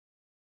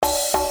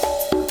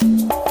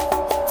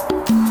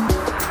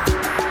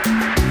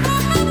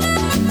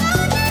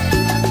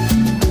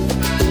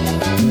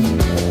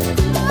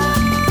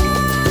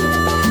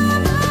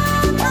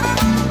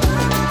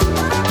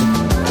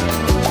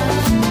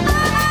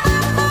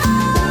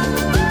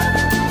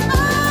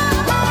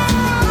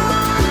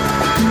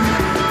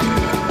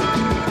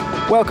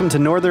Welcome to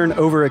Northern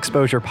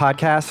Overexposure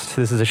Podcast.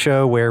 This is a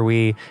show where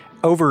we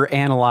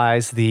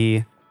overanalyze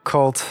the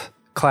cult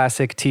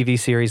classic TV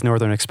series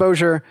Northern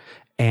Exposure.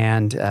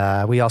 And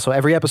we also,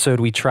 every episode,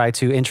 we try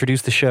to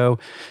introduce the show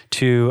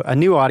to a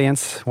new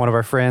audience, one of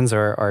our friends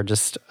or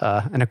just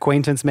an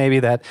acquaintance maybe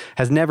that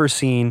has never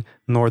seen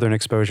Northern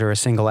Exposure, a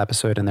single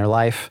episode in their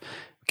life.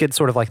 Get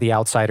sort of like the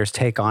outsider's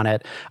take on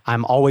it.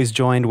 I'm always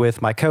joined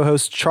with my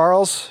co-host,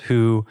 Charles,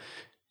 who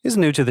is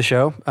new to the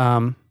show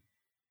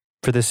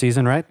for this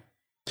season, right?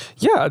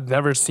 Yeah, I've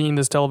never seen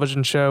this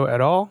television show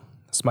at all.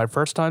 It's my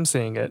first time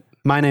seeing it.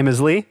 My name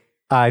is Lee.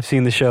 I've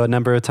seen the show a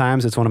number of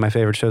times. It's one of my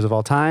favorite shows of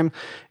all time.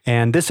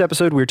 And this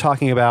episode, we're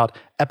talking about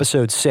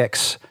episode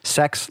 6,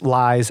 Sex,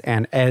 Lies,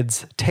 and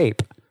Ed's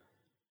Tape.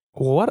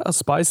 What a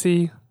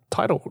spicy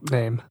title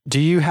name. Do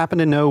you happen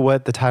to know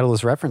what the title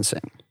is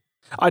referencing?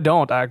 I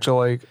don't,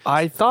 actually.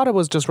 I thought it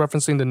was just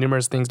referencing the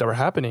numerous things that were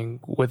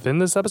happening within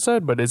this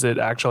episode, but is it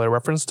actually a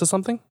reference to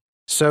something?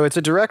 So it's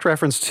a direct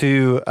reference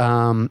to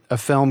a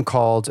film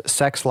called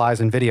Sex,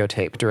 Lies, and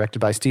Videotape, directed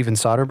by Steven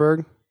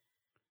Soderbergh.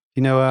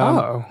 You know,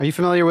 are you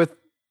familiar with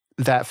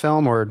that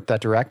film or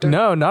that director?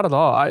 No, not at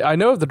all. I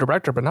know of the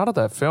director, but not of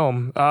that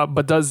film.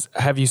 But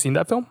have you seen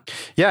that film?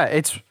 Yeah,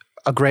 it's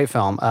a great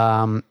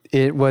film.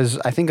 It was,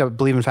 I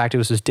believe, in fact, it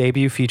was his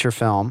debut feature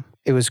film.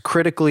 It was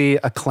critically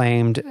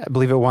acclaimed. I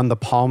believe it won the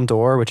Palme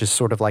d'Or, which is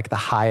sort of like the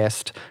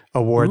highest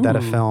award that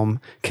a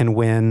film can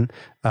win.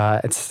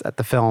 It's at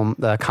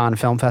the Cannes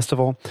Film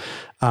Festival.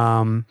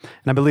 And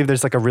I believe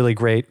there's like a really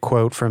great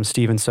quote from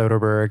Steven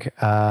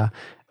Soderbergh.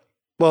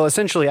 Well,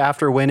 essentially,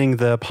 after winning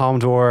the Palme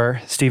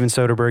d'Or, Steven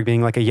Soderbergh,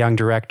 being like a young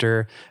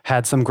director,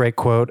 had some great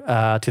quote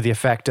to the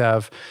effect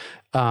of,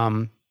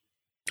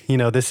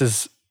 this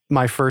is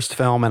my first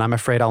film, and I'm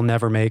afraid I'll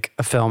never make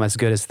a film as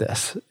good as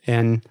this.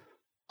 And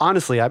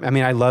honestly,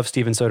 I love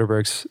Steven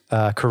Soderbergh's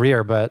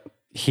career, but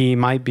he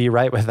might be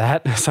right with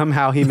that.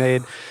 Somehow he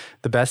made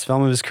the best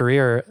film of his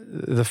career,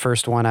 the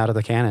first one out of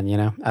the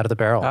cannon, out of the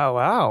barrel. Oh,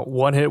 wow.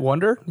 One-hit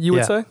wonder, you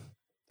would say?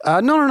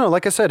 No.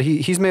 Like I said,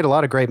 he's made a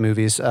lot of great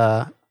movies.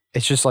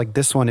 It's just like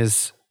this one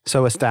is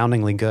so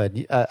astoundingly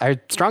good. I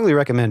strongly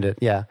recommend it.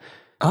 Yeah.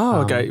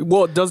 Oh, okay.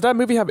 Well, does that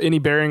movie have any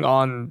bearing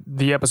on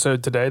the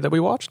episode today that we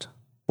watched?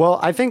 Well,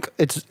 I think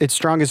its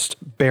strongest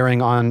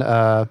bearing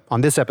on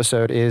this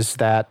episode is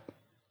that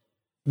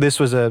this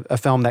was a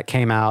film that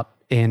came out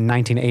in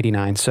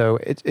 1989. So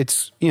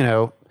it's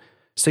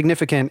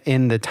significant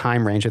in the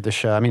time range of the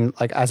show. I mean,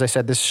 like, as I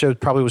said, this show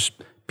probably was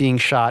being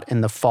shot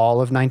in the fall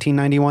of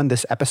 1991,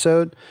 this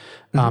episode,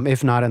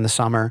 if not in the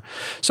summer.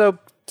 So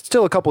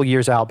still a couple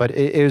years out, but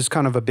it was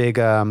kind of a big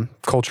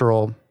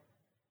cultural,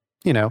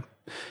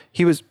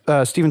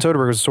 Steven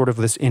Soderbergh was sort of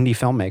this indie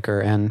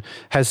filmmaker and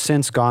has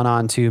since gone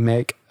on to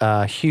make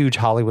huge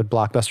Hollywood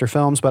blockbuster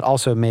films, but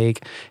also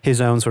make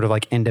his own sort of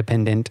like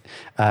independent,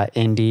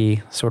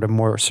 indie, sort of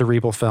more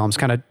cerebral films,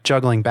 kind of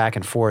juggling back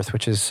and forth,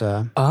 which is...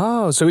 so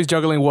he's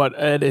juggling what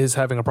Ed is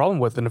having a problem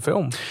with in the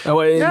film.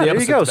 Yeah, there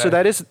you go.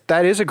 Today. So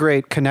that is a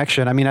great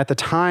connection. I mean, at the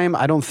time,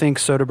 I don't think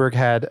Soderbergh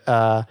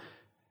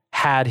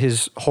had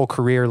his whole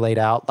career laid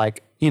out.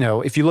 Like,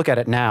 if you look at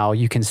it now,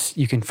 you can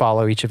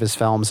follow each of his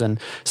films, and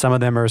some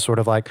of them are sort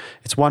of like,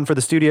 it's one for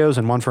the studios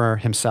and one for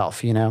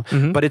himself,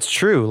 But it's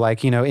true,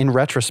 like, in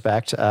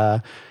retrospect,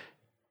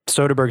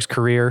 Soderbergh's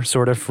career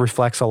sort of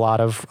reflects a lot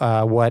of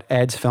what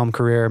Ed's film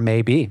career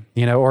may be,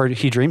 or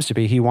he dreams to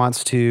be. He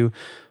wants to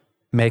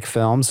make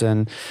films,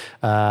 and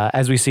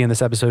as we see in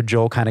this episode,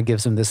 Joel kind of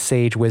gives him this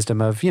sage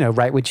wisdom of,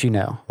 write what you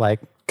know, like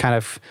kind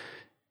of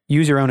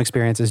use your own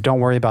experiences.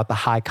 Don't worry about the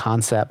high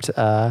concept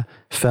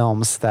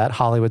films that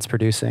Hollywood's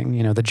producing,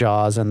 the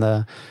Jaws and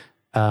the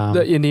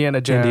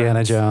Indiana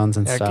Jones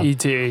and stuff.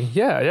 E.T.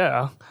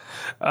 Yeah.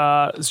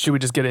 Should we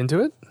just get into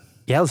it?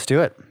 Yeah, let's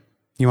do it.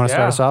 You want to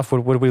start us off?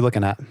 What are we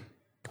looking at?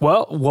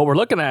 Well, what we're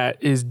looking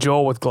at is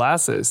Joel with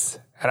glasses.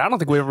 And I don't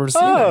think we've ever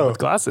seen him with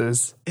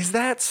glasses. Is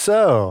that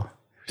so?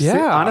 Yeah. See,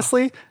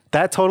 honestly,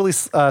 that totally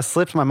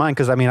slipped my mind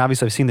because,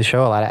 obviously I've seen the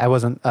show a lot. I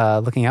wasn't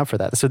looking out for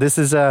that. So this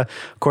is,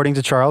 according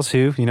to Charles,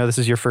 who, this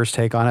is your first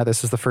take on it.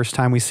 This is the first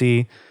time we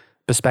see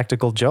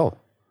bespectacled Joel.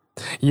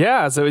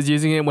 Yeah, so he's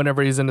using it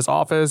whenever he's in his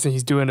office and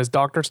he's doing his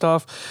doctor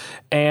stuff.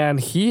 And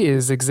he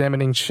is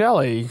examining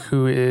Shelley,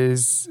 who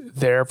is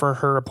there for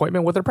her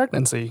appointment with her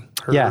pregnancy.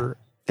 Yeah.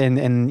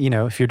 And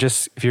if you're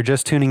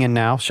just tuning in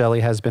now, Shelley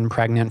has been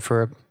pregnant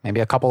for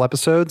maybe a couple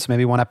episodes,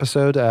 maybe one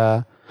episode.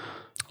 I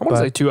want to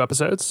say 2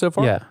 episodes so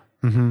far. Yeah.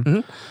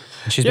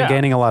 She's been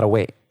gaining a lot of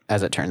weight,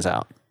 as it turns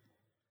out.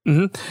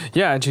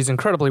 Yeah, and she's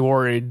incredibly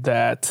worried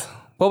that,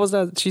 what was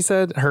that she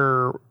said?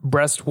 Her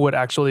breast would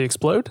actually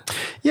explode?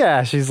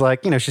 Yeah, she's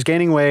like, she's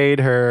gaining weight.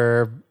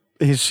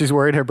 She's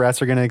worried her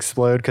breasts are going to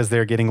explode because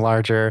they're getting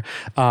larger.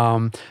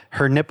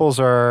 Her nipples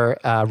are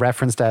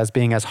referenced as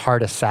being as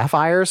hard as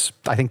sapphires,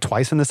 I think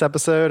twice in this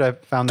episode. I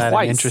found that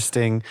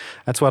interesting.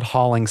 That's what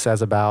Halling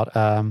says about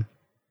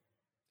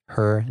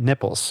her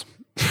nipples.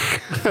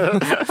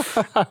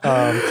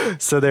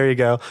 So there you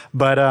go.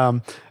 But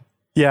I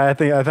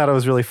thought it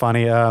was really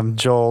funny.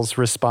 Joel's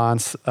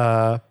response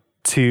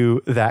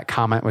to that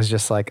comment was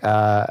just like,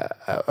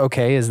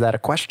 okay, is that a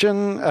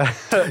question?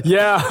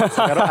 Yeah.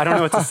 I don't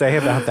know what to say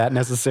about that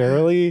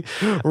necessarily.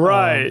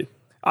 Right.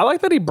 I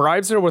like that he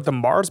bribes her with a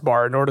Mars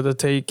bar in order to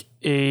take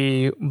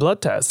a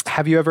blood test.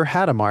 Have you ever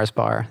had a Mars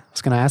bar? I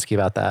was going to ask you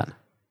about that.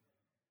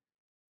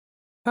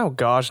 Oh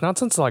gosh, not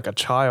since like a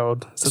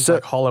child, since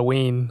like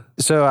Halloween.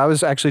 So I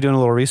was actually doing a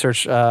little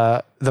research.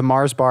 The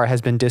Mars bar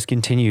has been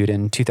discontinued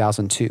in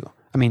 2002.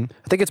 I mean,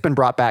 I think it's been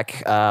brought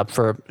back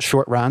for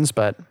short runs,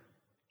 but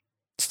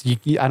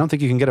I don't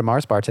think you can get a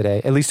Mars bar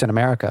today, at least in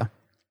America.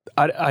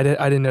 I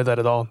didn't know that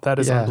at all. That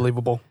is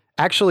unbelievable.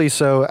 Actually,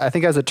 so I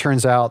think as it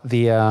turns out,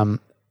 the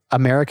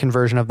American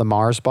version of the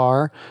Mars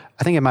bar,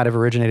 I think it might have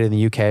originated in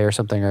the UK or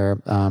something,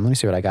 or let me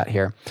see what I got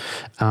here.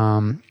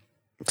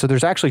 So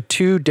there's actually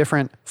two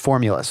different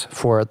formulas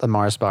for the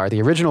Mars bar.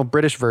 The original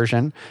British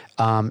version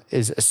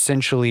is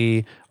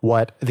essentially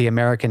what the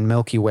American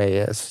Milky Way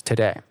is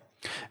today.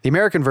 The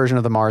American version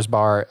of the Mars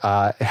bar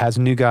has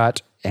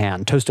nougat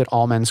and toasted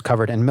almonds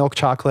covered in milk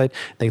chocolate.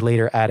 They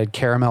later added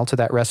caramel to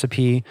that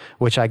recipe,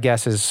 which I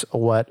guess is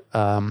what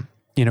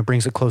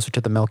brings it closer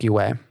to the Milky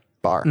Way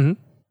bar. Mm-hmm.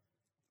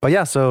 But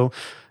yeah, so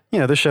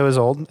this show is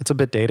old. It's a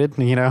bit dated.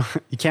 You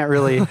can't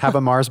really have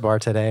a Mars bar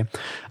today.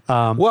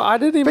 Well, I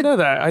didn't even know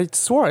that. I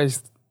swore I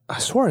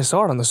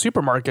saw it on the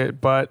supermarket,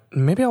 but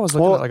maybe I was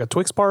looking at like a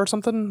Twix bar or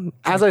something.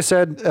 As I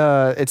said,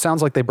 it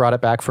sounds like they brought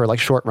it back for like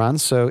short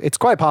runs, so it's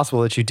quite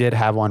possible that you did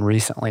have one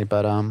recently.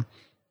 But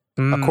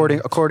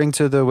according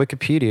to the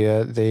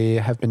Wikipedia, they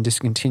have been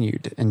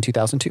discontinued in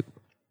 2002.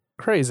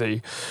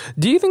 Crazy.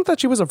 Do you think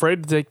that she was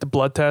afraid to take the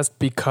blood test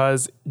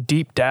because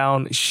deep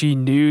down she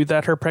knew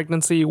that her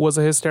pregnancy was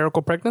a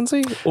hysterical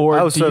pregnancy?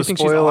 Or do you think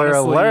spoiler she's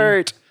honestly...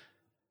 alert.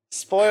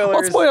 Spoilers.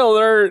 Well,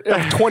 spoiler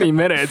alert, 20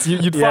 minutes.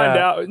 You'd find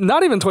out.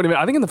 Not even 20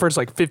 minutes. I think in the first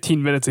like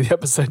 15 minutes of the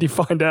episode, you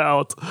find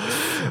out.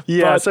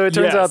 Yeah, so it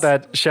turns out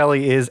that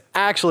Shelley is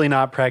actually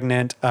not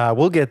pregnant.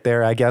 We'll get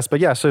there, I guess. But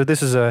yeah, so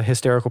this is a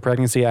hysterical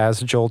pregnancy,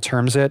 as Joel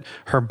terms it.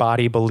 Her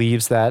body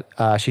believes that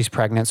she's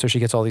pregnant, so she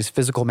gets all these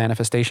physical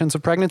manifestations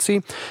of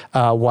pregnancy.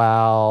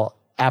 While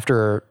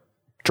after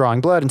drawing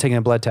blood and taking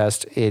a blood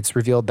test, it's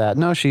revealed that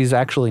no, she's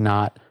actually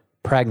not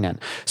pregnant.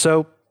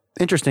 So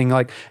interesting.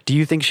 Like, do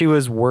you think she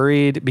was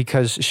worried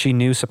because she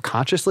knew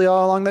subconsciously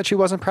all along that she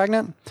wasn't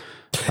pregnant?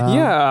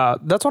 Yeah,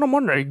 that's what I'm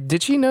wondering.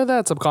 Did she know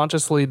that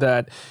subconsciously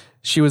that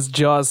she was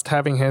just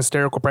having a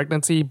hysterical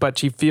pregnancy, but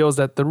she feels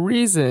that the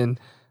reason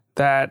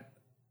that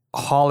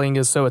Holling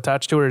is so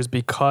attached to her is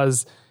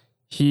because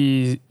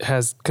he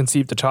has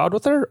conceived a child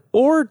with her?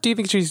 Or do you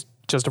think she's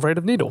just afraid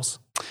of needles?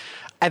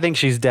 I think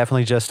she's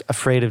definitely just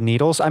afraid of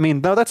needles. I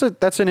mean, no, that's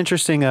an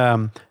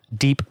interesting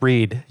deep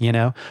read,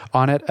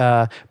 on it.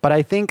 But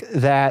I think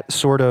that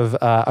sort of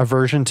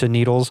aversion to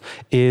needles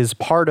is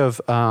part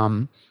of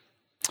sort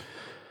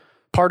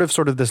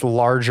of this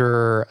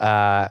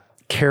larger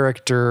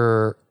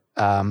character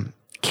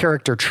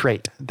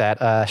trait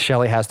that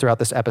Shelley has throughout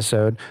this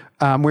episode,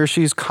 where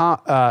she's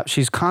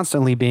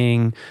constantly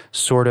being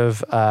sort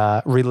of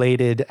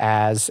related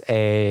as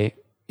a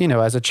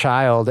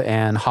child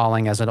and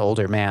Holling as an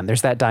older man.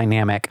 There's that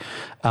dynamic.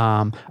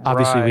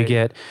 Obviously, we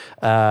get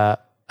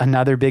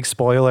another big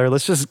spoiler.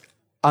 Let's just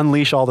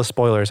unleash all the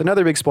spoilers.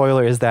 Another big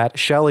spoiler is that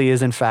Shelley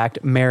is in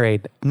fact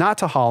married, not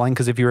to Holling,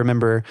 because if you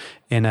remember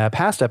in a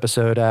past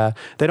episode,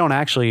 they don't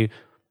actually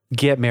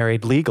get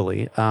married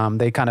legally.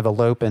 They kind of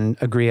elope and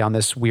agree on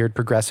this weird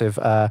progressive,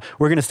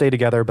 we're going to stay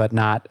together but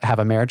not have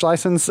a marriage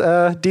license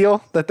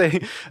deal that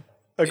they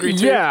agreed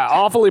to. Yeah,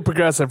 awfully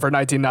progressive for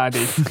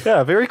 1990.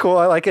 Yeah, very cool.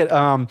 I like it.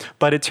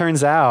 But it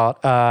turns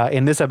out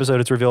in this episode,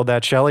 it's revealed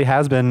that Shelley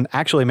has been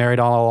actually married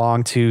all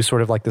along to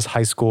sort of like this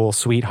high school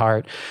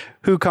sweetheart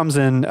who comes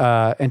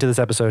into this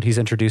episode. He's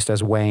introduced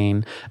as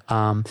Wayne.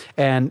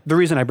 And the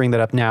reason I bring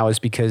that up now is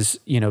because,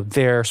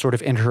 their sort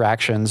of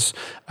interactions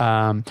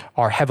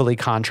are heavily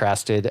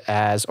contrasted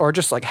or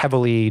just like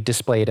heavily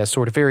displayed as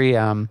sort of very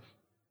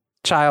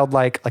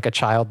childlike, like a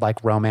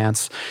childlike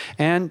romance.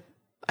 And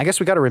I guess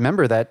we got to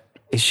remember that,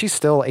 is she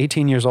still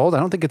 18 years old? I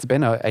don't think it's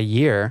been a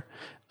year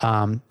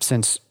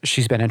since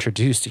she's been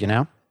introduced,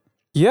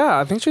 Yeah,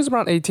 I think she's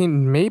around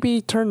 18,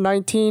 maybe turned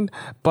 19.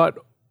 But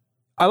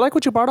I like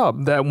what you brought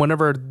up, that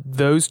whenever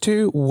those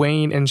two,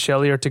 Wayne and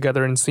Shelley, are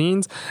together in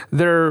scenes,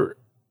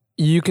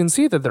 you can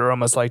see that they're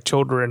almost like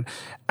children.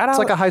 And it's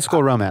like a high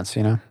school romance,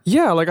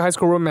 Yeah, like a high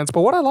school romance.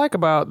 But what I like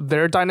about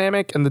their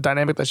dynamic and the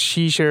dynamic that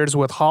she shares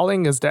with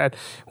Holling is that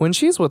when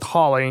she's with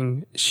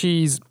Holling,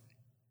 she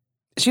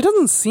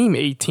doesn't seem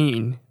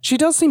 18. She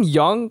does seem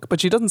young,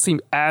 but she doesn't seem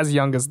as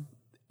young as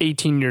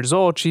 18 years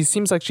old. She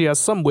seems like she has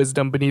some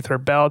wisdom beneath her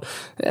belt.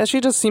 And she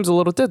just seems a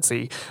little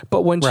ditzy.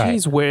 But when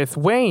she's with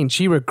Wayne,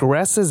 she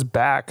regresses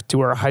back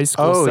to her high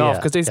school self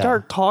because they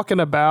start talking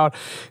about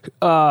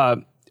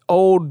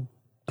old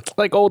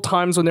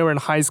times when they were in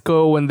high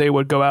school, when they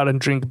would go out and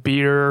drink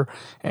beer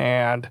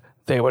and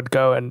they would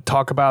go and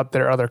talk about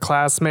their other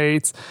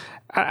classmates.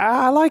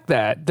 I like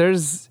that.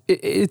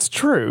 It's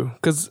true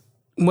because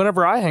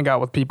whenever I hang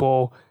out with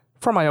people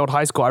from my old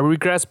high school. I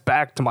regress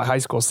back to my high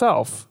school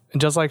self. And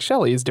just like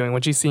Shelley is doing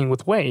when she's seeing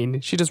with Wayne,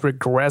 she just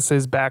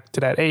regresses back to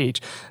that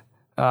age.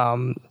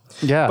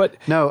 Yeah. But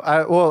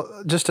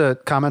well, just to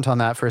comment on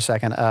that for a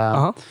second.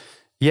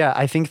 Yeah,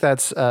 I think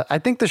I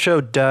think the show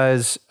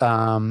does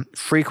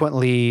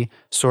frequently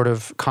sort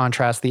of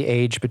contrast the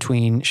age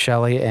between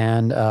Shelley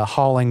and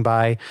Halling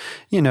by,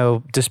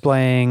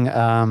 displaying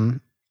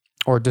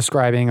or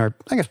describing, or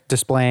I guess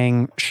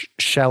displaying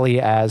Shelley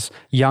as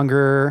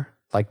younger,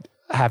 like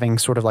having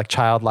sort of like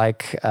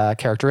childlike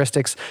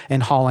characteristics,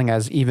 and Halling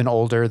as even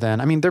older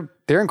than. I mean,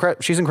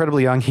 she's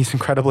incredibly young, he's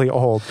incredibly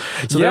old,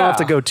 so they don't have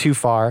to go too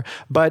far.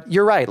 But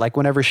you're right. Like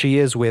whenever she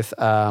is with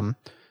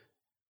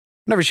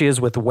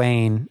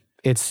Wayne,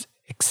 it's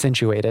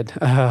accentuated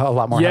a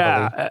lot more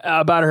heavily.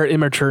 About her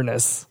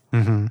immatureness.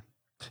 Mm-hmm.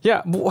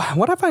 Yeah,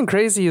 what I find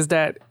crazy is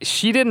that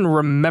she didn't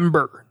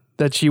remember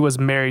that she was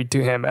married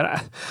to him. And I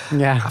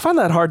find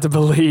that hard to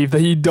believe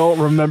that you don't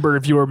remember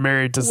if you were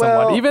married to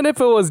someone, even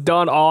if it was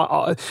done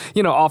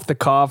off the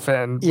cuff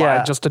and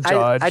by just a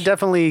judge. I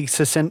definitely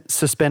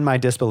suspend my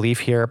disbelief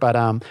here, but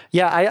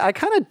I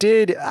kind of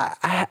did.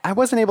 I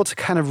wasn't able to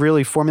kind of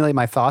really formulate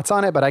my thoughts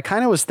on it, but I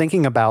kind of was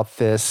thinking about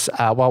this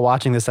while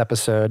watching this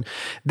episode.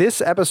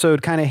 This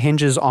episode kind of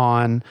hinges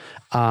on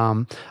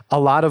a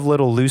lot of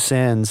little loose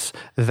ends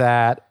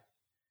that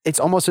it's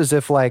almost as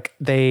if like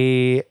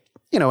they,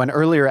 in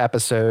earlier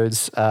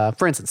episodes,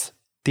 for instance,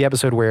 the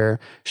episode where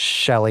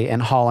Shelley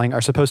and Halling are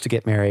supposed to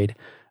get married,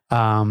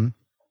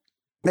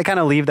 they kind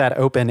of leave that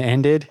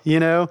open-ended,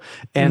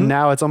 and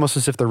now it's almost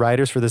as if the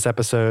writers for this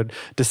episode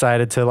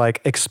decided to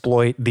like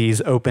exploit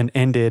these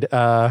open-ended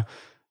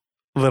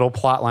little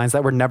plot lines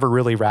that were never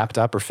really wrapped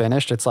up or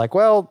finished. It's like,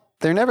 well,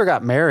 they never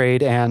got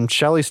married and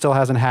Shelley still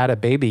hasn't had a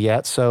baby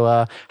yet.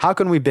 So how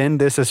can we bend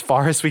this as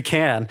far as we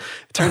can?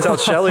 It turns out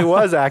Shelley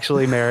was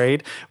actually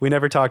married. We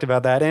never talked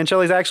about that. And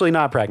Shelley's actually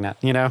not pregnant.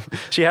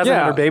 She hasn't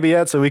had her baby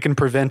yet, so we can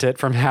prevent it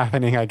from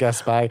happening, I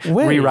guess, by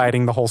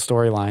rewriting the whole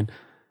storyline.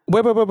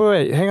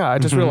 Wait. Hang on. I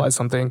just realized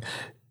something.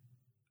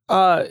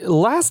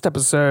 Last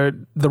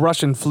episode, the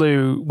Russian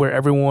flu, where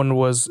everyone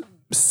was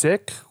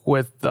sick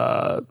with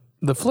the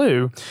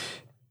flu,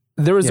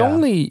 there was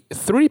only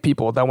 3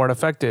 people that weren't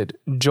affected: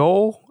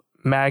 Joel,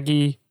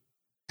 Maggie,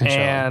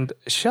 and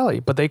Shelley.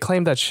 But they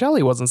claimed that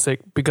Shelley wasn't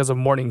sick because of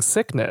morning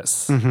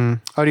sickness. Mm-hmm.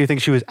 Oh, do you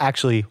think she was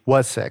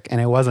sick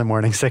and it wasn't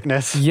morning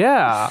sickness?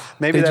 Yeah.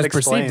 Maybe that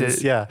explains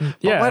it. Yeah.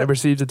 I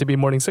perceived it to be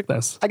morning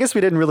sickness. I guess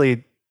we didn't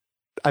really,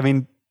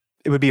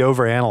 it would be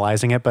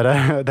overanalyzing it,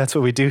 but that's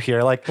what we do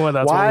here. Like, what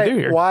we do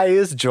here. Why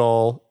is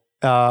Joel,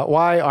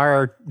 why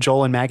are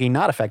Joel and Maggie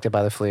not affected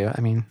by the flu?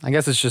 I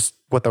guess it's just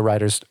what the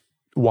writers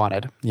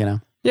wanted,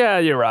 Yeah,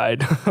 you're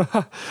right.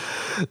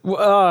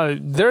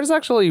 There's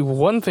actually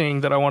one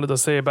thing that I wanted to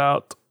say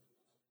about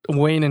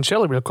Wayne and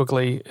Shelley real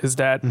quickly, is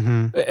that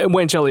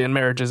Wayne, Shelley, and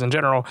marriages in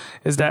general,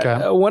 is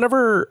that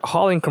whenever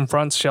Halling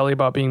confronts Shelley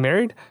about being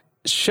married,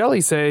 Shelley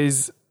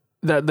says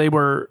that they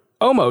were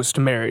almost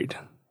married.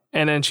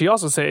 And then she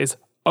also says,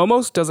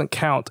 almost doesn't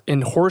count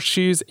in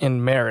horseshoes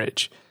in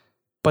marriage.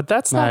 But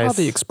that's not how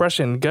the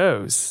expression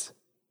goes.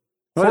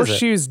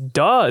 Horseshoes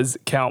does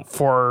count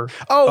for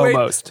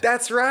almost. Wait,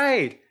 that's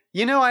right.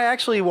 I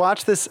actually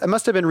watched this. It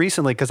must have been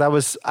recently because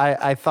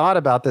I thought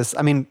about this.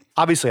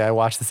 Obviously I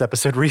watched this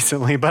episode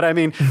recently, but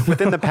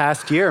within the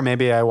past year,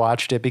 maybe I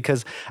watched it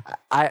because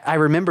I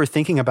remember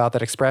thinking about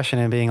that expression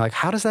and being like,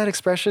 how does that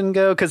expression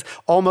go? Because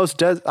almost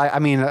does.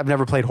 I've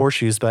never played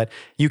horseshoes, but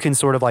you can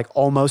sort of like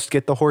almost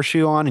get the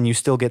horseshoe on and you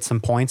still get some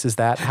points. Is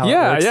that how it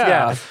works?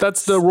 Yeah.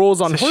 That's the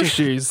rules on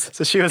horseshoes.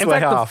 So she was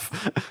way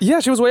off.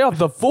 She was way off.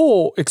 The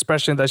full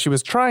expression that she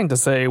was trying to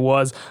say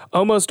was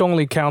almost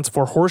only counts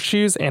for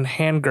horseshoes and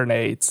hand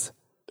grenades.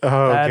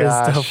 Oh, that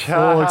is the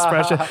full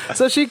expression.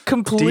 So she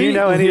completely.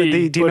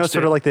 Do you know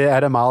sort of like the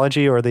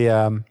etymology or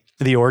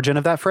the origin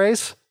of that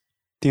phrase?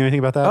 Do you know anything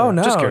about that? Oh,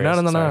 no. Just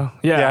curious. No.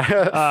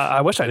 Yeah.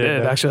 I wish I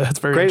did. Actually, that's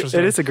very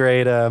interesting. It is a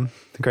great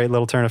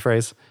little turn of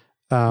phrase.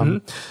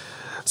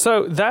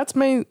 So that's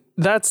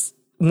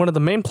one of the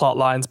main plot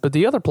lines. But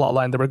the other plot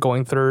line that we're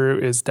going through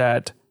is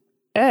that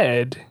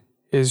Ed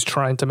is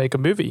trying to make a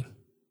movie.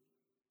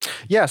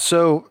 Yeah.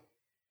 So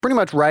pretty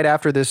much right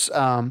after this,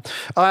 I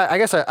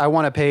guess I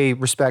want to pay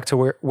respect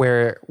to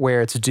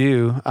where it's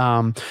due.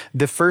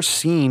 The first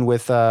scene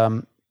with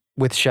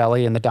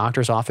Shelley in the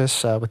doctor's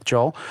office with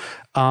Joel,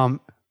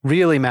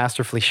 really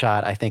masterfully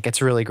shot. I think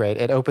it's really great.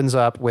 It opens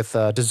up with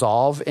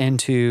dissolve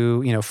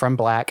into from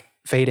black,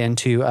 fade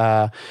into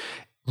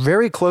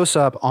very close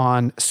up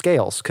on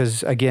scales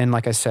because again,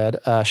 like I said,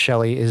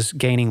 Shelley is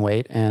gaining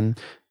weight and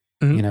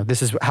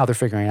this is how they're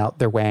figuring out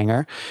they're weighing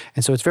her,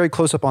 and so it's very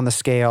close up on the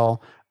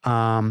scale.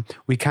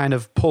 We kind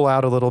of pull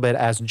out a little bit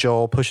as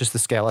Joel pushes the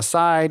scale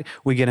aside.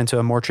 We get into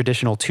a more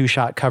traditional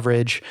 2-shot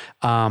coverage.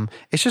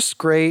 It's just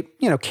great,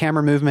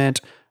 camera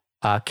movement,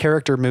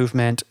 character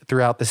movement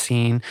throughout the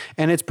scene,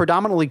 and it's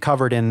predominantly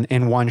covered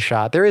in one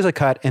shot. There is a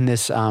cut in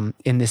this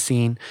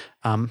scene,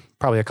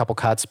 probably a couple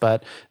cuts,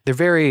 but they're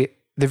very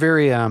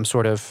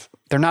sort of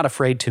they're not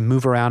afraid to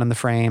move around in the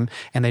frame,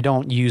 and they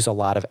don't use a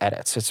lot of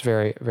edits. It's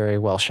very, very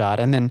well shot.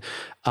 And then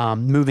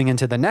moving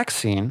into the next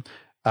scene,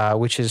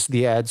 which is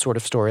the Ed sort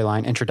of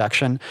storyline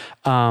introduction,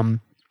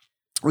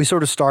 we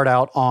sort of start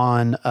out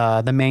on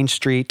the main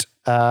street,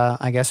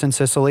 I guess, in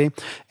Sicily,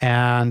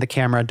 and the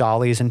camera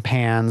dollies and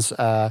pans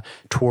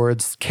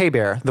towards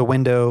K-Bear, the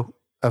window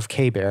of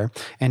K-Bear.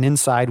 And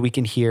inside we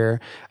can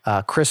hear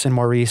Chris and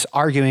Maurice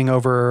arguing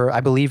over,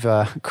 I believe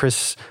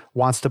Chris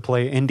wants to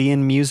play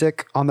Indian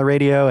music on the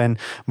radio, and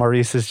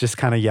Maurice is just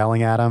kind of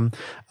yelling at him.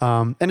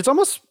 And it's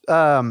almost,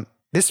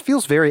 this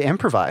feels very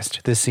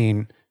improvised, this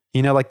scene.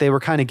 You know, like they were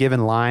kind of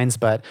given lines,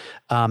 but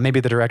maybe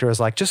the director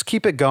was like, just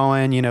keep it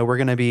going. You know, we're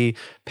going to be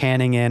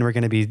panning in, we're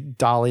going to be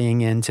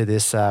dollying into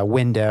this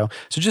window.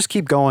 So just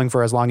keep going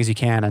for as long as you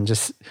can and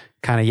just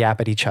kind of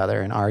yap at each other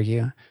and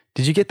argue.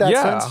 Did you get that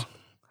sense?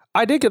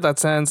 I did get that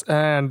sense,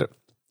 and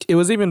it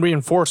was even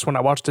reinforced when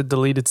I watched the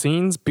deleted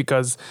scenes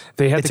because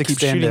they had to keep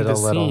shooting the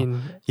scene.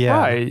 Yeah.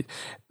 Right.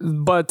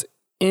 But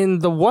in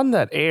the one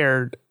that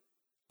aired,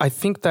 I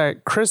think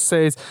that Chris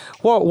says,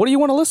 well, what do you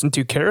want to listen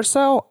to,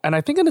 Carousel? And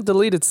I think in the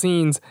deleted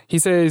scenes, he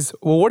says,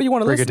 well, what do you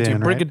want to listen to?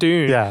 Right?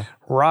 Brigadoon. Yeah.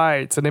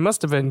 Right. So they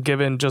must have been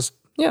given just,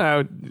 you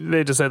know,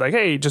 they just said like,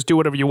 hey, just do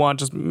whatever you want.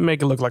 Just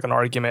make it look like an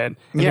argument.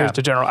 And here's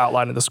the general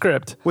outline of the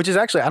script. Which is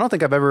actually, I don't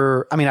think I've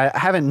ever, I mean, I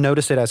haven't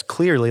noticed it as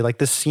clearly. Like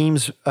this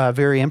seems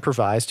very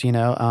improvised, you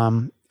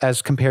know,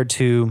 as compared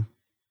to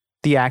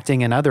the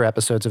acting in other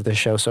episodes of this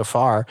show so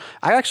far.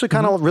 I actually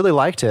kind of really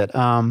liked it.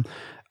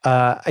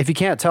 If you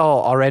can't tell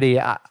already,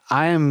 I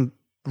am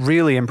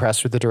really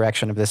impressed with the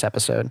direction of this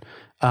episode.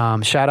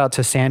 Shout out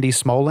to Sandy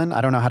Smolin.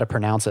 I don't know how to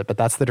pronounce it, but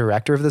that's the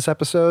director of this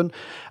episode.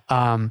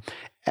 And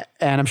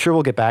I'm sure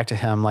we'll get back to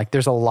him. Like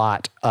there's a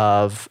lot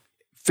of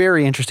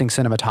very interesting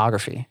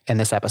cinematography in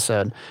this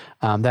episode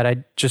that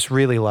I just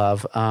really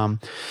love.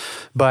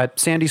 But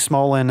Sandy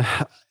Smolin,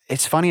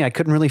 it's funny, I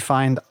couldn't really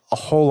find a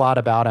whole lot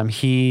about him.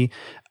 He,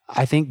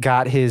 I think,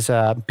 got his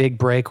big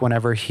break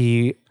whenever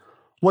he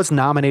was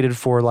nominated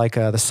for like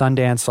the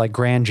Sundance like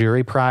Grand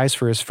Jury Prize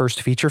for his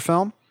first feature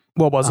film.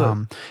 What was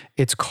it?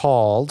 It's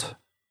called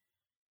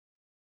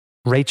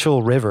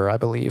Rachel River, I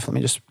believe. Let me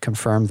just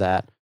confirm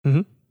that.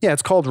 Mm-hmm. Yeah,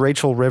 it's called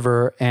Rachel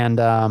River, and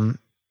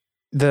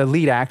the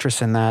lead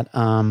actress in that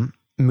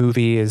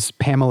movie is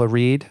Pamela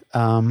Reed,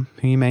 who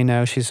you may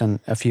know. She's in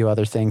a few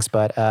other things,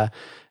 but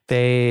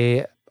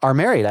they are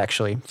married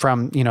actually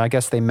from, you know, I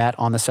guess they met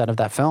on the set of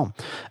that film.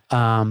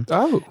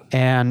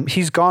 And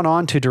he's gone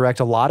on to direct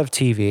a lot of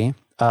TV,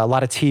 a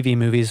lot of TV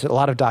movies, a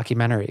lot of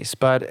documentaries,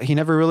 but he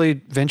never really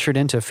ventured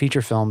into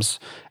feature films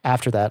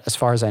after that, as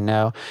far as I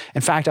know.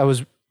 In fact, I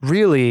was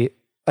really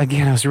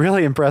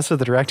impressed with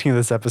the directing of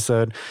this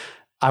episode.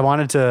 I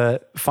wanted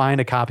to find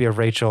a copy of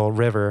Rachel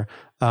River.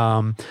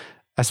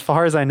 As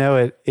far as I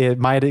know, it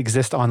might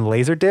exist on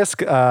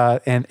Laserdisc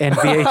and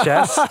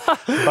VHS,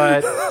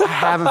 but I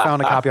haven't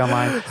found a copy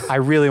online. I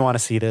really want to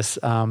see this.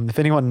 If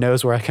anyone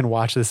knows where I can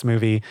watch this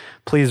movie,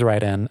 please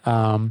write in.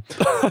 I'm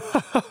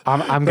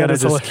going to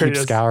just keep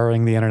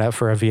scouring the internet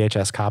for a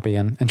VHS copy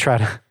and try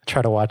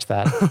to watch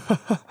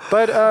that.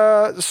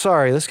 But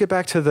sorry, let's get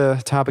back to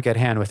the topic at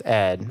hand with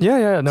Ed.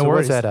 Yeah, no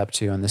worries. What's Ed up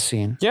to in this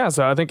scene? Yeah,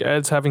 so I think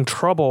Ed's having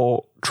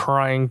trouble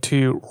trying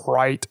to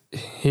write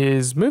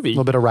his movie. A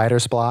little bit of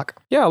writer's block.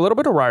 Yeah, a little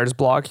bit of writer's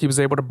block. He was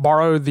able to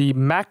borrow the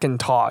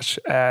Macintosh,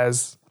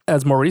 as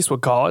Maurice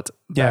would call it.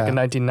 Back in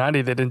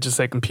 1990, they didn't just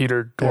say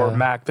computer or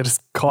Mac. They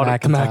just called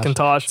it the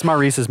Macintosh. It's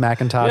Maurice's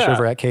Macintosh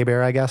over at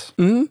K-Bear, I guess.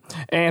 Mm-hmm.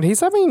 And he's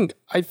having,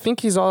 I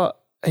think he's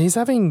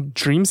having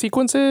dream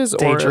sequences,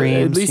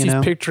 daydreams, or at least he's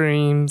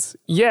picturing,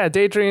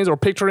 daydreams, or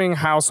picturing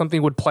how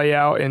something would play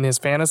out in his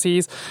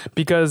fantasies,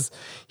 because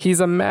he's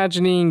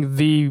imagining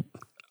the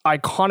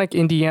iconic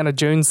Indiana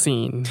Jones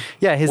scene.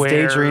 Yeah, his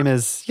daydream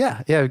is,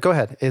 go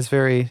ahead. Is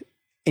very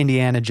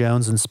Indiana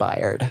Jones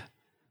inspired.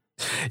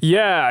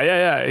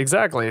 Yeah,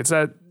 exactly. It's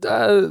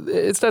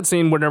that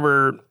scene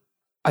whenever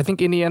I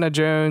think Indiana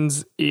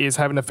Jones is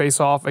having to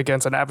face off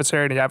against an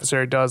adversary, and the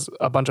adversary does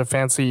a bunch of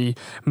fancy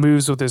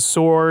moves with his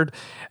sword.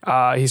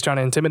 He's trying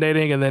to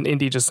intimidating, and then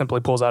Indy just simply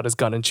pulls out his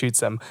gun and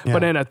shoots him. Yeah.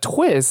 But in a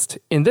twist,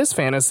 in this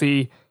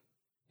fantasy,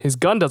 his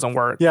gun doesn't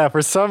work. Yeah,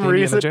 for some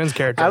reason, Indiana Jones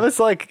character. I was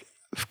like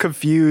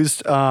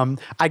confused.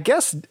 I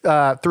guess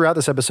throughout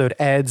this episode,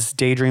 Ed's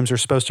daydreams are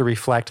supposed to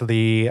reflect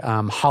the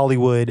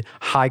Hollywood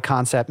high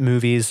concept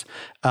movies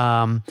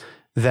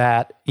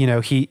that, you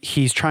know,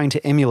 he's trying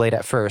to emulate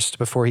at first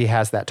before he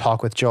has that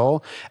talk with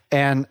Joel.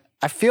 And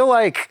I feel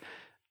like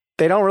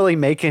they don't really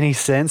make any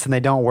sense and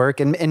they don't work.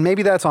 And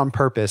maybe that's on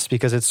purpose,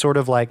 because it's sort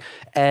of like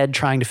Ed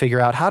trying to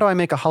figure out, how do I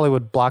make a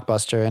Hollywood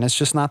blockbuster? And it's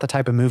just not the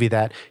type of movie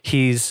that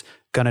he's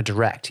going to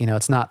direct. You know,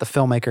 it's not the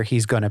filmmaker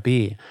he's going to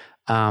be.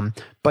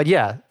 But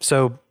yeah,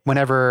 so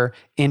whenever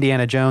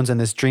Indiana Jones in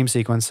this dream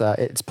sequence,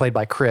 it's played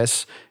by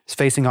Chris, is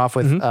facing off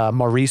with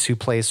Maurice, who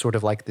plays sort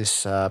of like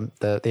this,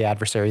 the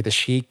adversary, the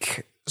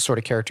Sheik sort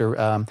of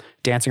character,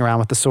 dancing around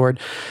with the sword.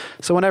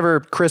 So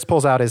whenever Chris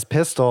pulls out his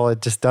pistol, it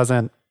just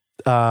doesn't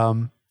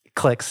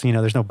clicks, you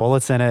know, there's no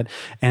bullets in it.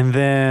 And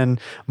then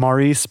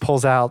Maurice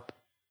pulls out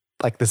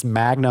like this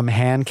Magnum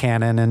hand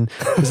cannon, and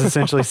is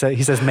essentially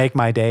he says "Make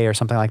my day" or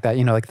something like that.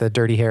 You know, like the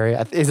Dirty Harry.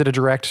 Is it a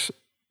direct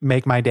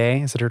 "Make my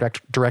day"? Is it a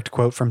direct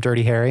quote from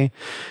Dirty Harry?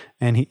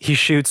 And he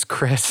shoots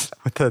Chris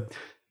with the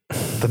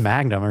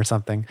Magnum or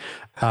something.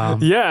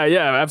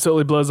 Yeah,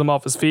 absolutely blows him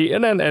off his feet.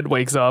 And then Ed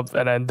wakes up,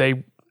 and then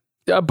they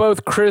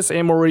both Chris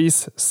and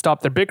Maurice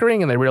stop their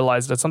bickering, and they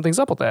realize that something's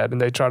up with Ed, and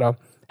they try to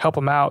help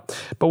him out.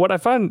 But what I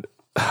find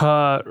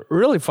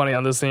really funny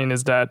on this scene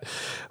is that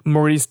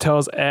Maurice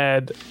tells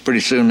Ed,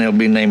 pretty soon they'll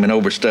be naming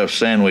overstuffed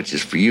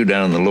sandwiches for you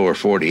down in the lower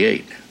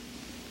 48.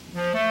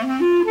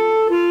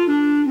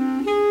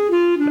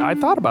 I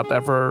thought about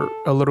that for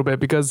a little bit,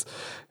 because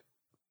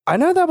I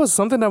know that was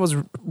something that was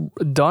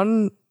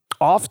done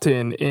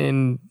often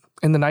in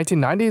the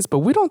 1990s, but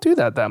we don't do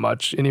that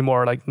much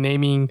anymore, like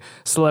naming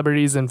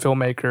celebrities and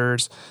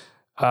filmmakers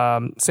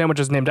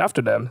sandwiches named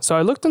after them. So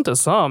I looked into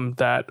some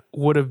that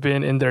would have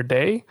been in their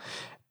day,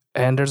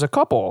 and there's a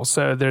couple.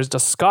 So there's the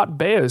Scott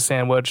Baio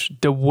sandwich,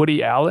 the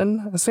Woody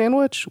Allen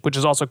sandwich, which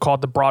is also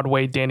called the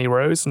Broadway Danny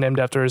Rose, named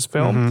after his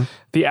film,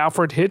 the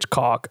Alfred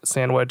Hitchcock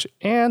sandwich,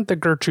 and the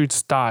Gertrude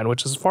Stein,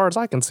 which, as far as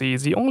I can see,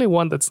 is the only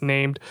one that's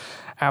named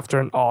after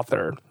an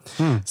author.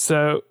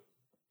 So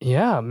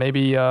yeah,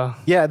 maybe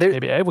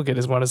maybe Ed will get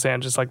his one of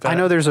sandwiches like that. I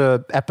know there's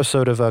a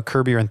episode of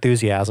Curb Your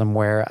Enthusiasm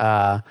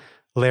where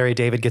Larry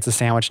David gets a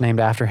sandwich named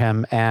after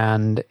him,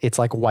 and it's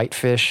like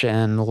whitefish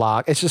and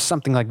log. It's just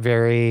something like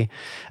very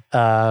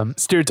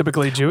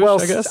stereotypically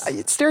Jewish, I guess.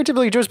 It's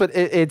stereotypically Jewish, but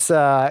it's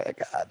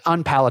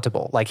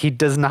unpalatable. Like, he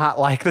does not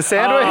like the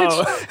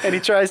sandwich, and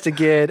he tries to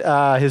get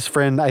his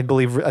friend, I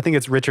think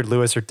it's Richard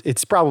Lewis, or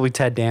it's probably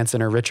Ted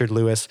Danson or Richard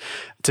Lewis,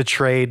 to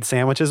trade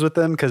sandwiches with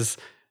them, because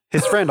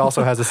his friend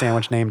also has a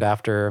sandwich named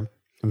after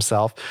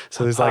himself.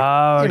 So he's like,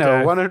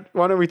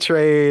 why don't we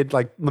trade?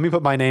 Like, let me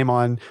put my name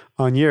on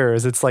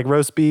yours. It's like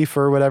roast beef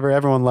or whatever.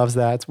 Everyone loves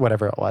that. It's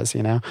whatever it was,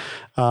 and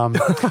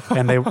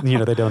they,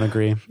 they don't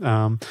agree.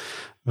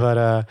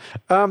 But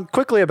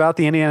quickly about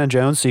the Indiana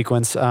Jones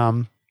sequence.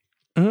 I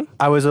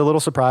was a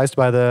little surprised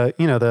by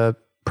the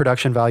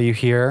production value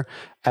here.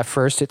 At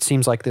first, it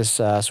seems like this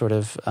sort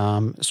of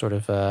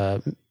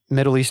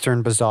Middle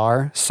Eastern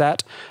bazaar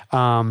set.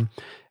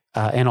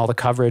 And all the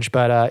coverage.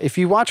 But if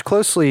you watch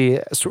closely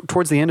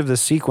towards the end of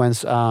this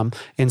sequence,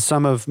 in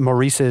some of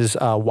Maurice's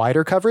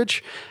wider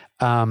coverage,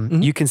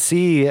 you can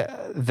see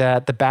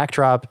that the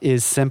backdrop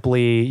is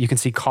simply, you can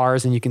see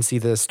cars and you can see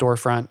the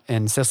storefront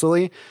in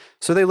Sicily.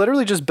 So they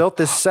literally just built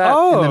this set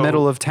in the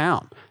middle of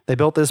town. They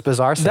built this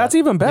bazaar set. That's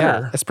even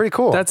better. Yeah, it's pretty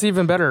cool. That's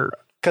even better.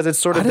 Because it's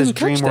sort of this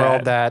dream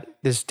world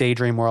this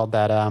daydream world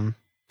that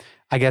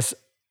I guess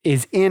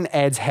is in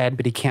Ed's head,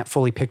 but he can't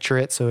fully picture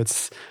it. So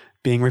it's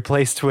being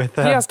replaced with...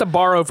 he has to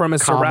borrow from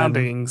his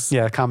surroundings.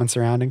 Yeah, common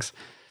surroundings.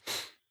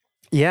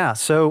 Yeah,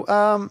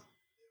 so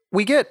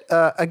we get,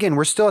 again,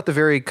 we're still at the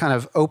very kind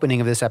of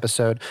opening of this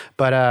episode,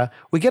 but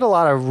we get a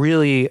lot of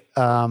really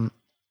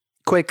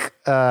quick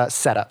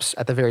setups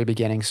at the very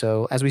beginning.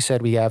 So as we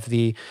said, we have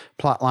the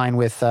plot line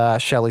with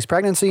Shelley's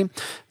pregnancy,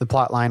 the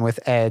plot line with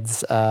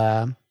Ed's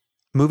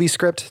movie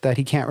script that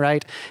he can't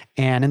write.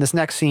 And in this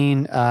next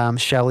scene,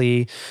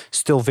 Shelley,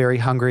 still very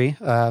hungry,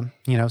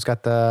 it's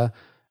got the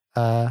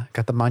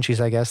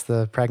munchies, I guess,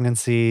 the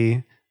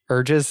pregnancy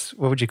urges.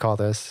 What would you call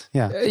this?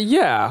 Yeah.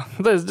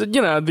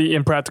 The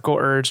impractical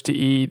urge to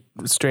eat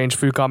strange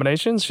food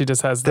combinations. She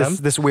just has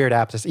this weird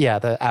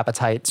the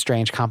appetite,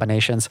 strange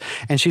combinations.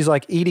 And she's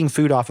like eating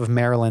food off of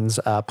Marilyn's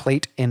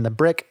plate in the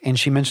brick. And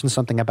she mentions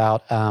something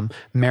about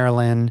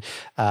Marilyn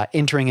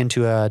entering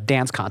into a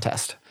dance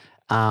contest.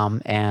 So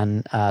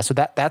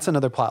that's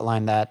another plot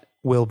line that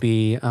will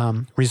be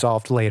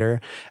resolved later.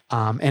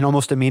 And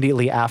almost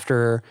immediately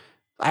after...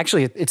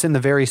 Actually, it's in the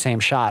very same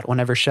shot.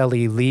 Whenever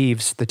Shelley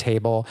leaves the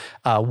table,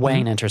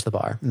 Wayne enters the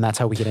bar, and that's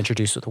how we get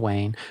introduced with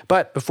Wayne.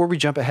 But before we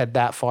jump ahead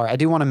that far, I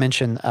do want to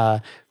mention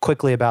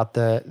quickly about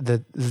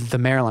the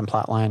Marilyn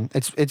plotline.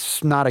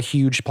 It's not a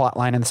huge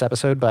plotline in this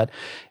episode, but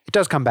it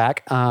does come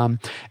back.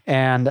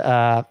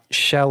 And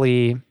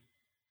Shelley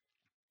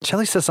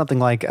says something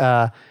like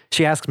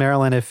she asks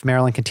Marilyn if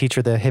Marilyn can teach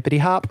her the hippity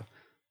hop.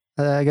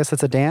 I guess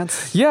that's a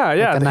dance. Yeah,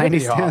 like the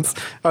 90s dance.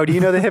 Oh, do you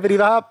know the hippity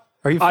hop?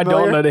 Are you familiar?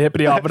 I don't know the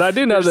hippity hop, but I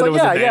do know that it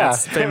was a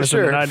dance famous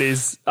in the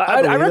 90s.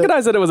 I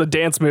recognize that it was a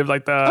dance move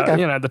like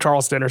the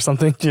Charleston or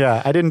something.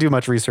 Yeah, I didn't do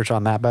much research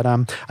on that, but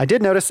I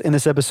did notice in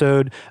this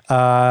episode,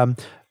 I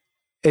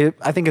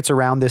think it's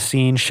around this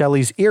scene,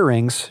 Shelley's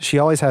earrings. She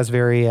always has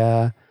very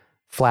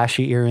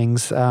flashy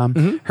earrings.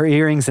 Her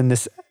earrings in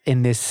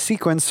this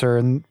sequence or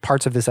in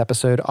parts of this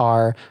episode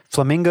are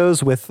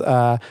flamingos with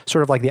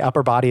sort of like the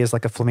upper body is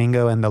like a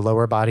flamingo and the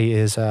lower body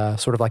is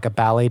sort of like a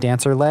ballet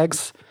dancer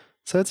legs.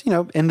 So it's,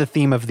 in the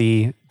theme of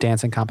the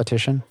dancing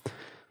competition.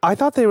 I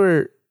thought they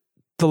were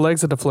the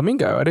legs of the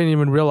flamingo. I didn't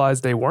even realize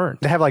they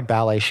weren't. They have like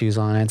ballet shoes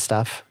on and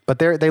stuff, but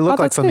they look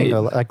like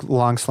flamingo, like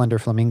long, slender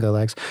flamingo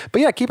legs.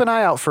 But yeah, keep an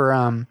eye out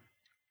for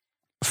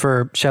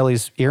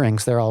Shelley's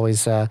earrings. They're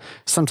always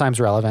sometimes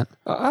relevant.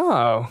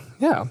 Oh,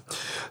 yeah.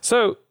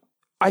 So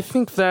I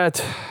think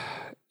that,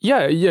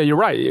 Yeah, you're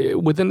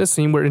right. Within the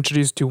scene, we're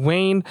introduced to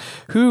Wayne,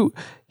 who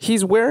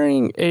he's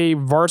wearing a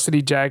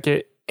varsity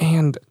jacket,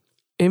 and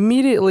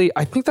immediately,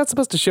 I think that's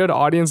supposed to show the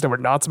audience that we're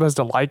not supposed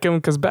to like him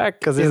because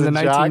he's in the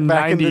a jock 1990s,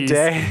 back in the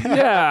day.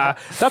 yeah,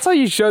 that's how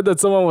you showed that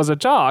someone was a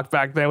jock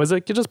back then. Was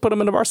like you just put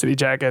him in a varsity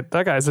jacket.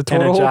 That guy's a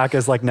total. And a jock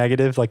is like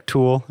negative, like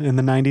Tool in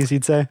the 90s,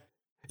 you'd say.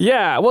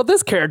 Yeah, well,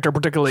 this character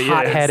particularly is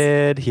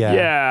hot-headed. Yeah.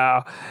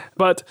 Yeah,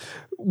 but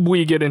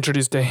we get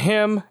introduced to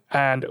him,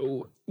 and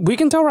we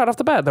can tell right off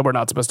the bat that we're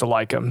not supposed to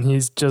like him.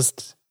 He's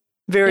just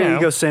Very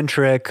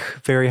egocentric,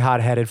 very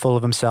hot-headed, full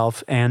of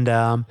himself.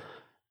 And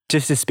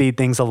just to speed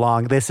things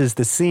along, this is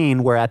the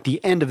scene where at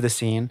the end of the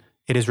scene,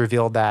 it is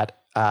revealed that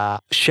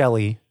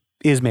Shelley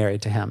is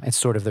married to him. It's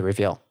sort of the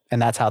reveal.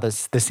 And that's how the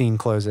scene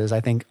closes.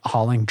 I think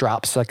Holling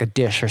drops like a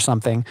dish or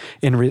something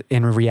in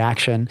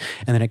reaction,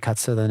 and then it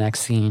cuts to the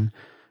next scene.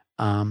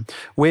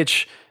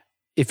 Which,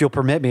 if you'll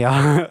permit me,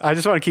 I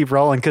just want to keep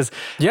rolling because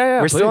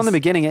we're still in the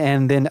beginning,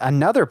 and then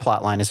another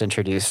plot line is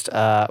introduced.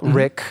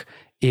 Rick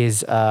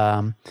is,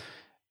 I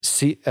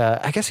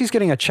guess he's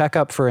getting a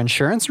checkup for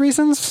insurance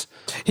reasons.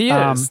 He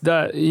is.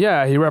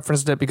 He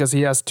referenced it because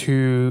he has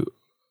to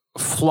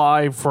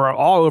fly for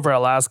all over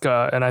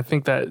Alaska, and I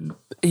think that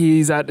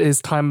he's at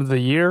his time of the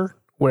year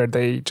where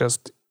they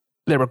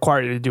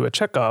require you to do a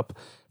checkup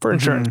for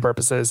insurance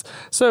purposes.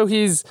 So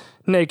he's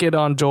naked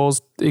on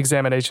Joel's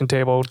examination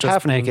table. Just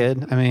half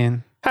naked. I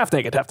mean... Half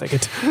naked. Got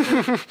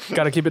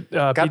to keep it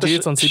PG.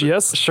 It's on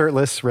CBS.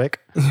 Shirtless Rick.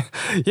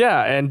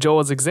 Yeah, and Joel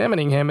is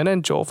examining him, and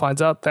then Joel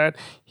finds out that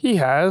he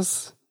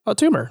has a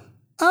tumor.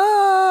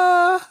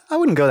 I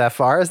wouldn't go that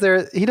far.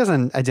 He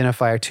doesn't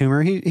identify a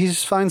tumor. He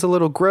just finds a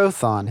little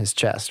growth on his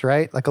chest,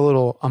 right? Like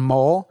a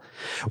mole,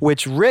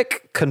 which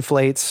Rick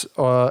conflates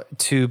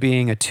to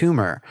being a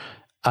tumor.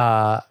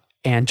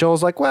 And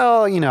Joel's like,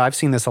 well, I've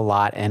seen this a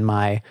lot in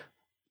my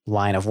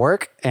line of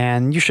work,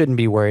 and you shouldn't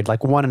be worried.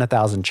 Like 1 in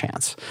 1,000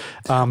 chance.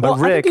 But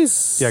Rick,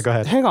 go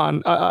ahead. Hang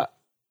on.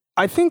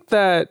 I think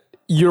that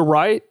you're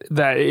right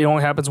that it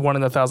only happens 1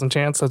 in 1,000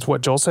 chance. That's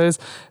what Joel says.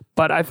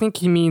 But I think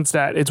he means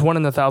that it's 1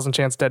 in 1,000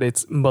 chance that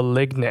it's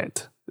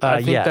malignant.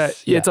 I think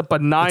it's a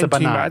benign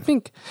tumor. I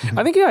think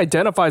he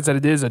identifies that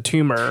it is a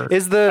tumor.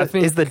 Is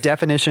the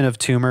definition of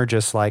tumor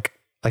just like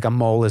a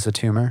mole is a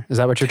tumor? Is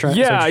that what you're trying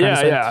to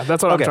say? Yeah.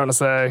 That's what I'm trying to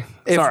say.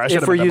 Sorry, I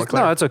should have been more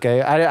clear. No, it's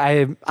okay.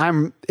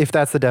 I'm if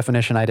that's the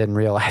definition, I didn't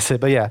realize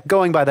it. But yeah,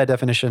 going by that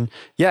definition,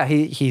 yeah,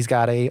 he's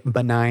got a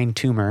benign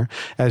tumor,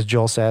 as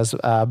Joel says.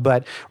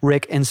 But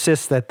Rick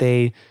insists that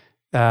they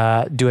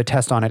do a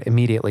test on it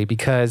immediately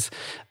because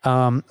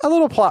a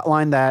little plot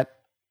line that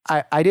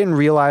I didn't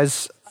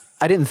realize.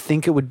 I didn't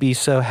think it would be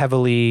so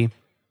heavily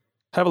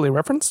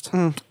referenced.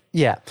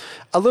 Yeah.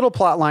 A little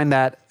plot line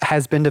that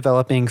has been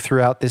developing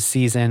throughout this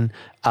season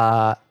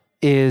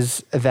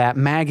is that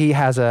Maggie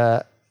has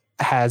a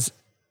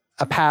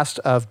past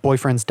of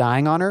boyfriends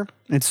dying on her.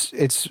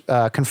 It's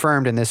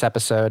confirmed in this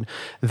episode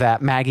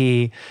that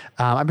Maggie,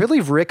 I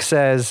believe Rick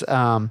says...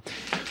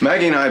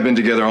 Maggie and I have been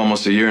together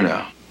almost a year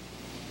now.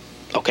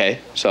 Okay,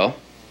 so?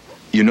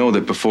 You know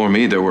that before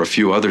me there were a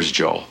few others,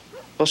 Joel.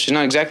 Well, she's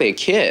not exactly a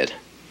kid.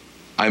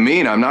 I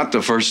mean, I'm not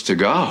the first to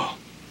go.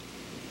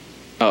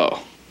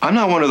 Oh. I'm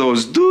not one of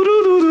those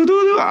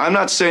do-do-do-do-do. I'm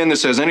not saying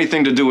this has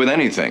anything to do with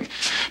anything,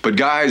 but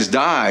guys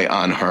die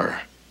on her.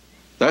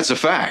 There's a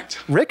fact.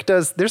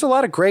 There's a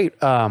lot of great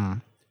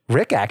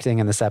Rick acting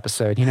in this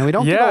episode. We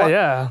don't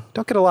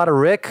don't get a lot of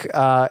Rick.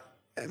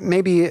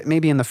 Maybe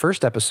in the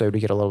first episode we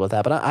get a little bit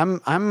of that,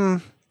 but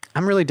I'm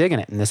really digging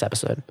it in this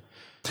episode.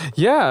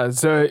 Yeah,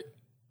 so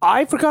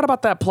I forgot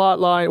about that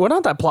plot line. Well,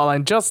 not that plot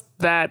line, just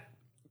that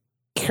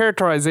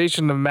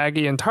characterization of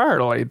Maggie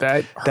entirely.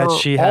 That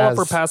she has all of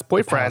her past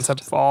boyfriends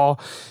have all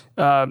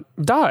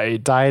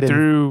died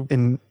through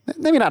in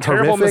maybe not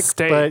terrible horrific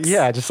mistakes. But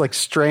yeah, just like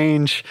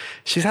strange.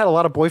 She's had a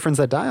lot of boyfriends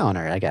that die on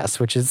her, I guess,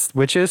 which is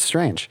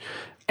strange.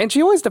 And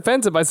she always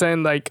defends it by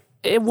saying like,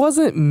 it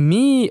wasn't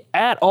me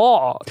at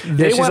all.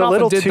 They went off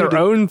and did their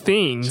own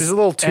things. She's a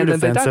little too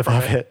defensive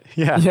of it.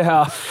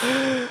 Yeah.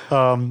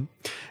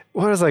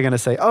 What was I going to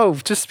say? Oh,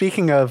 just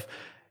speaking of,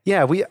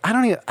 I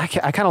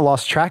kind of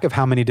lost track of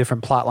how many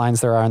different plot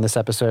lines there are in this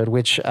episode,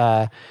 which,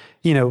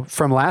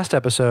 from last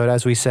episode,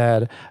 as we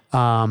said,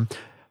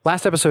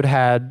 last episode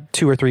had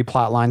 2 or 3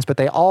 plot lines, but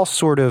they all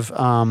sort of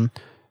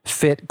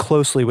fit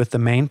closely with the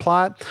main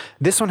plot.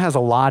 This one has a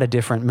lot of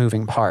different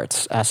moving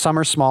parts. Some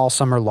are small,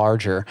 some are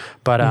larger,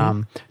 but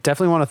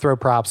definitely want to throw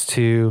props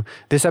to,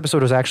 this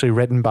episode was actually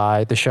written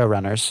by the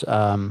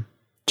showrunners,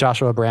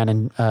 Joshua Brand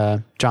and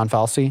John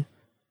Falsey.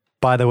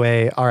 By the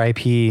way,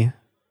 R.I.P.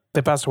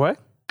 They passed away?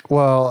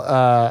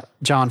 Well,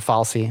 John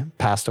Falsey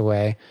passed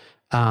away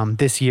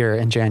this year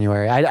in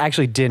January. I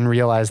actually didn't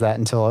realize that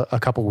until a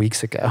couple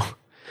weeks ago.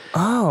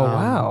 Oh,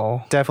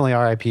 wow. Definitely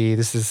R.I.P.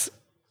 This is,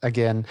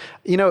 again,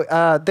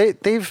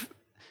 they've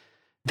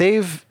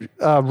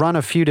run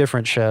a few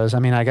different shows. I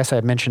mean, I guess I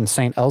had mentioned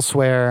St.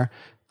 Elsewhere.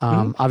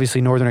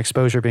 Obviously, Northern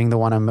Exposure being the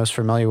one I'm most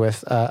familiar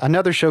with.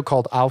 Another show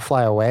called I'll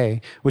Fly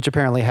Away, which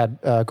apparently had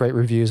great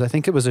reviews. I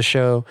think it was a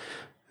show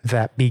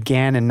that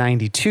began in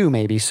 92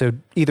 maybe. So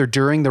either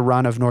during the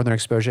run of Northern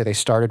Exposure, they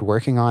started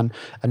working on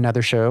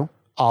another show,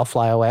 I'll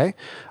Fly Away,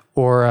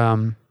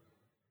 or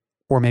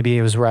maybe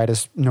it was right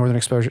as Northern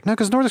Exposure. No,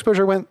 because Northern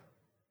Exposure went...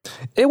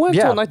 It went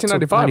till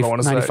 1995, I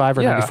want to say. 95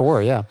 or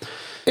 94, yeah.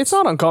 It's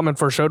not uncommon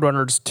for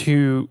showrunners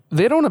to...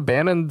 They don't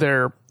abandon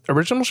their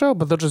original show,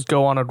 but they'll just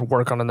go on and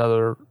work on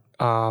another...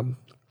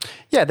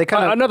 Yeah, they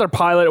kind of... another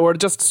pilot or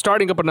just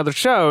starting up another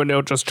show, and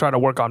they'll just try to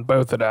work on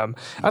both of them.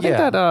 I think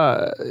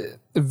that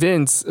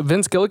Vince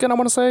Gilligan, I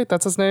want to say,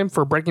 that's his name,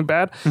 for Breaking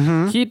Bad,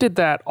 he did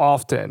that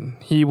often.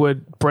 He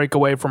would break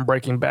away from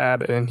Breaking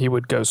Bad, and he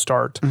would go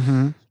start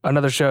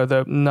another show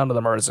that none of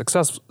them are as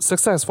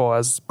successful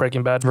as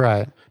Breaking Bad.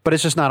 Right. But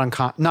it's just not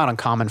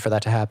uncommon for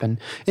that to happen.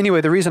 Anyway,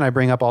 the reason I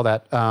bring up all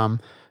that,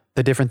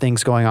 the different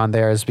things going on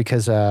there is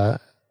because I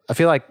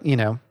feel like,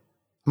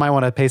 might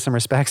want to pay some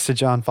respects to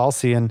John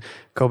Falsey and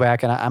go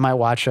back, and I might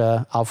watch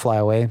I'll Fly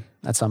Away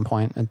at some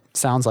point. It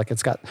sounds like I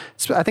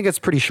think it's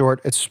pretty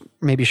short. It's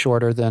maybe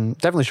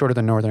definitely shorter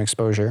than Northern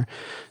Exposure.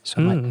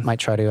 So I might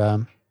try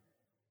to...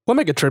 We'll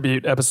make a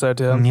tribute episode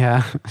to him.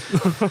 Yeah.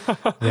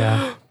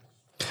 Yeah.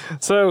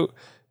 So,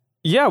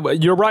 yeah,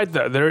 you're right,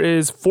 though. There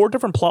is 4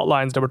 different plot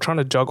lines that we're trying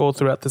to juggle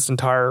throughout this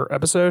entire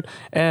episode,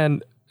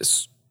 and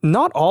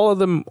not all of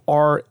them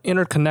are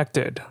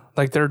interconnected.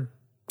 Like,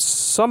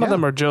 some of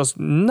them are just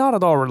not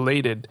at all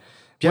related.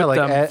 Yeah, with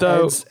like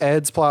them,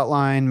 Ed's plot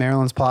line,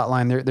 Marilyn's plot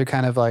line, they're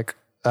kind of like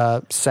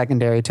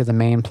secondary to the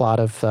main plot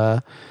of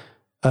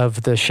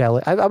the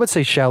Shelley. I would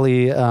say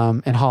Shelley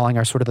and Holling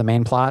are sort of the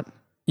main plot.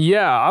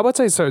 Yeah, I would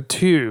say so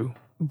too.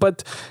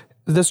 But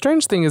the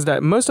strange thing is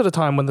that most of the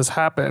time when this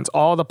happens,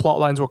 all the plot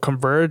lines will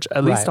converge,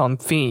 at least on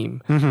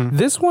theme.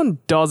 This one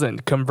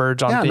doesn't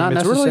converge on theme. Not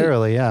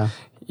necessarily, yeah.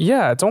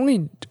 Yeah, it's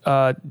only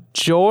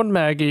Joel and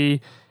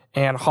Maggie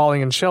and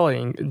Holling and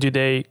Shelley, do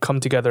they come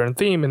together in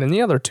theme, and then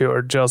the other 2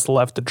 are just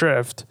left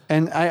adrift.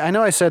 And I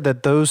know I said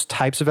that those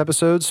types of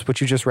episodes,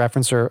 which you just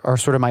referenced, are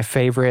sort of my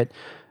favorite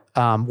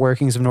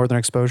workings of Northern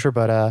Exposure,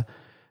 but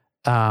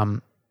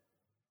I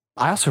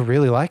also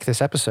really like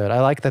this episode.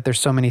 I like that there's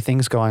so many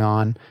things going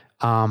on,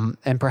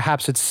 and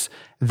perhaps it's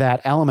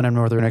that element of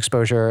Northern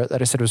Exposure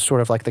that I said was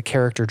sort of like the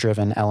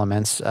character-driven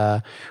elements,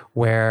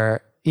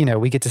 where,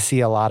 we get to see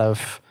a lot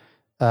of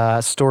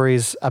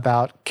stories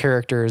about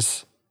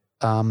characters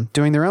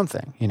doing their own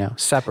thing,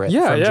 separate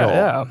from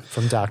Joel,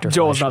 from Dr.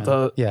 Joel's Fleischman.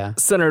 not the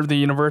center of the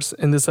universe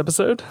in this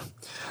episode.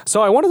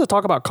 So I wanted to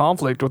talk about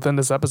conflict within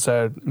this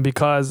episode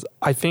because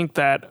I think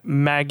that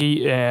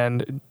Maggie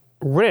and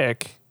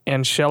Rick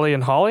and Shelley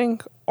and Holling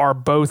are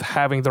both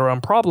having their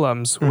own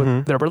problems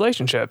with their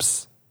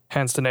relationships,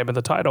 hence the name of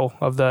the title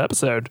of the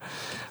episode.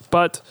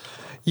 But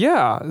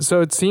yeah, so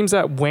it seems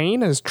that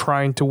Wayne is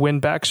trying to win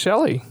back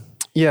Shelley.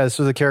 Yeah,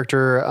 so the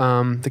character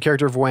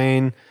of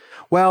Wayne,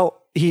 well,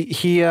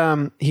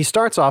 he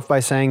starts off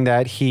by saying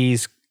that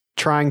he's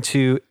trying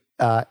to,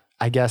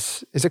 I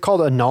guess, is it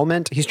called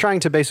annulment? He's trying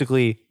to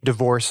basically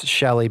divorce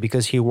Shelley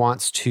because he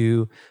wants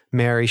to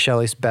marry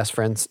Shelley's best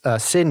friend,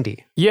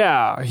 Cindy.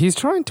 Yeah, he's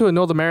trying to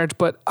annul the marriage,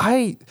 but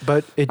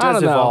it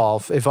does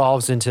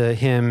evolves into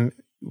him.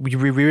 We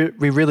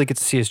really get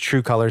to see his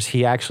true colors.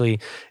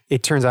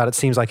 It turns out, it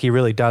seems like he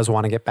really does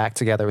want to get back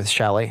together with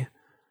Shelley.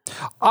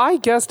 I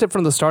guessed it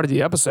from the start of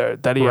the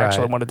episode that he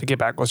actually wanted to get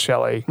back with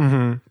Shelley.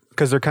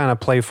 Because they're kind of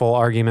playful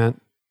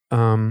argument.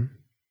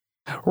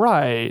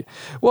 Right.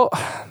 Well,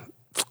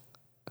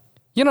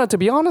 to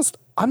be honest,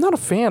 I'm not a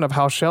fan of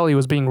how Shelley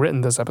was being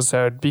written this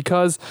episode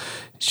because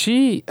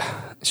she's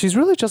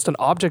really just an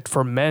object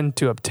for men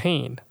to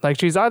obtain. Like,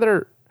 she's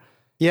either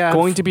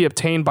going to be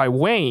obtained by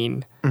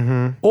Wayne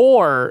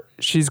or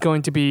she's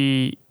going to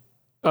be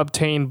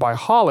obtained by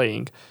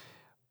Holling.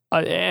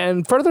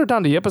 And further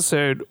down the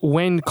episode,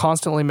 Wayne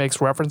constantly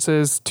makes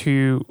references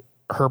to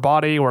her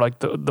body or like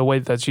the way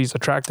that she's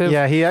attractive.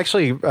 Yeah, he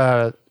actually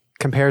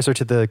compares her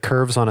to the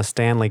curves on a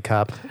Stanley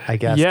Cup, I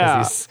guess,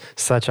 because he's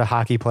such a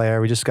hockey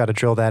player. We just got to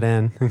drill that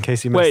in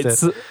case you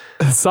missed it.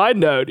 Side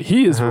note,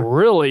 he is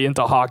really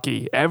into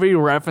hockey. Every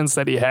reference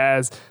that he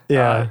has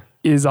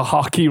is a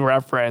hockey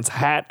reference.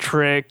 Hat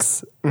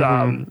tricks,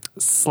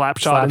 slap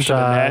shot into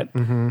the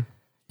net.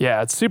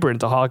 Yeah, it's super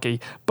into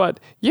hockey. But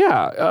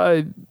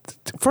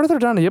further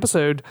down the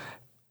episode,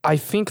 I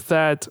think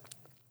that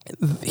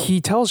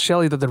he tells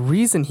Shelley that the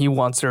reason he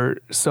wants her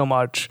so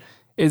much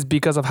is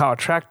because of how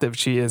attractive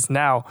she is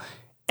now.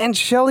 And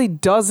Shelley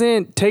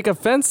doesn't take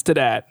offense to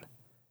that.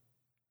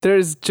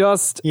 There's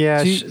just...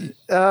 Yeah,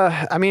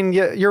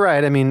 you're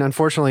right. I mean,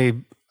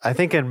 unfortunately, I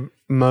think in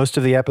most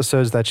of the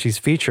episodes that she's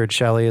featured,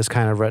 Shelley is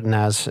kind of written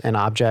as an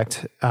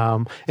object.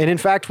 And in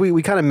fact,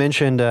 we kind of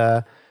mentioned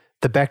the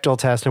Bechdel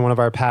test in one of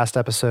our past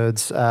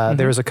episodes.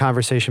 There was a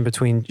conversation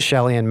between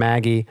Shelley and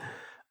Maggie.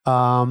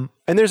 And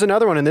there's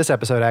another one in this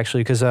episode,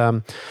 actually, because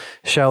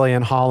Shelley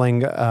and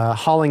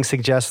Holling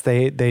suggests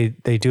they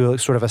do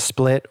sort of a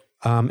split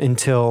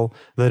until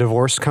the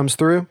divorce comes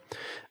through.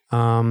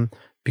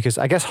 Because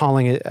I guess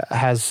Holling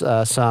has he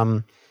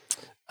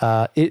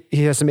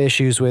has some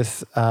issues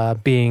with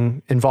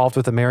being involved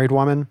with a married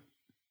woman.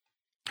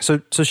 So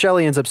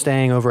Shelley ends up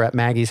staying over at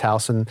Maggie's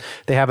house, and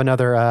they have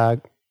another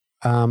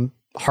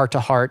heart to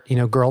heart,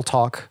 girl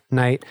talk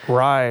night.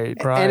 Right.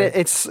 And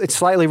it's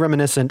slightly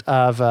reminiscent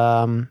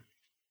of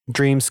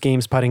Dream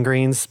Schemes, Putting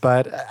Greens,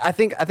 but I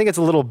think it's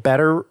a little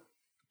better,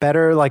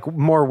 like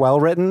more well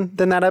written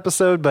than that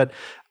episode. But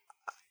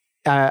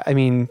I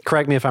mean,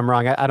 correct me if I'm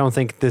wrong. I don't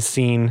think this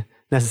scene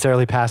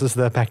necessarily passes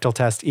the Bechdel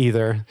test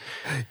either.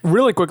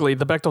 Really quickly,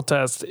 the Bechdel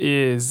test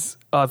is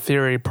a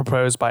theory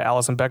proposed by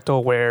Alison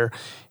Bechdel, where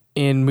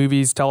in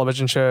movies,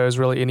 television shows,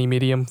 really any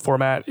medium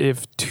format,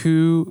 if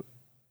two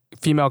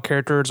female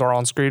characters are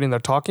on screen and they're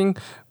talking,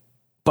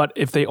 but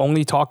if they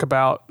only talk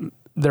about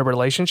their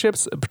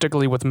relationships,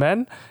 particularly with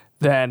men,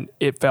 then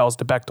it fails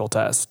the Bechdel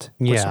test.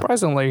 Which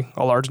surprisingly,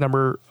 a large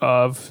number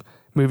of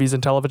movies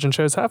and television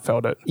shows have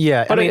failed it.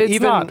 Yeah, but it's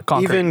not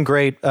concrete. Even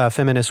great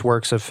feminist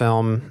works of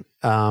film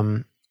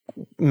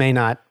may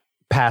not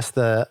pass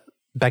the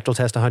Bechdel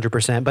test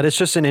 100%, but it's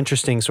just an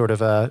interesting sort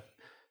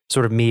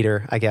of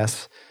meter, I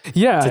guess.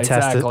 Yeah,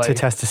 to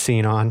test a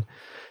scene on.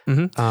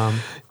 Mm-hmm.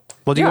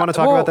 Well, do you want to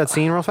talk about that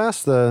scene real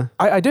fast?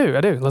 I do.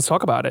 Let's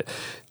talk about it.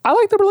 I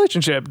like the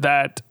relationship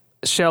that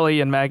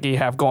Shelley and Maggie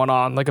have going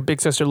on, like a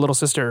big sister, little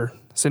sister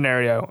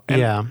scenario.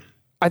 And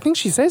I think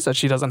she says that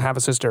she doesn't have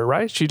a sister,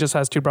 right? She just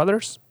has two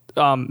brothers.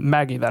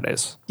 Maggie, that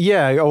is.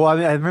 Yeah. Well,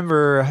 I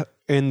remember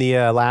in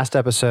the last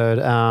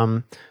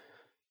episode,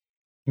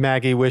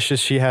 Maggie wishes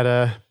she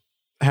had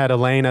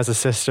Elaine as a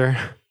sister.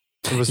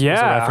 It was a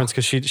reference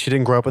because she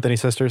didn't grow up with any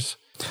sisters.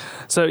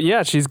 So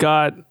yeah, she's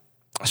got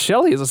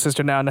Shelley as a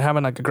sister now, and they're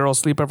having like a girl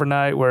sleepover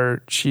night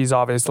where she's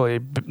obviously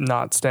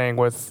not staying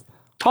with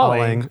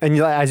Holling. And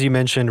as you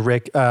mentioned,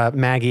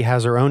 Maggie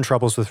has her own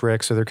troubles with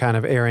Rick, so they're kind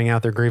of airing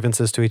out their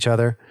grievances to each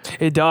other.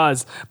 It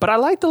does. But I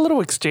like the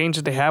little exchange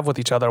that they have with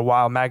each other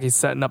while Maggie's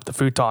setting up the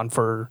futon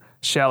for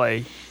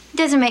Shelley.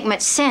 Doesn't make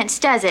much sense,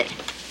 does it?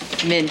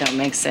 Men don't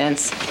make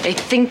sense. They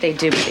think they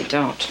do, but they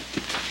don't.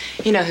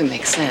 You know who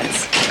makes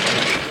sense?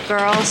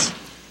 Girls?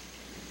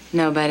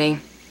 Nobody.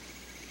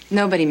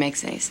 Nobody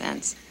makes any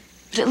sense.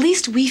 But at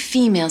least we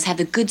females have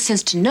the good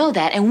sense to know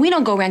that, and we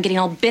don't go around getting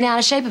all bent out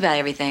of shape about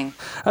everything.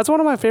 That's one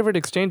of my favorite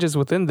exchanges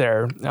within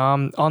there,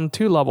 on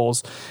two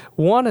levels.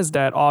 One is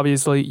that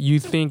obviously you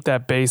think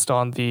that based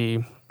on the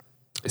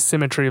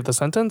symmetry of the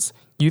sentence,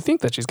 you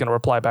think that she's going to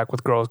reply back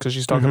with girls because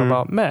she's talking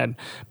about men.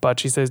 But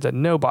she says that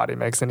nobody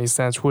makes any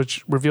sense,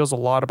 which reveals a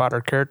lot about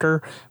her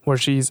character, where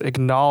she's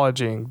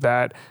acknowledging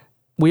that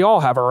we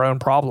all have our own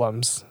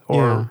problems,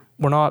 or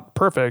we're not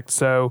perfect,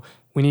 so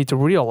we need to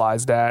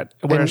realize that.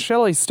 Whereas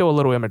Shelley's still a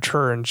little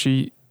immature, and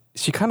she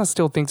kind of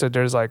still thinks that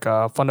there's like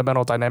a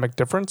fundamental dynamic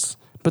difference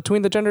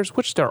between the genders,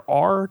 which there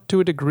are to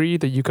a degree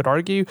that you could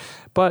argue,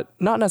 but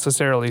not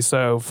necessarily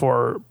so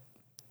for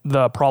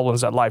the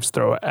problems that lives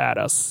throw at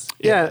us.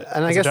 Yeah,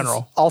 and I guess it's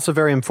also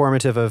very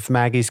informative of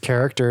Maggie's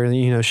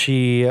character.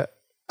 She,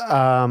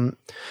 I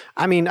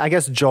mean, I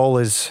guess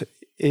Joel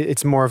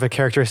it's more of a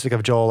characteristic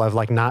of Joel of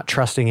like not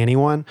trusting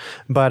anyone.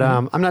 But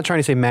I'm not trying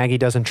to say Maggie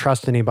doesn't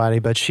trust anybody,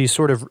 but she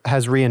sort of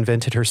has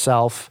reinvented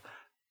herself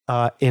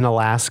in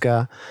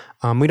Alaska.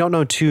 We don't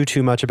know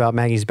too much about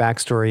Maggie's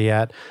backstory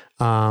yet,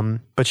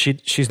 but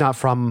she's not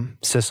from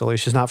Sicily.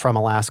 She's not from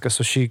Alaska.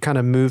 So she kind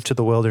of moved to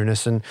the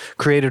wilderness and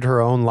created her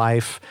own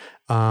life.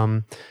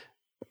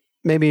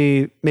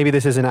 Maybe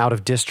this isn't out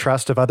of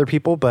distrust of other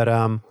people, but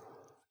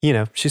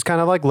she's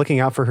kind of like looking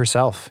out for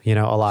herself, a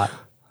lot.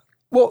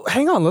 Well,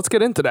 hang on. Let's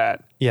get into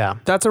that. Yeah.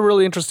 That's a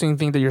really interesting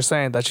thing that you're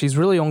saying, that she's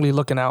really only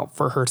looking out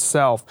for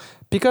herself.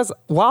 Because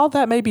while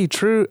that may be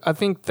true, I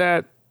think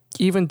that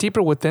even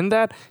deeper within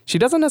that, she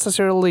doesn't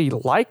necessarily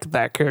like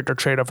that character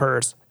trait of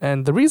hers.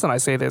 And the reason I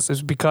say this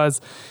is because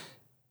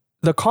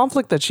the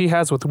conflict that she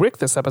has with Rick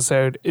this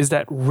episode is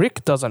that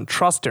Rick doesn't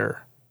trust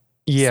her.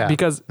 Yeah.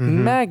 Because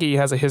Maggie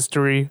has a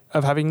history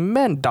of having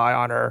men die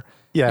on her.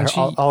 Yeah.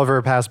 All of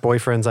her past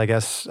boyfriends, I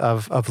guess,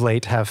 of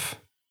late have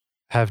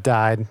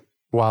died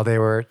while they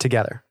were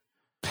together.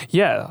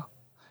 Yeah.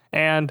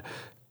 And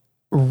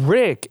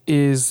Rick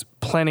is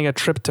planning a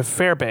trip to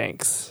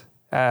Fairbanks,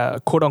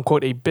 quote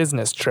unquote, a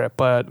business trip,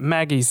 but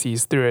Maggie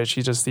sees through it.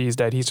 She just sees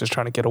that he's just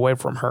trying to get away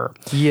from her.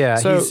 Yeah.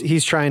 So,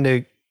 he's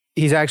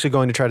actually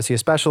going to try to see a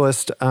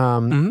specialist.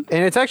 And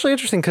it's actually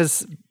interesting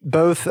because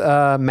both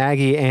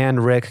Maggie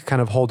and Rick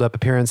kind of hold up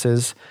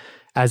appearances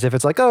as if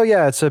it's like, oh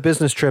yeah, it's a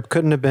business trip.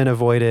 Couldn't have been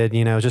avoided.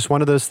 Just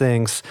one of those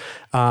things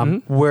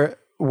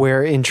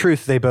where in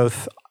truth, they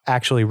both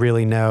actually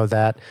really know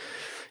that,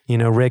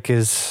 Rick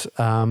is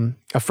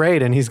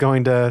afraid and he's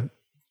going to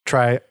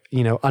try,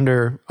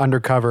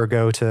 undercover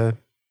go to,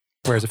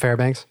 where's it,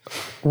 Fairbanks?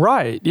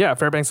 Right. Yeah,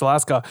 Fairbanks,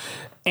 Alaska.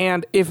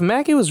 And if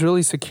Maggie was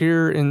really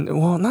secure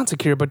not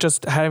secure, but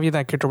just having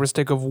that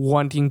characteristic of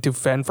wanting to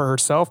fend for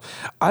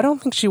herself, I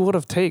don't think she would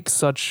have taken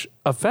such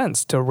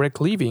offense to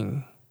Rick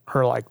leaving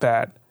her like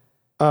that.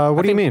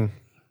 What do you mean?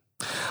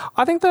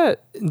 I think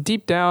that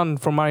deep down,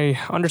 from my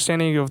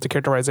understanding of the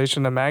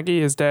characterization of Maggie,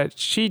 is that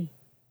she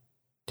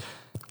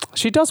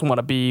does want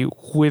to be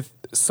with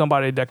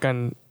somebody that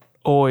can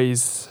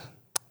always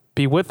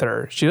be with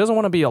her. She doesn't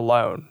want to be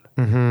alone.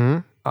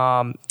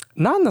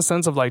 not in the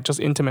sense of like just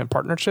intimate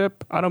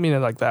partnership. I don't mean it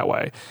like that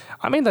way.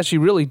 I mean that she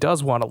really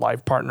does want a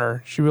life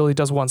partner. She really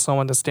does want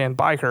someone to stand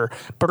by her,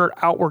 but her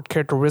outward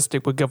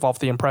characteristic would give off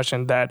the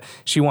impression that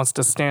she wants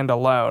to stand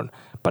alone.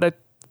 But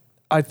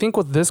I think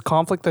with this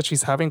conflict that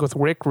she's having with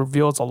Rick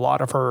reveals a lot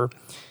of her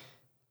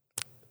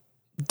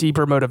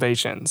deeper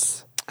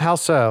motivations. How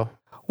so?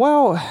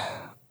 Well,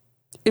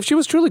 if she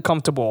was truly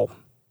comfortable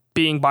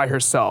being by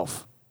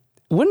herself,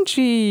 wouldn't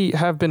she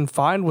have been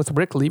fine with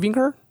Rick leaving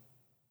her?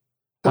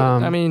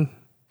 I mean,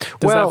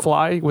 does that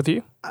fly with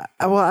you?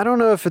 Well, I don't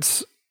know if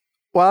it's...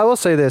 Well, I will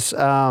say this.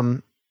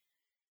 The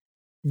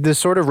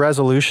sort of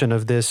resolution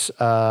of this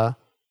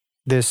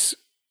this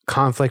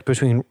conflict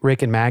between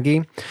Rick and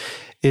Maggie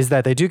is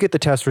that they do get the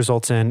test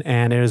results in,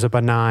 and it is a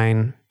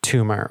benign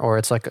tumor, or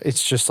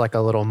it's just like a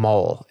little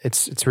mole.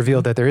 It's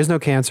revealed that there is no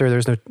cancer,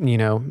 there's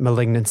no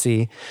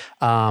malignancy,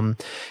 and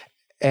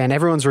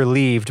everyone's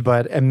relieved.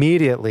 But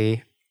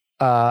immediately,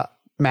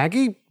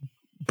 Maggie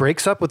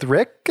breaks up with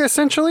Rick.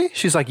 Essentially,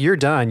 she's like, "You're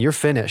done. You're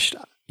finished.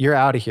 You're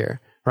out of here."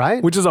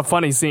 Right? Which is a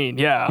funny scene,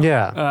 yeah.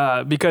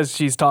 Yeah. Because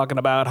she's talking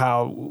about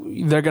how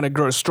they're going to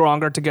grow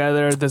stronger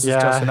together. This is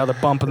just another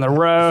bump in the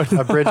road.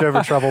 A bridge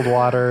over troubled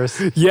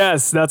waters.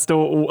 Yes, that's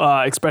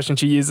the expression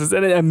she uses.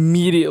 And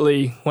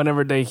immediately,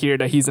 whenever they hear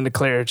that he's in the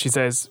clear, she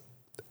says,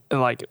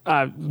 like,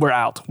 we're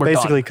out. We're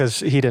basically done. because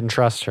he didn't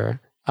trust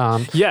her.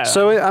 Yeah.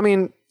 So, I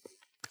mean,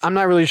 I'm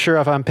not really sure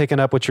if I'm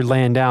picking up what you're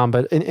laying down,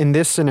 but in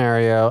this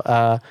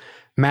scenario,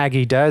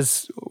 Maggie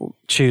does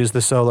choose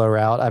the solo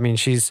route. I mean,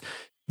 she's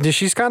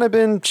kind of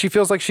been, she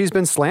feels like she's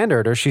been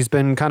slandered, or she's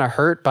been kind of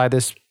hurt by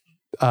this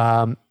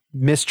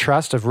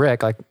mistrust of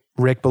Rick. Like,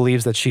 Rick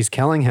believes that she's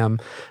killing him,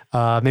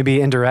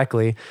 maybe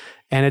indirectly,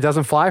 and it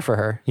doesn't fly for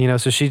her,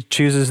 so she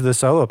chooses the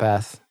solo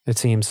path, it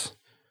seems.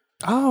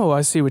 Oh,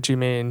 I see what you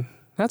mean.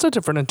 That's a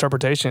different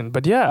interpretation,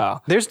 but yeah.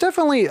 There's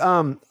definitely,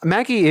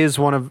 Maggie is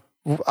one of,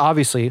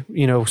 obviously,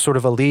 sort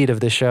of a lead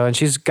of this show, and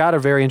she's got a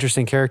very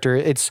interesting character.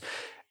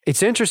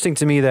 It's interesting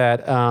to me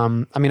that, I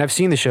mean, I've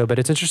seen the show, but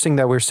it's interesting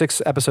that we're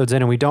 6 episodes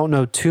in and we don't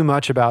know too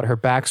much about her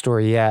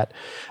backstory yet.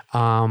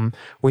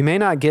 We may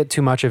not get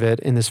too much of it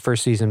in this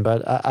first season,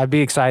 but I'd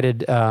be excited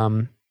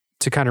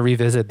to kind of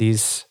revisit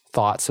these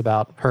thoughts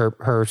about her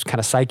kind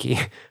of psyche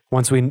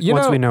once we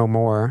know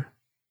more.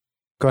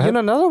 Go ahead.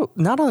 Now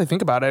that I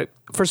think about it,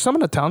 for some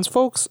of the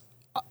townsfolk,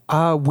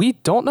 we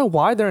don't know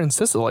why they're in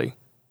Sicily.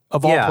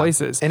 Of all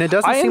places. And it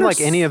doesn't seem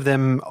like any of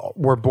them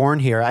were born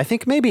here. I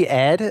think maybe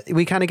Ed,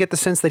 we kind of get the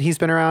sense that he's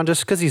been around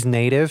just because he's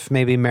native,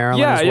 maybe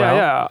Maryland as well.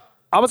 Yeah.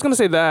 I was going to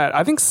say that.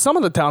 I think some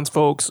of the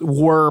townsfolk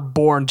were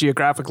born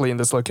geographically in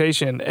this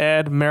location.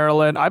 Ed,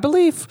 Maryland, I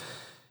believe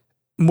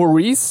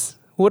Maurice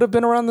would have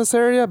been around this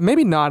area.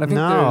 Maybe not. I think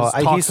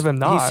there's talks of him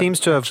not. He seems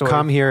to have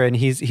come here, and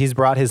he's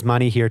brought his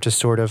money here to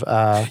sort of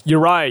You're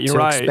right.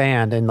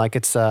 expand, and like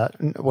it's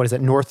what is it,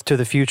 north to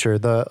the future.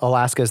 The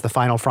Alaska is the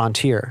final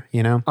frontier,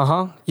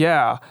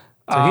 Yeah.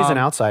 So he's an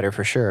outsider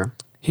for sure.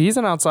 He's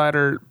an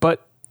outsider,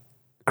 but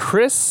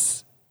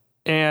Chris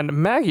and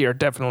Maggie are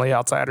definitely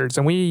outsiders,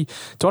 and we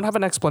don't have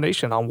an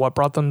explanation on what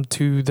brought them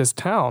to this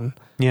town.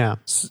 Yeah.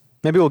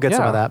 Maybe we'll get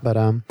some of that, but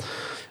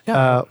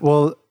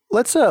well,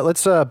 let's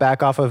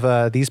back off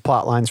of these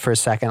plot lines for a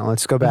second.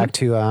 Let's go back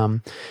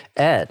to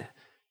Ed.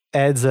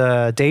 Ed's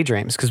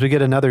daydreams, because we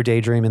get another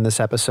daydream in this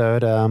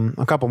episode.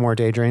 A couple more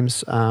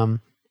daydreams. So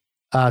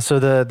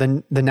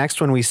the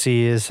next one we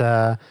see is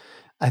I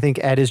think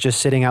Ed is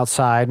just sitting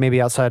outside,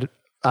 maybe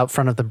out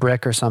front of the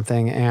brick or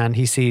something, and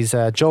he sees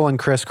Joel and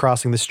Chris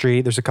crossing the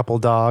street. There's a couple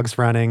of dogs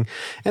running,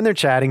 and they're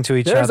chatting to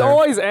each other. There's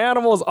always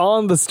animals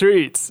on the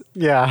streets.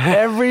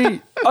 Yeah.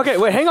 Okay,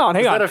 wait, hang on.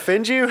 Does that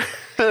offend you?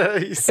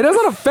 It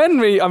doesn't offend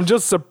me. I'm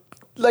just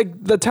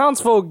like, the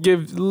townsfolk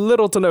give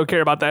little to no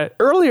care about that.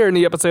 Earlier in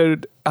the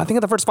episode, I think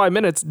in the first 5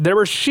 minutes, there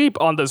were sheep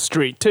on the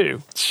street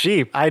too.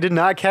 Sheep? I did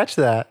not catch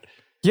that.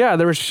 Yeah,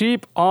 there were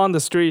sheep on the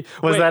street.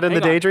 Was that in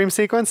the daydream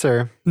sequence,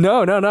 or?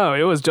 No.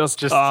 It was just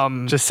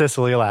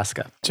Sicily,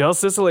 Alaska.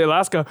 Just Sicily,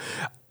 Alaska.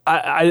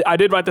 I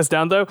did write this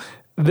down though.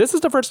 This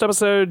is the first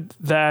episode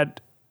that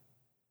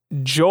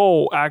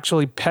Joel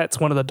actually pets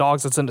one of the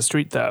dogs that's in the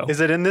street though. Is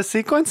it in this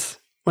sequence?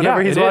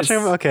 Whenever he's watching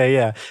him? Okay,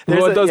 yeah.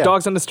 There's those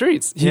dogs in the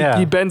streets.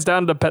 He bends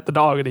down to pet the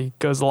dog and he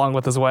goes along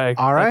with his way.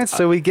 All right,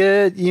 so we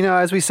get,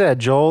 as we said,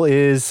 Joel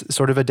is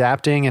sort of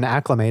adapting and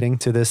acclimating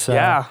to this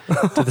to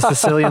the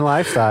Sicilian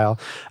lifestyle.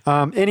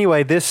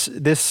 Anyway, this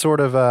sort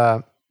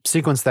of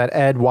sequence that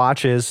Ed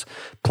watches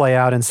play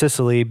out in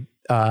Sicily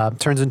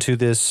turns into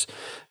this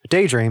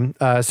daydream,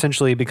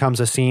 essentially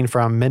becomes a scene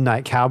from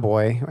Midnight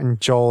Cowboy,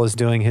 and Joel is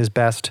doing his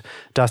best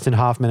Dustin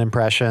Hoffman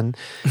impression.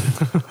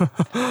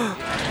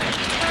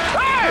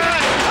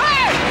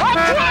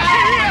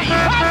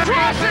 I'm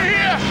crossing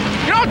here!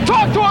 You don't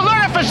talk to a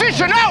learned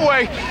physician that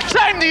way!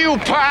 Same to you,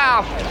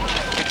 pal!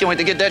 I can't wait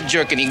to get that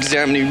jerk in the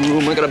examining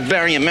room. I got a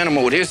barium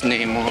animal with his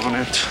name on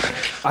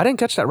it. I didn't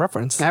catch that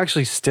reference. I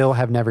actually still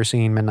have never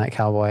seen Midnight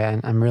Cowboy,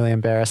 and I'm really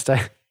embarrassed.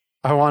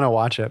 I want to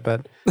watch it,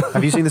 but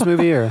have you seen this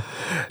movie? Or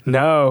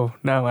No,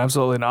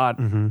 absolutely not.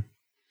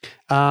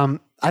 Mm-hmm.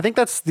 I think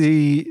that's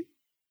the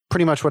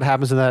pretty much what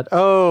happens in that.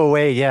 Oh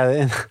wait, yeah.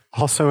 And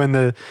also in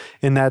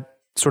that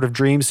sort of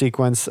dream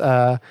sequence,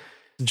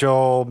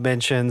 Joel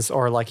mentions,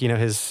 or like, you know,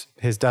 his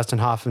Dustin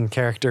Hoffman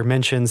character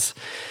mentions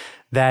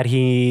that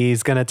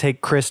he's going to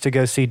take Chris to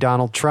go see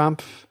Donald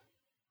Trump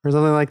or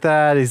something like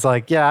that. He's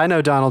like, yeah, I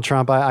know Donald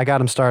Trump. I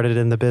got him started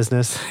in the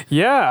business.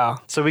 Yeah.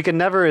 So we can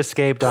never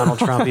escape Donald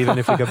Trump, even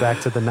if we go back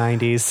to the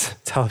 90s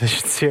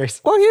television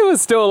series. Well, he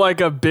was still like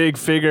a big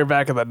figure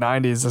back in the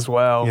 90s as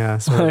well. Yeah,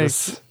 sort of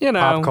this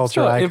pop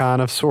culture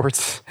icon of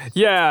sorts.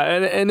 Yeah,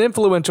 an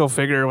influential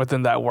figure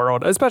within that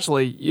world,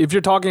 especially if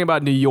you're talking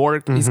about New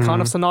York. He's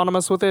kind of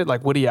synonymous with it.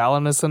 Like Woody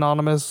Allen is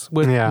synonymous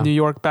with New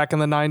York back in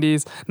the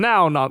 90s.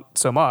 Now, not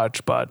so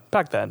much, but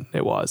back then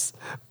it was.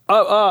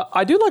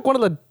 I do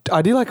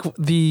like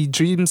the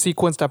dream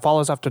sequence that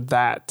follows after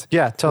that.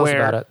 Yeah, tell us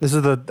about it. This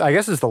is I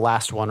guess it's the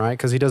last one, right?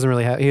 Because he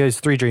has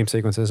 3 dream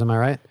sequences. Am I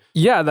right?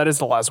 Yeah, that is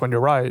the last one. You're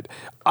right.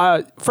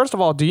 First of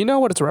all, do you know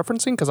what it's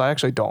referencing? Because I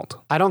actually don't.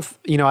 I don't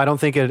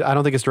think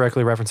it's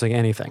directly referencing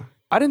anything.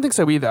 I didn't think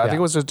so either. I think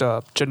it was just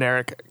a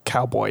generic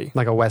cowboy,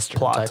 like a Western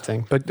plot type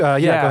thing. But go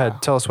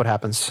ahead. Tell us what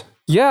happens.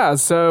 Yeah.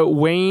 So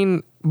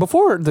Wayne,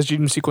 before the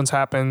dream sequence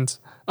happens,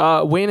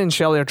 Wayne and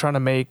Shelley are trying to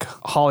make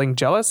Holling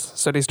jealous,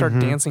 so they start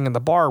dancing in the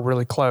bar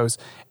really close.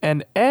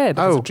 And Ed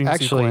has a dream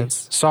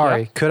sequence.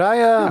 Sorry. Could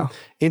I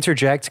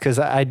interject? Because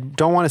I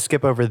don't want to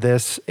skip over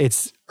this.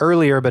 It's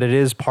earlier, but it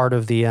is part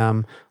of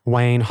the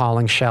Wayne,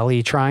 Holling,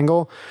 Shelley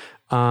triangle.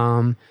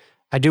 I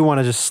do want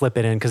to just slip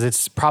it in because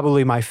it's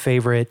probably my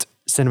favorite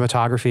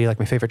cinematography, like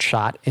my favorite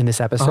shot in this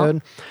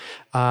episode.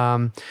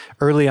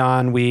 Early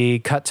on, we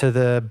cut to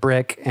the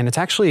brick, and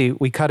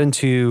we cut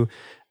into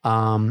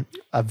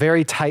a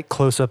very tight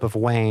close-up of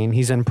Wayne.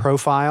 He's in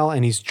profile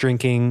and he's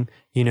drinking,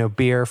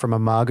 beer from a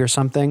mug or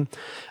something.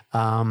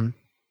 And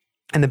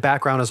the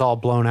background is all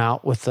blown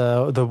out with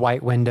the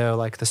white window,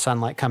 like the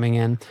sunlight coming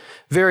in.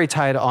 Very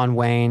tight on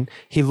Wayne.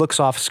 He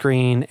looks off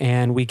screen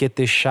and we get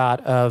this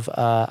shot of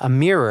a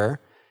mirror,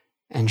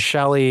 and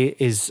Shelley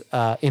is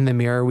in the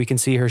mirror. We can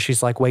see her.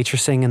 She's like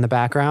waitressing in the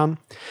background.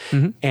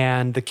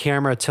 And the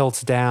camera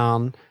tilts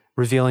down,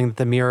 revealing that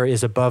the mirror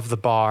is above the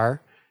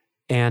bar.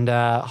 And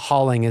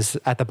Holling is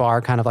at the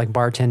bar, kind of like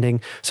bartending.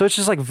 So it's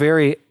just like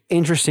very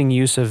interesting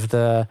use of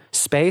the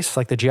space,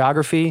 like the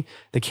geography,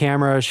 the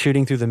camera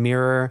shooting through the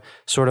mirror,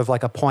 sort of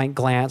like a point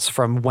glance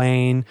from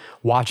Wayne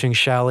watching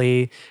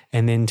Shelley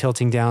and then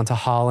tilting down to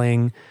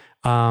Holling.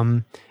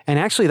 And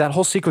actually that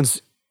whole sequence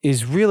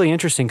is really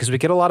interesting because we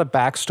get a lot of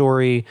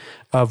backstory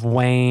of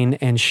Wayne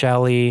and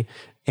Shelley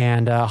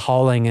and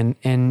Holling.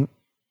 And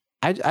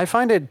I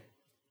find it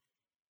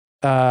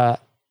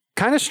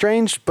kind of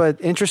strange, but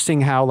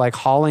interesting how like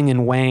Holling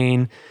and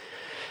Wayne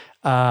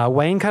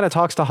kind of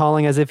talks to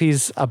Holling as if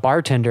he's a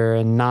bartender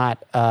and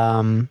not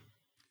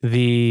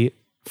the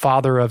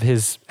father of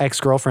his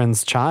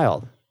ex-girlfriend's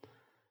child.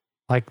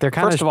 Like they're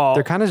kind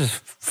of just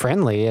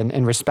friendly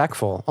and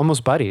respectful,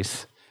 almost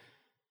buddies.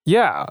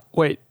 Yeah.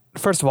 Wait.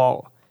 First of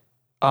all,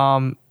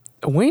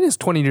 Wayne is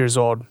 20 years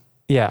old.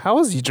 Yeah. How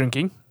is he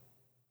drinking?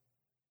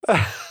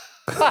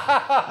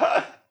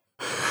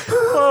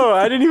 Oh,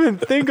 I didn't even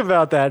think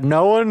about that.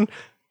 No one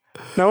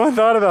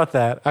thought about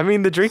that. I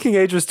mean, the drinking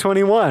age was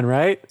 21,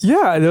 right?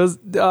 Yeah, it was.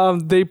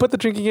 They put the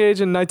drinking age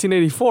in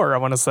 1984. I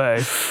want to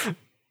say.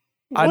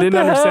 I didn't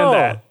understand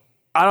that.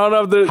 I don't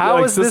know if there's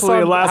how is this on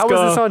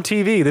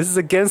TV? This is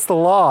against the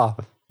law.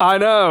 I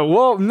know.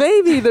 Well,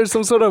 maybe there's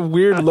some sort of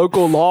weird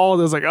local law.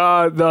 There's like,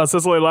 the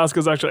Sicily, Alaska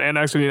is actually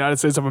annexed to the United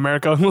States of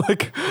America.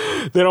 Like,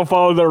 they don't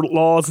follow their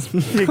laws.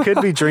 You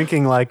could be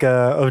drinking like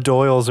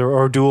O'Doyle's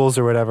or Duels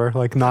or whatever,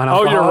 like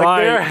non-alcoholic. Oh, you're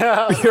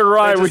right. Beer. You're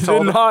right. We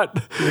did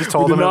not. You just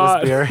told him it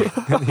was beer. He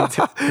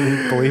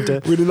believed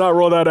it. We did not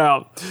roll that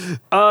out.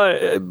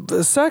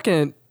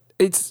 Second,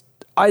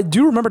 I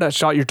do remember that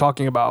shot you're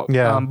talking about.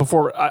 Yeah.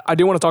 Before, I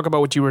do want to talk about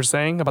what you were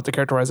saying about the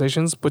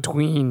characterizations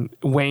between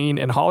Wayne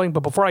and Holling. But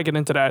before I get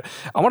into that,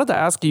 I wanted to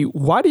ask you,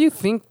 why do you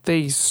think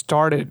they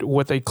started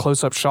with a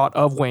close-up shot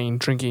of Wayne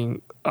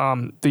drinking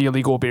the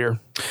illegal beer?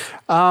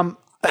 Sorry,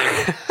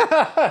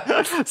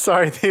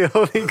 the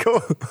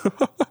illegal.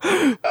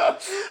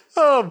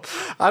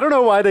 I don't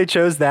know why they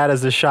chose that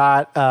as a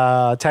shot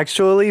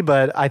textually,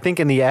 but I think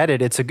in the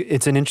edit, it's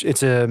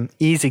an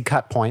easy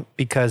cut point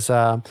because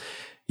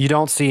you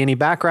don't see any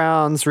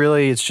backgrounds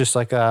really. It's just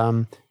like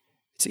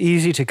it's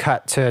easy to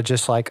cut to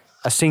just like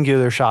a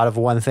singular shot of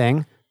one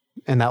thing,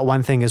 and that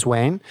one thing is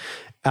Wayne,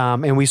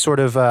 and we sort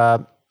of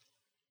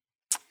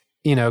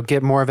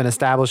get more of an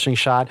establishing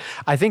shot.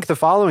 I think the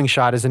following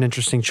shot is an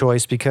interesting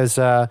choice because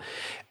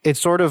it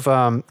sort of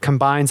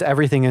combines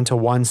everything into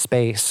one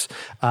space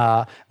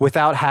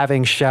without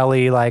having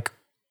Shelley like.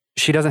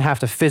 She doesn't have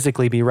to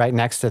physically be right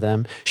next to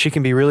them. She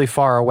can be really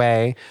far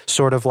away,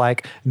 sort of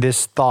like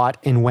this thought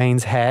in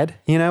Wayne's head,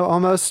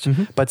 almost,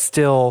 but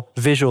still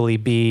visually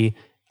be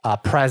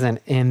present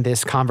in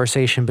this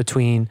conversation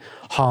between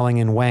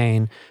Holling and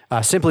Wayne,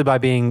 simply by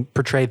being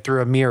portrayed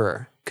through a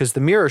mirror. Because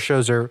the mirror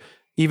shows her,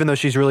 even though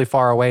she's really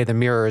far away, the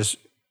mirror is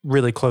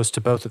really close to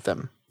both of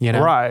them,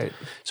 Right.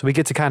 So we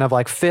get to kind of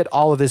like fit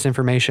all of this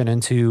information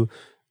into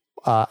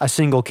a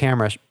single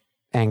camera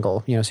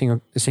angle, you know,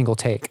 a single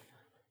take.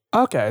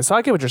 Okay, so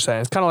I get what you're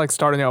saying. It's kind of like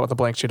starting out with a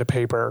blank sheet of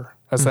paper,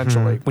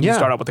 essentially, when you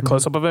start out with a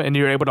close-up of it, and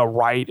you're able to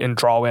write and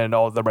draw in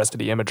all the rest of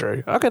the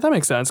imagery. Okay, that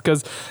makes sense,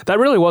 because that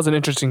really was an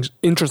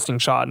interesting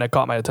shot, and it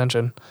caught my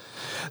attention.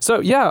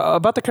 So, yeah,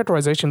 about the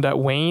characterization that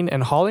Wayne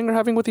and Holling are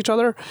having with each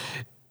other,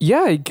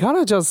 yeah, he kind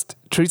of just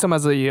treats them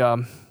as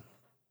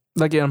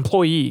like an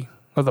employee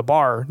of the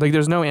bar. Like,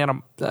 there's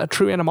no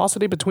true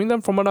animosity between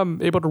them, from what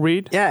I'm able to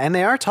read. Yeah, and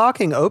they are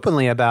talking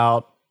openly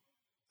about,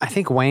 I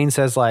think Wayne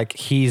says like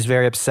he's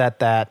very upset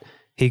that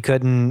he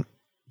couldn't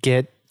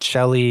get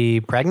Shelley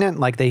pregnant,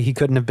 like he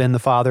couldn't have been the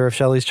father of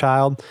Shelley's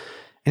child.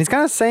 And he's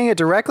kind of saying it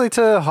directly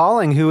to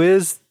Holling, who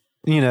is,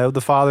 you know, the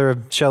father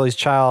of Shelley's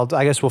child.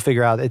 I guess we'll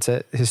figure out it's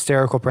a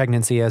hysterical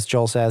pregnancy, as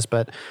Joel says,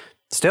 but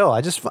still,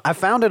 I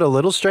found it a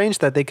little strange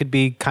that they could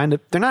be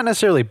they're not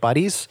necessarily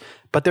buddies,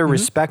 but they're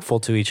respectful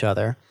to each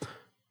other,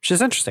 which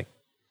is interesting.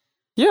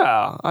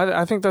 Yeah,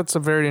 I think that's a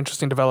very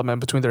interesting development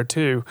between their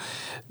two,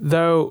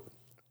 though.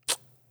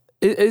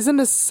 Isn't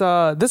this,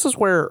 this is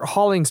where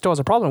Holling still has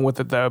a problem with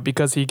it, though,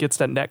 because he gets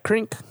that neck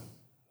crink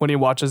when he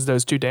watches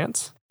those two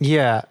dance?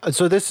 Yeah.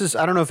 So this is,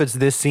 I don't know if it's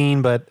this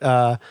scene, but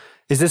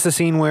is this a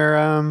scene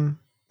where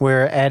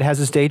Ed has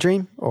his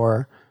daydream,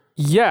 or?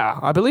 Yeah,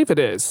 I believe it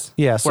is.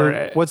 Yeah.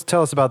 So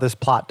tell us about this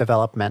plot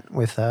development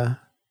with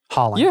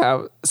Holling.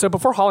 Yeah. So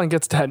before Holling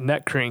gets that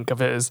neck crink of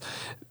his,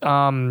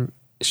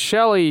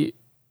 Shelley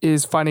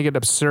is finding it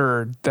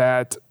absurd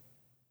that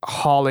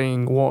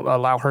Holling won't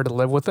allow her to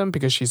live with him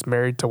because she's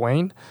married to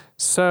Wayne.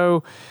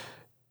 So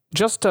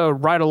just to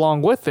ride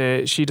along with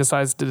it, she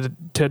decides to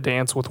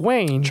dance with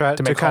Wayne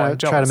to make Holling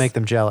jealous. Try to make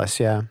them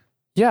jealous, yeah.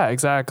 Yeah,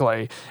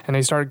 exactly. And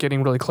they start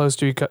getting really close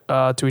to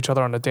each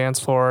other on the dance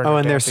floor.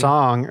 And their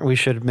song, we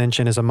should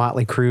mention, is a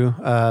Motley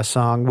Crue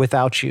song,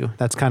 Without You.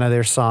 That's kind of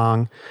their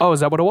song. Oh, is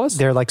that what it was?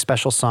 Their like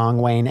special song,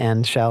 Wayne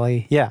and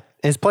Shelley. Yeah,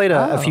 it's played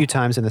a few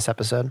times in this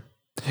episode.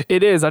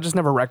 It is. I just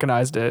never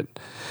recognized it.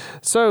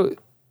 So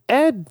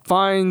Ed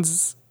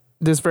finds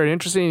this very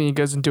interesting, and he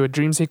goes into a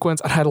dream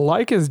sequence. And I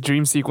like his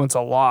dream sequence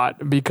a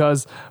lot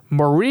because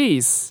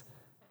Maurice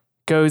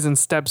goes and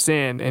steps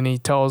in, and he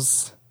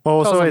tells.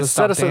 Oh, so it's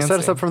set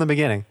us up from the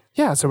beginning.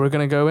 Yeah, so we're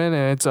going to go in,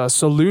 and it's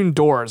saloon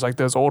doors, like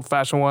those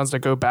old-fashioned ones that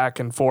go back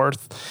and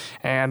forth,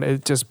 and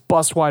it just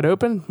busts wide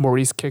open.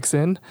 Maurice kicks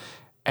in,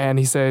 and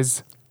he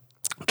says,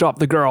 "Drop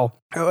the girl."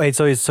 Oh, wait,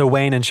 so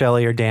Wayne and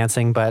Shelley are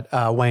dancing, but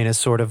Wayne is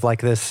sort of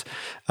like this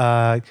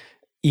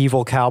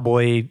evil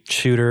cowboy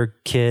shooter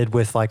kid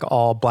with like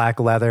all black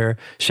leather.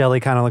 Shelley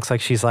kind of looks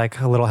like she's like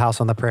a Little House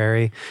on the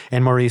Prairie,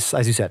 and Maurice,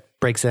 as you said,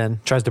 breaks in,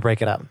 tries to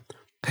break it up.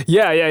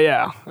 Yeah.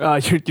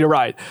 You're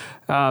right.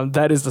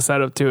 That is the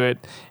setup to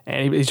it.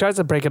 And he tries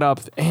to break it up.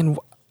 And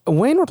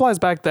Wayne replies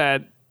back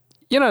that,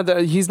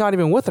 that he's not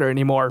even with her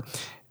anymore.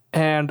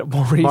 And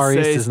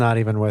Maurice is not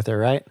even with her,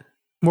 right?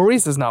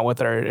 Maurice is not with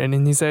her. And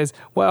then he says,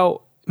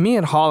 well, me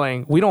and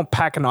Holling, we don't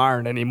pack an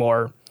iron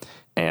anymore.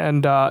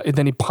 And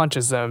then he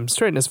punches him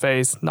straight in his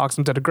face, knocks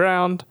him to the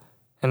ground.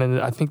 And then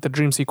I think the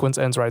dream sequence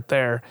ends right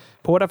there.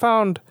 But what I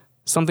found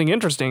something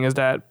interesting is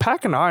that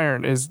pack an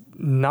iron is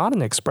not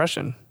an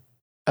expression.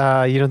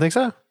 You don't think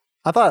so?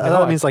 I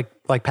thought it means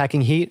like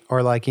packing heat,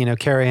 or like,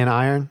 carrying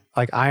iron,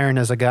 like iron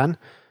as a gun.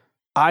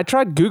 I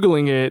tried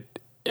Googling it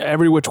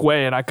every which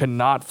way, and I could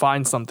not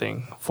find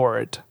something for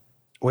it.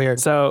 Weird.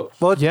 So,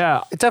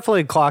 yeah, it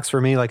definitely clocks for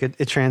me. Like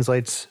it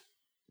translates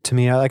to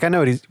me. Like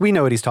we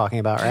know what he's talking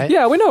about, right?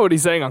 Yeah, we know what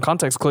he's saying on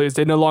context clues.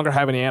 They no longer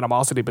have any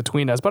animosity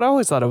between us, but I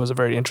always thought it was a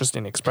very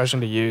interesting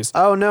expression to use.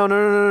 Oh,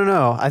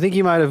 no. I think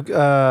you might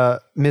have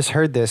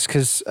misheard this,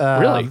 because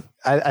really?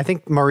 I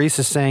think Maurice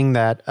is saying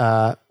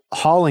that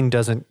Holling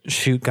doesn't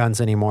shoot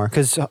guns anymore,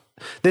 because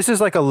this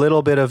is like a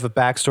little bit of a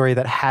backstory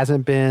that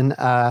hasn't been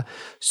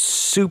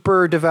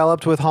super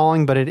developed with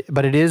Holling, but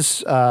it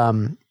is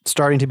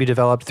starting to be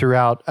developed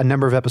throughout a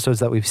number of episodes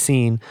that we've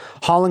seen.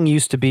 Holling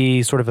used to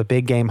be sort of a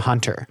big game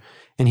hunter,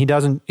 and he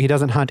doesn't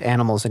hunt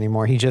animals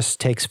anymore. He just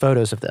takes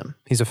photos of them.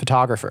 He's a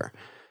photographer.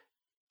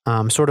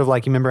 Sort of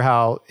like, you remember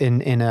how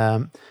in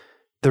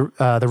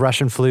the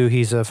Russian Flu,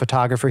 he's a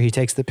photographer. He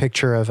takes the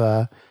picture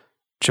of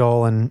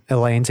Joel and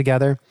Elaine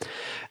together.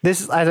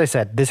 This, as I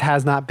said, this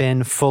has not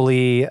been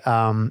fully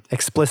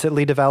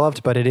explicitly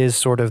developed, but it is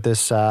sort of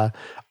this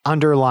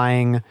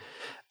underlying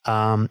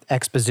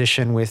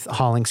exposition with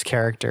Holling's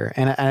character.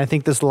 And I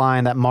think this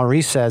line that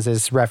Maurice says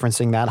is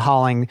referencing that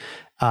Holling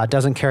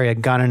doesn't carry a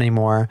gun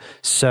anymore.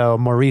 So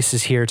Maurice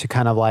is here to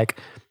kind of like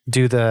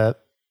to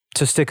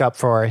stick up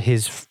for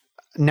his.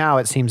 Now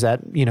it seems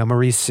that,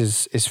 Maurice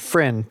is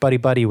friend,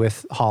 buddy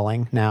with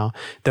Holling now,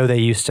 though they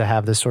used to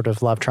have this sort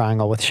of love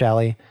triangle with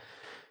Shelley.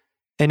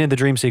 And in the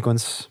dream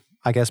sequence,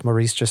 I guess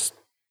Maurice just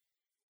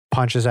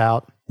punches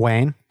out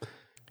Wayne.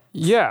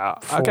 Yeah.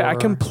 Okay. I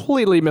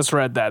completely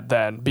misread that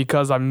then,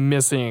 because I'm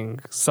missing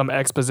some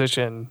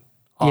exposition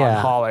on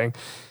Holling,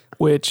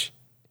 which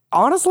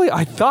honestly,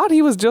 I thought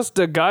he was just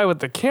a guy with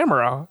the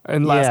camera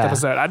in last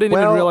episode. I didn't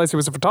even realize he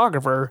was a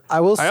photographer. I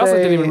also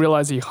didn't even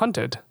realize he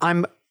hunted.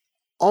 I'm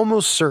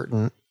almost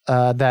certain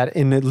that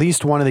in at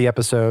least one of the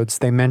episodes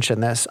they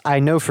mention this. I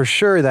know for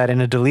sure that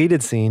in a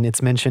deleted scene,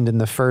 it's mentioned in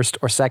the first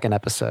or second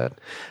episode.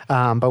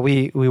 But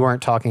we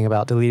weren't talking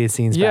about deleted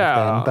scenes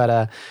back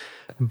then.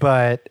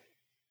 But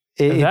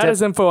that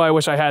is info I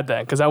wish I had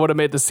then, because I would have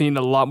made the scene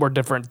a lot more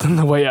different than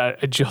the way I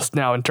just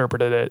now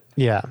interpreted it.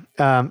 Yeah.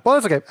 Well,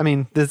 that's okay. I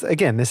mean, this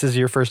is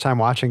your first time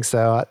watching,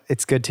 so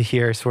it's good to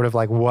hear sort of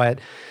like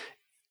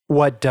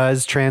what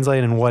does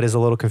translate and what is a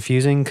little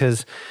confusing,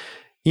 because,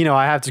 you know,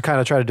 I have to kind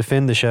of try to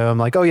defend the show. I'm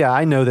like, oh yeah,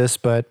 I know this,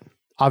 but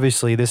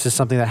obviously this is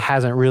something that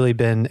hasn't really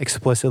been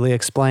explicitly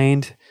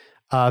explained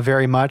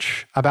very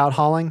much about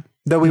Holling,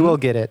 though we will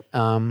get it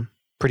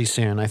pretty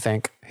soon, I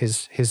think.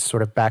 His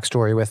sort of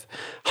backstory with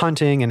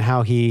hunting and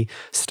how he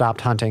stopped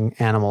hunting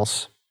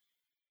animals.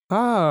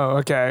 Oh,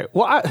 okay.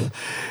 Well,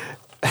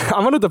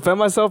 I'm going to defend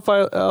myself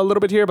a little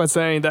bit here by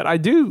saying that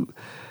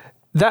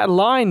that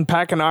line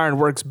 "pack and iron"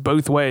 works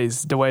both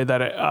ways. The way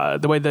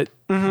that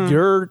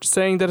you're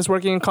saying that it's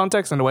working in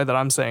context, and the way that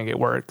I'm saying it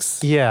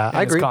works. Yeah,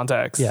 I agree.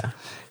 Context.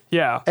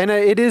 Yeah. And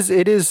it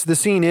is. The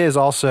scene is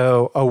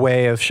also a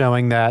way of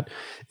showing that,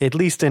 at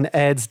least in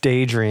Ed's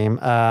daydream,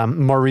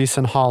 Maurice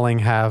and Holling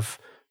have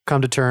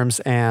come to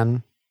terms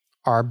and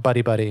are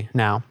buddy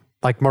now.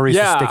 Like Maurice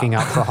is sticking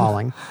up for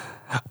Holling.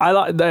 I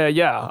like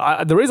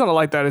that. The reason I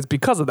like that is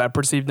because of that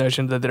perceived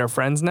notion that they're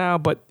friends now.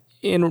 But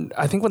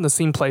I think when the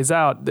scene plays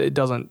out, it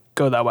doesn't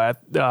go that way.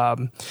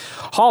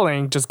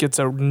 Holling just gets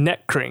a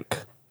neck crink.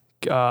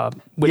 He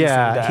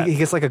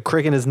gets like a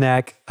crick in his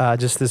neck.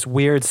 Just this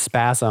weird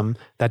spasm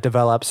that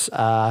develops.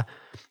 I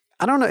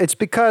don't know. It's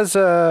because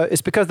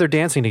they're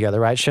dancing together,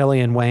 right? Shelley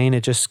and Wayne.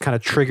 It just kind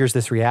of triggers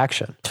this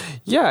reaction.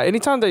 Yeah.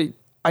 Anytime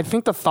I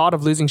think the thought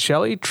of losing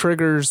Shelley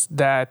triggers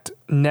that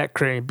neck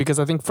crane, because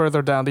I think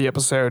further down the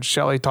episode,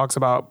 Shelley talks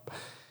about,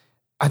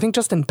 I think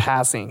just in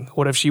passing,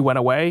 what if she went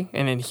away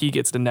and then he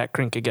gets the neck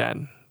crink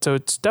again? So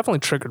it's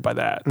definitely triggered by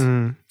that.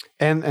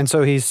 And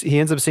so he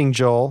ends up seeing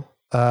Joel.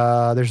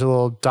 There's a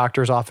little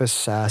doctor's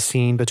office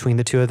scene between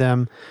the two of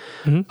them.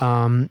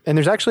 And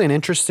there's actually an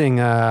interesting,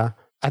 I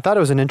thought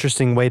it was an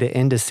interesting way to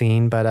end a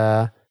scene,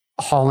 but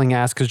Holling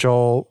asks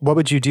Joel, what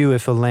would you do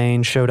if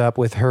Elaine showed up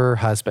with her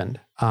husband?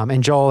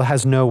 And Joel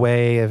has no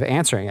way of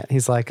answering it.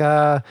 He's like,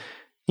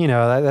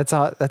 that's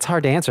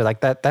hard to answer. Like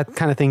that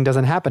kind of thing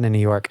doesn't happen in New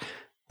York.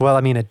 Well,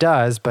 I mean, it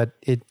does, but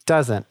it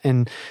doesn't.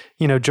 And,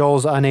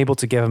 Joel's unable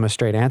to give him a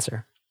straight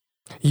answer.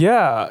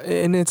 Yeah.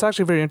 And it's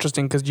actually very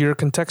interesting because you're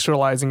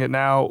contextualizing it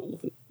now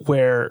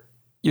where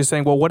you're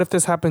saying, well, what if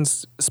this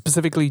happens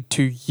specifically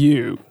to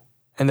you?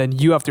 And then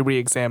you have to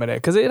re-examine it.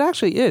 Because it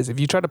actually is. If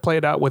you try to play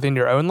it out within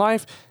your own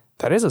life,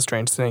 that is a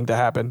strange thing to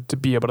happen, to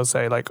be able to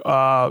say, like,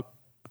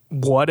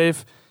 what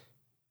if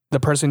the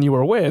person you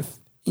were with,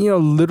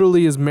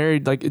 literally is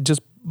married, like it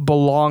just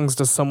belongs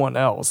to someone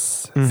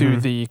else through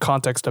the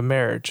context of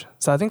marriage.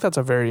 So I think that's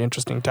a very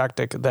interesting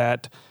tactic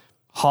that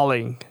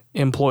Holling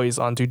employs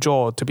onto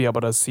Joel to be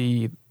able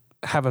to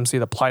have him see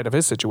the plight of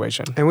his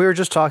situation. And we were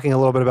just talking a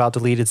little bit about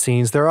deleted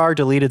scenes. There are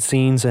deleted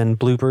scenes and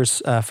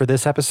bloopers for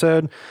this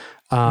episode.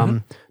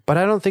 But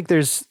I don't think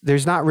there's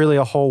not really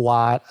a whole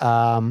lot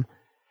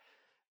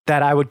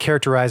that I would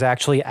characterize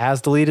actually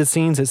as deleted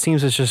scenes. It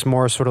seems it's just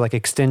more sort of like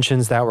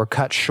extensions that were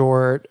cut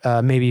short,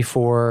 maybe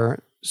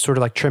for sort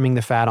of like trimming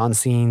the fat on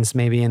scenes.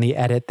 Maybe in the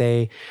edit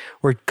they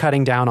were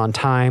cutting down on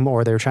time,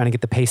 or they were trying to get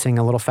the pacing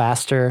a little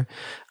faster.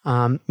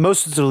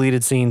 Most of the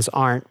deleted scenes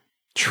aren't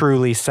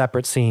truly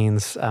separate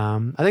scenes.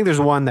 I think there's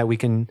one that we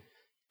can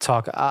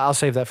talk. I'll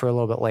save that for a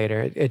little bit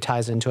later. It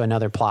ties into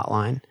another plot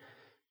line.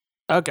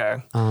 Okay.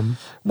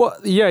 Well,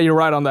 yeah, you're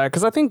right on that.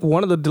 Because I think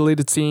one of the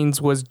deleted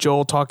scenes was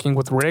Joel talking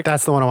with Rick.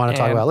 That's the one I want to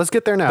talk about. Let's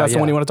get there now. That's the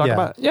one you want to talk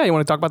about? Yeah, you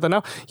want to talk about that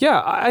now?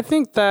 Yeah, I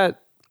think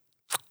that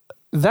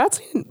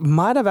scene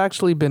might have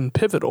actually been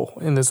pivotal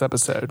in this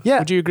episode. Yeah.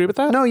 Would you agree with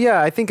that? No, yeah.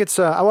 I think it's,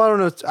 I don't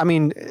know. I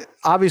mean,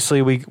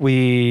 obviously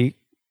we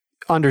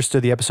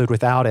understood the episode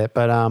without it,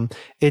 but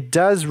it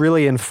does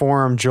really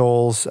inform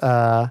Joel's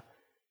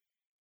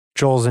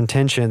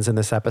intentions in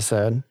this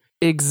episode.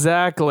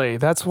 Exactly.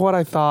 That's what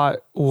I thought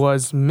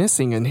was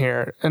missing in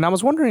here. And I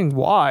was wondering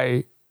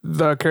why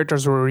the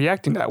characters were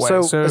reacting that way.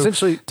 So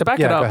essentially, to back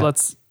it up,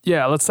 let's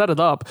set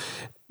it up.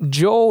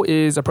 Joel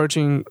is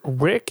approaching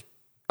Rick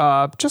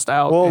just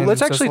out. Well,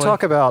 let's actually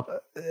talk about,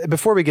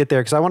 before we get there,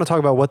 because I want to talk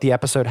about what the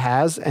episode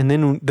has, and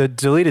then the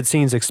deleted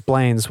scenes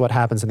explains what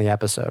happens in the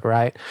episode,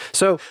 right?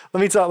 So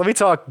let me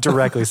talk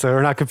directly so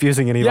we're not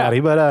confusing anybody.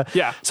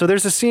 So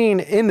there's a scene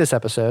in this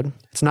episode.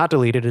 It's not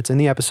deleted. It's in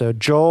the episode.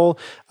 Joel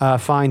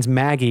finds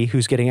Maggie,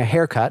 who's getting a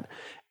haircut,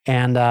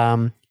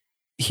 and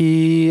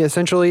he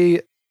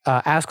essentially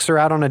asks her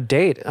out on a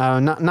date.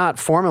 Not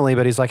formally,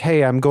 but he's like,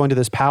 hey, I'm going to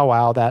this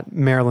powwow that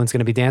Marilyn's going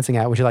to be dancing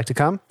at. Would you like to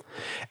come?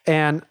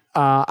 And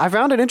I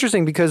found it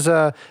interesting because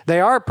they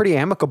are pretty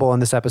amicable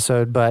in this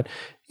episode, but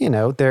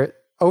they're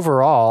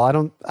overall,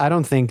 I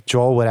don't think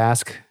Joel would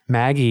ask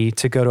Maggie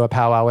to go to a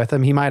powwow with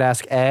him. He might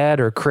ask Ed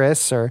or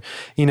Chris, or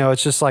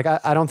it's just like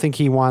I don't think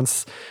he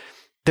wants.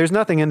 There's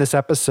nothing in this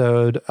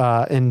episode,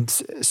 and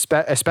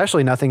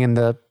especially nothing in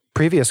the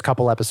previous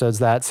couple episodes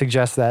that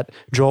suggest that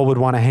Joel would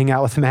want to hang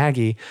out with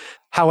Maggie.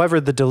 However,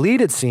 the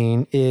deleted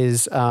scene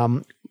is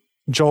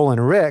Joel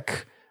and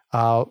Rick.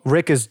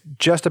 Rick is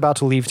just about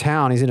to leave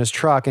town. He's in his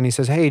truck and he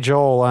says, "Hey,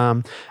 Joel,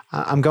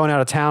 I'm going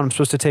out of town. I'm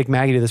supposed to take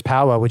Maggie to this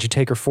powwow. Would you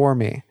take her for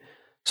me?"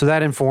 So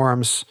that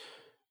informs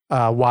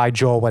why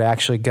Joel would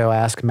actually go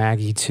ask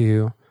Maggie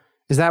to.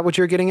 Is that what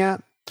you're getting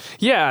at?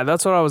 Yeah,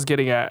 that's what I was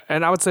getting at.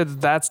 And I would say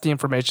that's the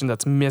information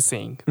that's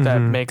missing that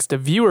makes the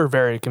viewer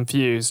very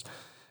confused.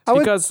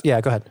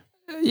 Yeah, go ahead.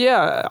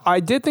 Yeah, I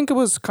did think it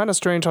was kind of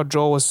strange how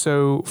Joel was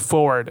so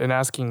forward in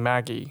asking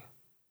Maggie,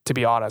 to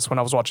be honest, when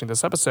I was watching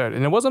this episode.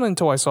 And it wasn't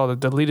until I saw the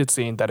deleted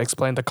scene that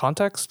explained the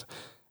context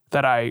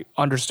that I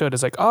understood.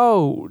 It's like,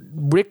 oh,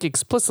 Rick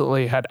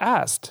explicitly had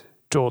asked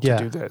Joel to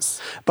do this.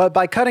 But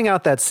by cutting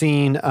out that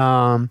scene,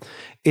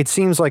 it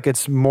seems like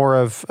it's more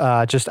of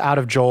just out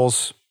of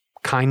Joel's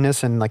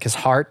kindness and like his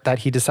heart that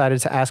he decided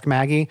to ask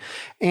Maggie.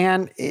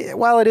 And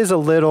while it is a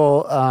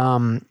little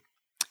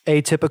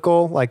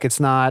atypical, like it's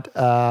not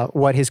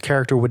what his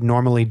character would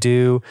normally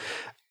do,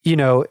 you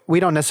know,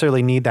 we don't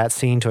necessarily need that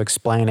scene to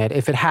explain it.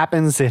 If it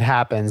happens, it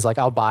happens. Like,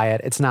 I'll buy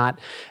it. It's not,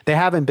 they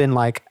haven't been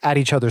like at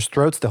each other's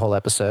throats the whole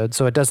episode.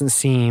 So it doesn't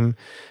seem,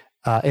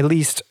 at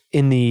least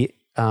in the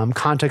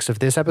context of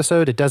this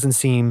episode, it doesn't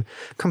seem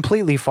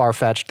completely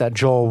far-fetched that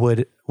Joel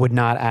would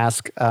not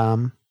ask,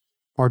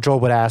 or Joel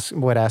would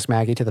ask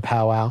Maggie to the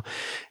powwow.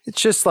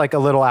 It's just like a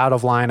little out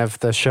of line of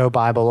the show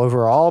Bible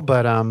overall,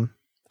 but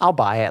I'll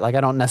buy it. Like,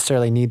 I don't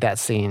necessarily need that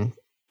scene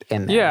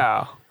in there.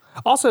 Yeah.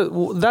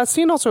 Also, that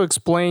scene also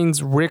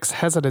explains Rick's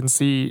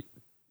hesitancy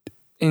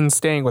in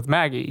staying with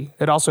Maggie.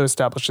 It also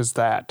establishes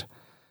that.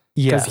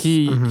 Yes.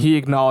 Because he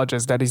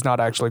acknowledges that he's not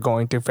actually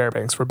going to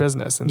Fairbanks for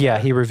business. Yeah,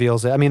 he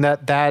reveals it. I mean,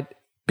 that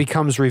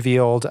becomes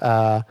revealed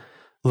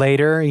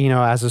later, you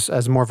know,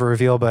 as more of a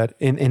reveal. But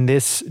in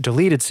this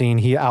deleted scene,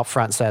 he out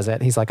front says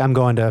it. He's like, "I'm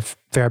going to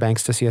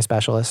Fairbanks to see a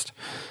specialist."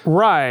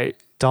 Right.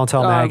 Don't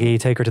tell Maggie,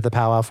 take her to the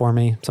powwow for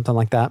me, something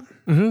like that.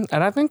 Mm-hmm.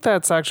 And I think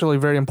that's actually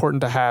very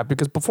important to have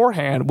because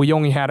beforehand, we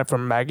only had it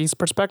from Maggie's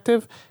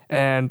perspective.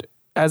 And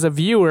as a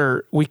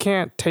viewer, we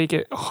can't take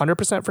it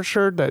 100% for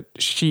sure that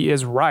she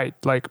is right.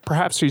 Like,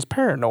 perhaps she's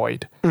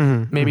paranoid.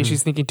 Maybe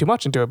she's thinking too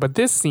much into it. But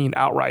this scene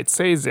outright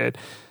says it.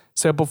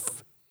 So,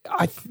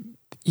 I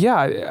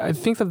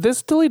think that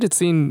this deleted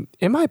scene,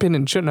 in my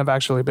opinion, shouldn't have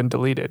actually been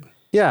deleted.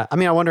 Yeah, I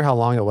mean, I wonder how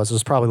long it was. It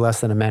was probably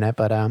less than a minute,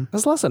 but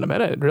it's less than a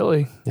minute,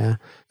 really. Yeah.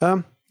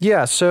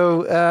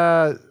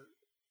 So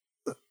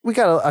we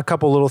got a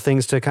couple little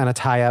things to kind of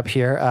tie up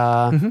here.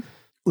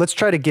 Let's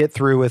try to get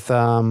through with.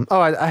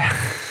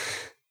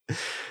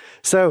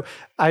 So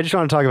I just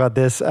want to talk about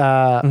this.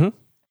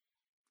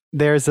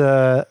 There's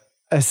a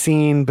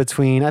scene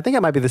between. I think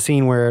it might be the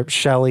scene where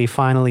Shelley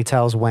finally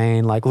tells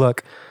Wayne, like,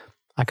 "Look,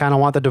 I kind of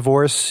want the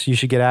divorce. You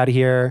should get out of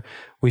here.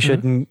 We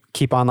shouldn't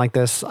keep on like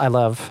this. I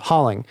love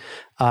hauling."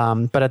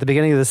 But at the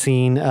beginning of the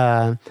scene,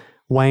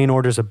 Wayne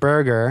orders a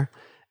burger,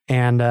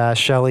 and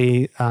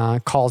Shelley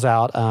calls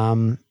out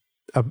to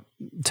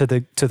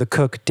the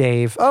cook,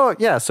 Dave. Oh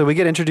yeah, so we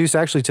get introduced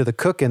actually to the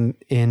cook in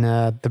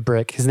The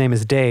Brick. His name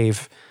is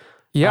Dave.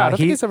 Yeah, I don't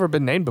think he's ever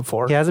been named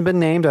before. He hasn't been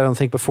named, I don't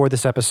think, before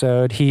this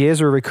episode. He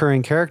is a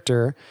recurring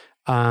character.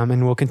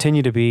 And will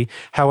continue to be.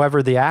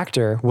 However, the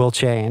actor will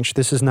change.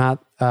 This is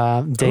not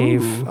Dave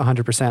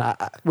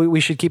 100%. We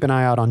should keep an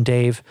eye out on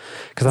Dave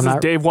because I'm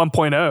not Dave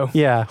 1.0.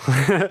 Yeah,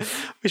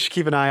 we should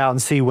keep an eye out and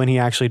see when he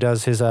actually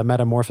does his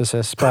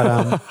metamorphosis.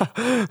 But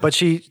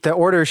the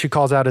order she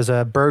calls out is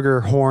a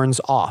burger horns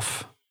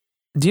off.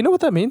 Do you know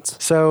what that means?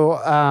 So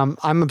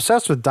I'm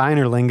obsessed with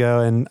diner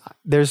lingo, and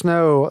there's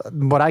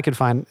what I could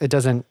find. It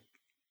doesn't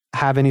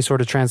have any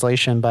sort of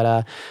translation,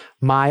 but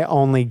my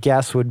only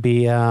guess would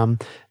be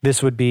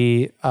this would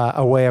be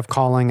a way of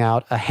calling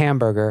out a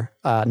hamburger,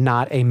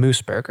 not a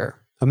moose burger.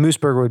 A moose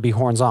burger would be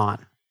horns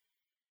on.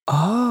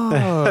 Oh,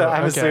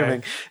 I'm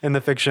assuming in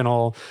the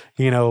fictional,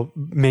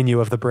 menu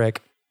of The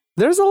Brick.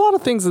 There's a lot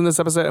of things in this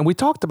episode, and we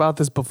talked about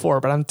this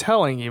before, but I'm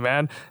telling you,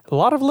 man, a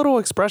lot of little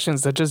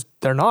expressions that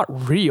they're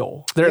not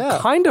real. They're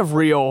kind of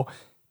real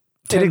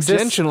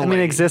tangentially. It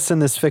exists in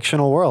this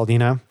fictional world,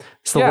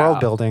 It's the world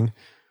building.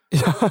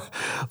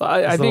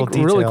 I think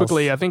really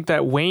quickly, I think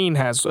that Wayne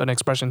has an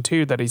expression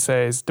too that he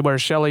says where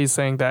Shelley's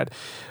saying that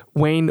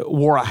Wayne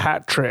wore a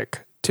hat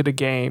trick to the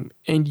game,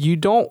 and you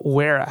don't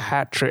wear a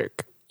hat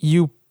trick.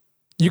 You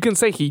can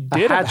say he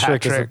did a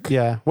hat trick.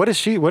 What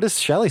does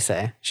Shelley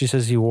say? She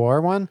says you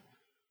wore one?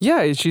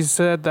 Yeah, she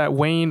said that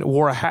Wayne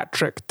wore a hat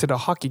trick to the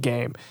hockey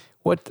game.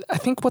 I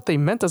think what they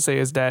meant to say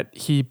is that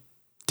he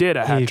did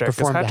a hat trick.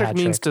 Because hat trick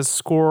means to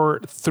score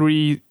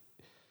three.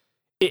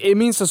 It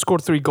means to score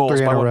 3 goals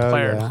by one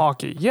player in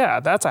hockey. Yeah,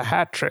 that's a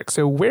hat trick.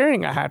 So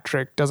wearing a hat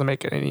trick doesn't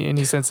make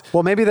any sense.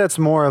 Well, maybe that's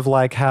more of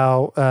like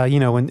how,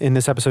 in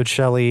this episode,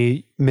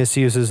 Shelley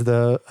misuses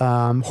the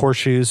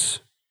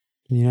horseshoes,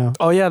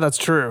 Oh, yeah, that's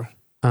true.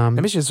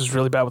 Maybe she's just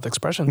really bad with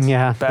expressions.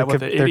 Yeah. Bad with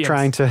the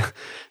idioms.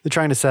 They're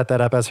trying to set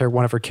that up as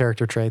one of her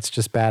character traits,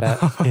 just bad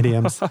at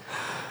idioms.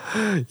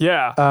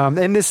 Yeah.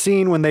 In this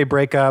scene, when they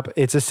break up,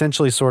 it's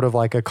essentially sort of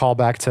like a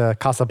callback to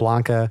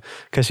Casablanca,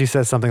 because she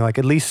says something like,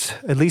 at least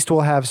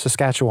we'll have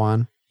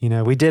Saskatchewan. You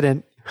know, we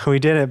didn't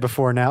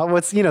before now.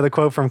 What's, the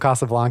quote from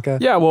Casablanca?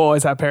 Yeah, we'll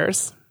always have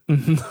Paris.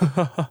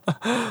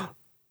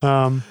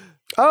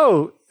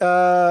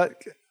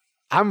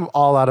 I'm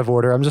all out of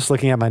order. I'm just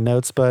looking at my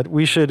notes, but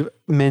we should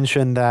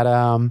mention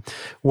that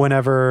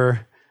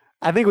whenever,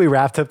 I think we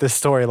wrapped up this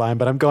storyline,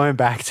 but I'm going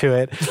back to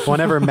it.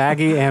 Whenever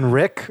Maggie and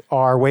Rick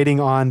are waiting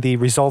on the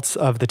results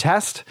of the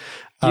test.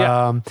 We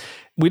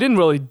didn't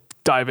really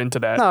dive into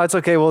that. No, it's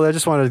okay. Well, I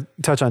just want to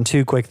touch on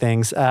two quick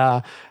things.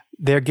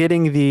 They're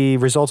getting the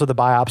results of the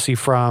biopsy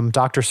from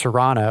Dr.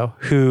 Serrano,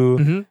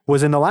 who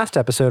was in the last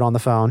episode on the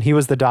phone. He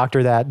was the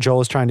doctor that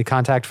Joel is trying to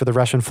contact for the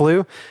Russian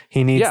flu.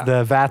 He needs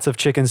the vats of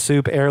chicken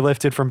soup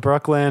airlifted from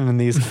Brooklyn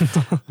and these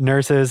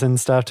nurses and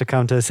stuff to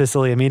come to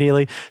Sicily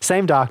immediately.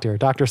 Same doctor,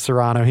 Dr.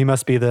 Serrano. He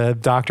must be the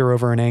doctor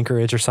over in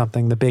Anchorage or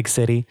something, the big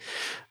city.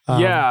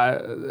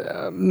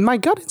 My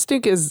gut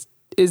instinct is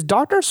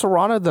Dr.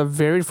 Serrano the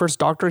very first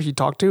doctor he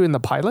talked to in the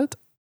pilot?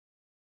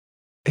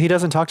 He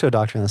doesn't talk to a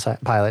doctor in the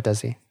pilot,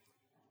 does he?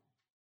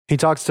 He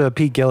talks to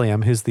Pete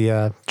Gilliam, who's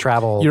the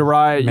travel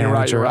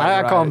manager.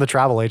 I call him the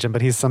travel agent, but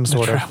he's some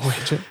sort of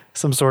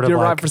You're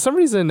right. For some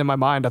reason in my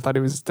mind, I thought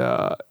he was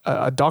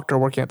a doctor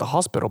working at the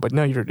hospital, but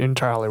no, you're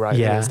entirely right.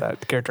 Yeah. It is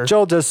that character.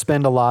 Joel does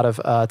spend a lot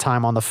of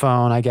time on the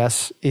phone, I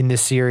guess, in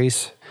this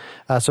series,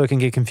 so it can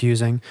get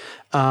confusing.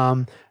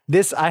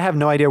 This, I have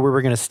no idea where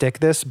we're going to stick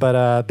this,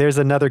 but there's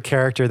another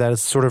character that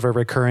is sort of a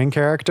recurring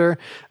character.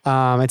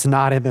 It's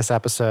not in this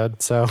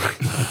episode, so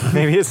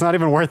maybe it's not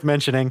even worth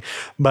mentioning,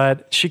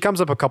 but she comes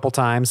up a couple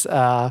times.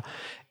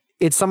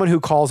 It's someone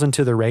who calls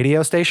into the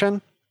radio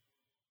station.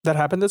 That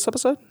happened this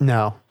episode?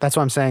 No, that's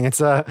what I'm saying. It's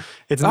not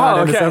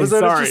in this episode.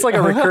 Sorry. It's just like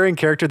a recurring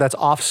character that's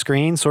off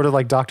screen, sort of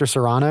like Dr.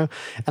 Serrano.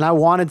 And I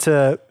wanted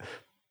to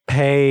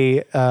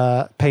pay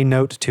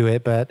note to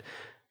it, but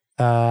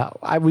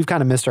we've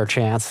kind of missed our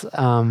chance.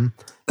 The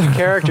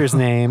character's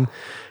name,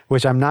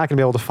 which I'm not going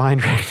to be able to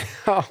find right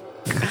now.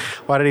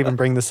 Why did I even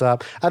bring this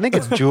up? I think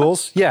it's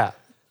Jules. Yeah.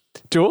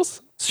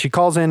 Jules? She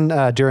calls in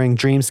during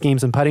Dream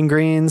Schemes and Putting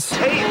Greens.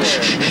 Hey there,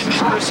 it's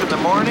Chris in the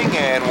morning,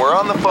 and we're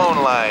on the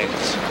phone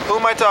lines. Who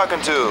am I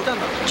talking to?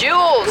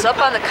 Jules, up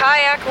on the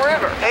Kayak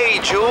River. Hey,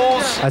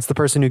 Jules. That's the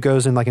person who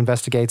goes and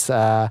investigates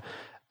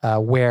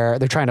where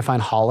they're trying to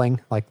find Holling.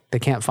 Like, they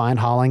can't find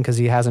Holling because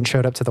he hasn't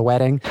showed up to the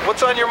wedding.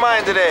 What's on your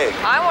mind today?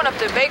 I went up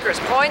to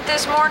Baker's Point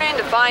this morning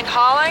to find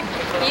Holling.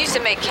 He used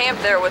to make camp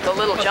there with the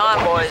Little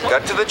John boys.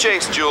 Got to the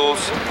chase,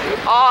 Jules.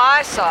 All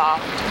I saw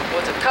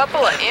was a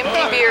couple of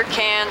empty beer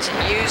cans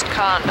and used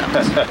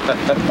condoms.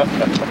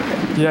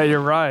 Yeah,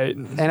 you're right.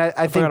 And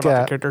I think,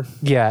 about that character.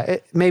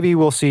 Maybe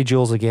we'll see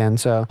Jules again,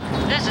 so.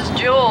 This is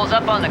Jules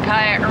up on the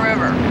Kayak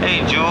River.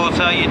 Hey, Jules,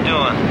 how you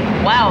doing?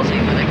 Lousy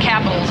with a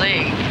capital Z.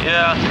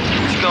 Yeah,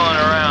 it's going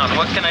around.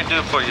 What can I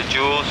do for you,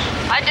 Jules?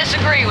 I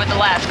disagree with the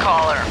last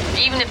caller.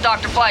 Even if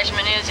Dr.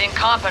 Fleischman is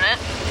incompetent,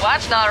 well,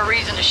 that's not a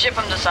reason to ship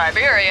him to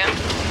Siberia.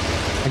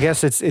 I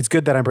guess it's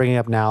good that I'm bringing it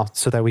up now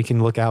so that we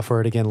can look out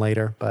for it again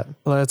later. But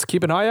let's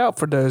keep an eye out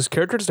for those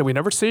characters that we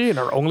never see and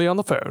are only on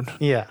the phone.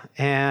 Yeah,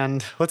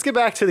 and let's get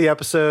back to the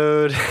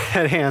episode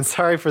at hand.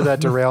 Sorry for that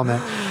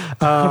derailment.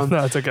 No,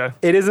 it's okay.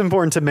 It is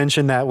important to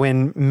mention that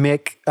when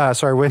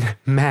when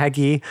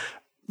Maggie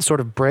sort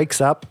of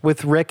breaks up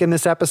with Rick in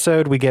this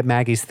episode, we get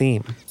Maggie's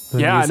theme.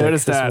 I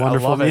noticed this that.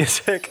 wonderful I love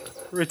music.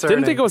 Returning.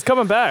 Didn't think it was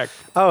coming back.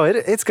 Oh,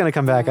 it's going to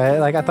come back.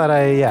 I thought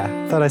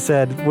I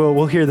said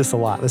we'll hear this a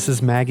lot. This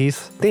is Maggie's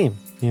theme,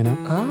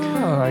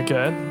 Oh,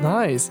 okay.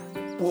 Nice.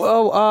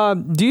 Well,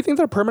 do you think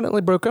they're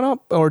permanently broken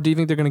up, or do you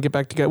think they're going to get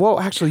back together? Well,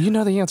 actually, you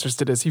know the answers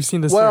to this. You've seen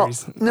the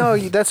series. No,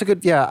 that's a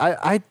good.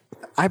 Yeah,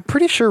 I'm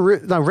pretty sure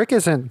Rick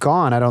isn't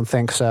gone. I don't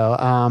think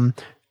so.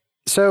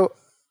 So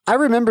I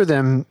remember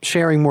them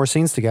sharing more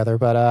scenes together,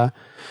 but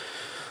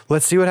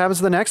let's see what happens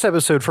in the next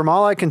episode. From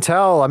all I can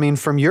tell, I mean,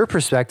 from your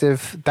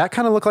perspective, that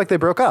kind of looked like they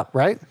broke up,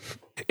 right?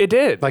 It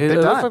did. Like it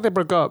looked like they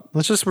broke up.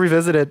 Let's just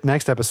revisit it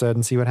next episode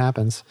and see what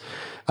happens.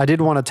 I did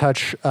want to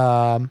touch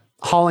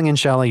Holling and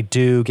Shelley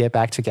do get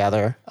back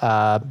together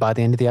by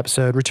the end of the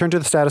episode. Return to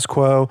the status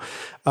quo.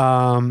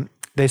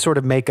 They sort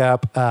of make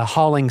up.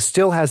 Holling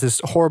still has this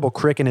horrible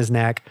crick in his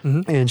neck,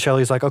 and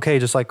Shelley's like, okay,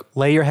 just like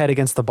lay your head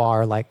against the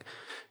bar, like,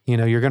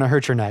 you're going to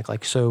hurt your neck.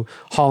 Like, so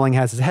Holling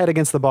has his head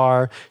against the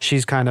bar.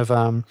 She's kind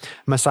of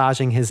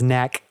massaging his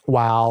neck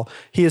while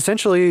he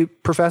essentially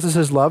professes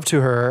his love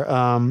to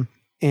her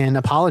and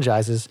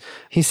apologizes.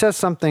 He says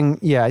something to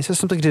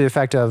the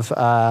effect of,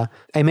 I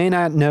may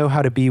not know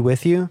how to be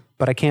with you,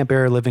 but I can't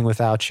bear living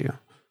without you.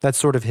 That's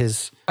sort of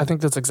his... I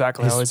think that's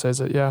exactly how he says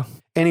it, yeah.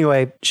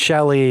 Anyway,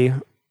 Shelley,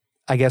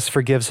 I guess,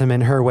 forgives him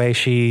in her way.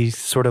 She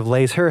sort of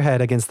lays her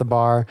head against the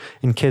bar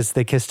and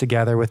they kiss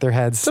together with their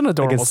heads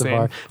against the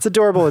bar. It's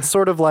adorable. It's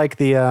sort of like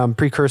the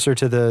precursor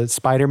to the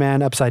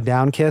Spider-Man upside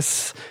down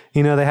kiss.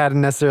 They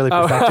hadn't necessarily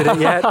perfected it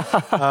yet,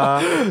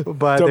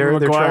 but they're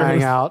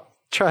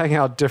trying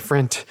out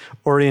different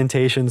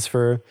orientations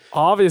for...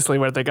 Obviously,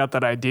 where they got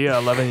that idea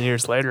 11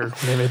 years later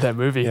when they made that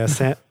movie.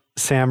 Yeah,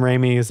 Sam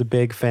Raimi is a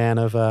big fan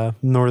of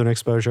Northern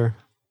Exposure.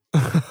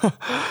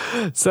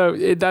 So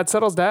that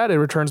settles that. It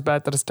returns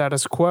back to the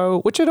status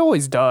quo, which it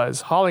always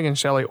does. Holly and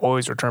Shelley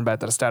always return back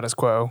to the status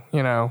quo.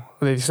 You know,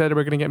 they said they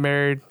were going to get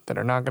married, then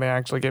they're not going to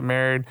actually get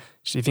married.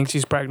 She thinks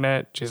she's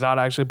pregnant. She's not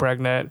actually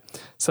pregnant.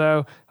 So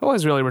it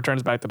always really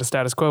returns back to the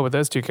status quo with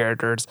those two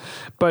characters.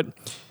 But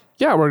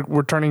yeah,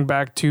 we're turning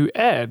back to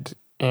Ed,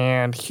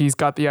 and he's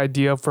got the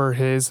idea for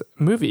his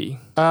movie.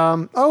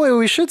 Wait,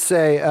 we should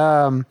say,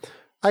 I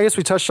guess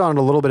we touched on it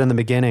a little bit in the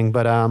beginning,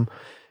 but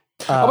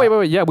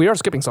wait. Yeah, we are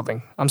skipping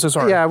something. I'm so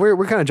sorry. Yeah,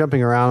 we're kind of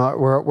jumping around.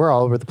 We're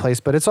all over the place,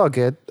 but it's all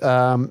good.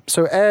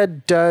 So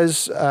Ed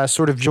does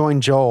sort of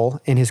join Joel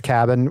in his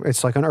cabin.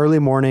 It's like an early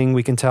morning.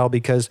 We can tell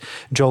because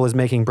Joel is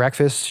making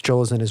breakfast.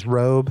 Joel is in his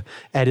robe.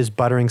 Ed is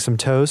buttering some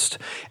toast.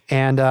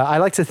 And I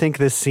like to think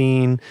this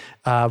scene,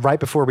 right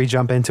before we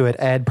jump into it,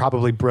 Ed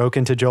probably broke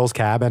into Joel's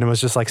cabin and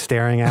was just like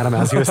staring at him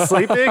as he was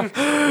sleeping,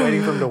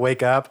 waiting for him to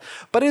wake up.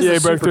 But he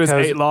broke through his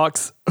 8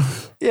 locks.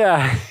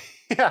 Yeah.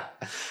 Yeah,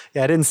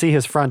 I didn't see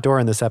his front door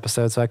in this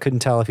episode, so I couldn't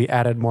tell if he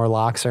added more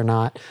locks or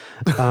not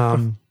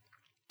on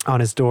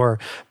his door.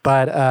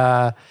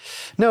 But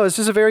no, it's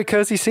just a very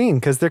cozy scene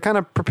because they're kind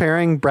of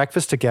preparing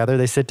breakfast together.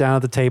 They sit down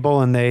at the table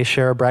and they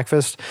share a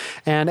breakfast.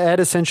 And Ed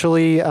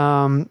essentially,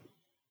 Ed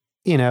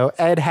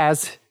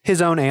has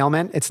his own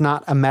ailment. It's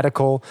not a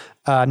medical,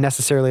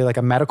 necessarily like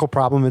a medical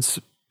problem.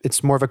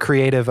 It's more of a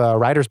creative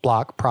writer's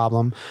block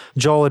problem.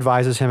 Joel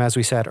advises him, as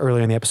we said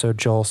earlier in the episode,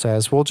 Joel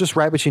says, well, just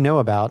write what you know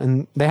about.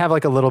 And they have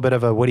like a little bit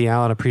of a Woody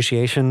Allen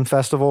appreciation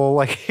festival,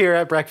 like here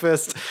at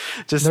breakfast.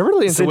 They're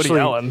really into Woody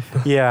Allen.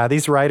 Yeah,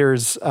 these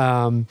writers,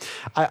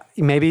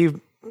 maybe,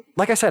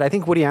 like I said, I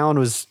think Woody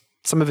Allen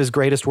some of his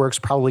greatest works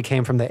probably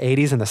came from the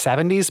 80s and the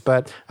 70s,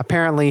 but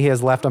apparently he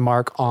has left a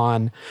mark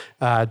on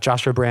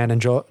Joshua Brand and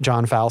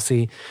John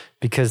Falsey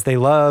because they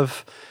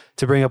love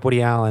to bring up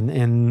Woody Allen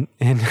in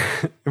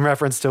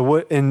reference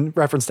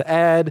to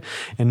Ed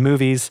and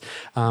movies.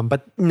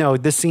 But no,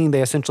 this scene,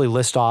 they essentially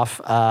list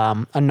off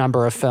a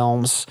number of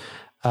films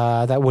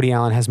that Woody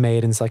Allen has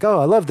made. And it's like, oh,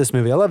 I love this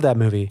movie. I love that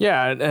movie.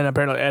 Yeah. And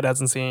apparently Ed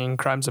hasn't seen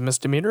Crimes and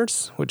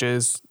Misdemeanors, which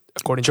is,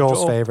 according Joel's to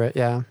Joel, favorite.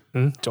 Yeah.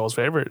 Joel's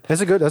favorite.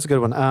 That's a good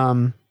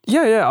one.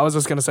 Yeah. I was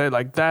just going to say,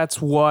 like, that's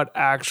what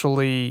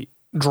actually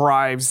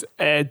drives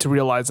Ed to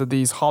realize that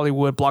these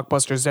Hollywood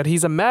blockbusters that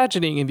he's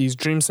imagining in these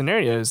dream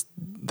scenarios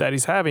that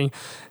he's having,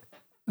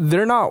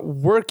 they're not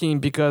working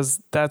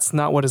because that's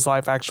not what his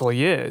life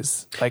actually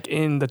is. Like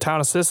in The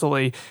Town of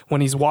Sicily, when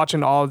he's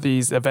watching all of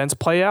these events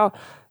play out,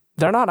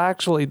 they're not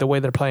actually the way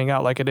they're playing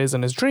out like it is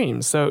in his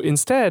dreams. So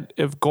instead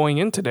of going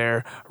into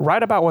there,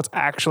 write about what's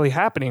actually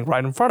happening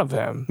right in front of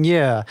him.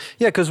 Yeah,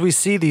 because we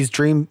see these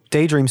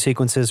daydream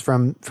sequences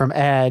from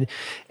Ed,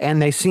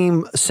 and they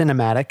seem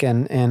cinematic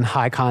and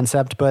high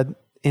concept, but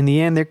in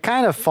the end, they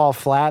kind of fall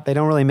flat. They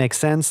don't really make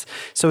sense.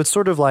 So it's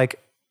sort of like,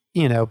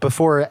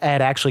 before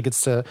Ed actually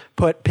gets to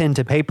put pen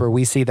to paper,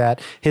 we see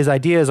that his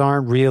ideas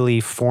aren't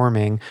really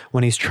forming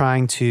when he's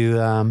trying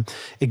to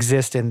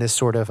exist in this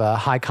sort of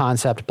high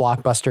concept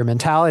blockbuster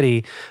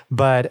mentality.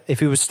 But if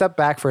we would step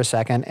back for a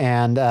second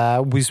and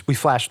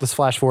let's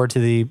flash forward to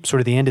the sort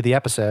of the end of the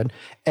episode,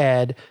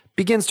 Ed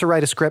begins to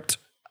write a script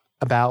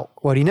about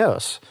what he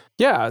knows.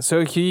 Yeah,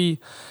 so he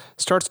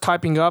starts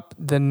typing up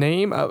the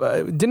name of,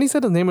 didn't he say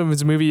the name of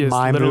his movie is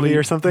My literally Movie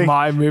or something?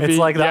 My Movie. It's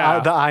like the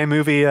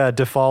iMovie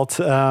default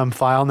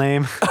file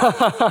name.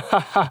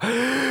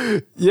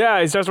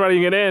 Yeah, he starts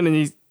writing it in,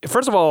 and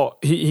first of all,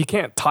 he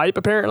can't type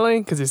apparently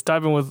because he's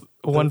typing with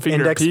one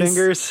finger index piece.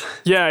 fingers.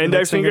 Yeah,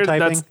 index finger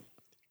typing.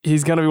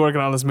 He's going to be working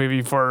on this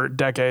movie for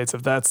decades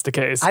if that's the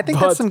case. I think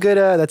that's some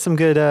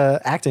good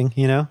acting,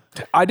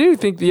 I do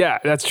think,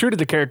 that's true to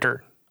the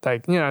character.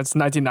 Like, it's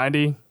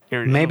 1990.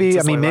 Maybe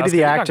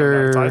the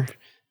actor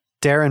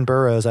Darren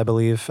Burroughs, I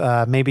believe,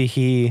 maybe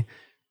he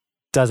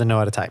doesn't know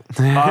how to type.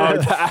 The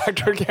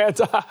actor can't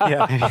type.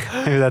 Yeah,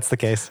 maybe that's the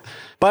case.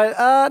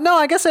 But no,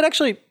 I guess it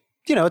actually,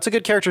 it's a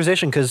good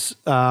characterization because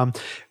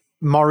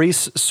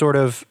Maurice sort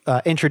of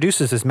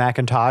introduces his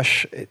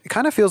Macintosh. It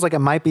kind of feels like it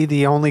might be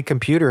the only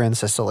computer in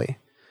Sicily.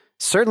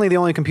 Certainly the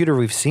only computer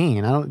we've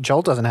seen.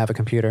 Joel doesn't have a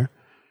computer.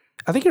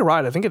 I think you're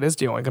right. I think it is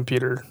the only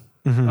computer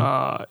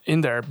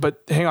in there.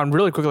 But hang on,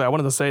 really quickly, I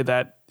wanted to say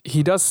that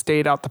he does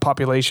state out the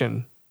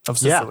population of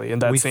Sicily in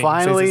that scene.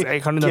 Finally, it's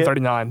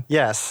 839.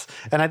 Yes.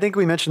 And I think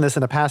we mentioned this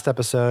in a past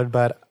episode,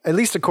 but at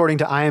least according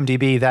to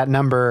IMDb, that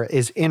number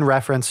is in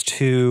reference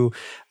to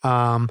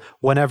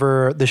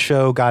whenever the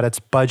show got its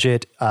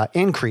budget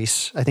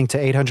increase, I think to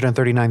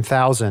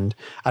 839,000.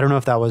 I don't know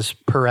if that was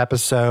per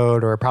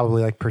episode or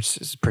probably like per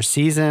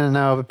season.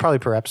 No, probably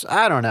per episode.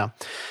 I don't know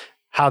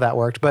how that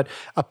worked, but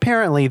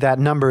apparently that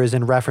number is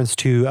in reference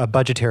to a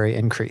budgetary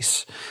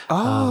increase.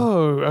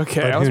 Oh,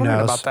 okay. I was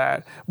wondering about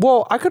that.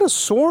 Well, I could have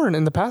sworn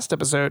in the past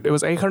episode it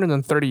was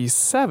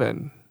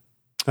 837.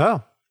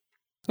 Oh.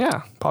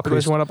 Yeah.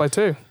 Population went up by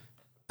 2.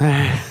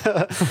 Yeah.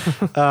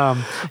 But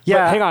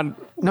hang on.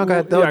 No, go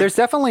ahead. There's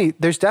definitely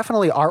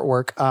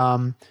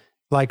artwork,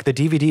 like the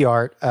DVD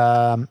art,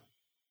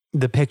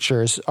 the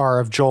pictures are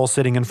of Joel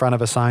sitting in front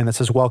of a sign that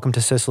says "Welcome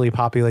to Sicily,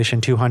 population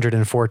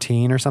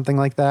 214" or something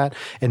like that,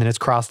 and then it's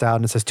crossed out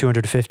and it says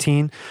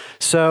 215.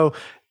 So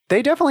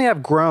they definitely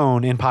have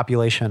grown in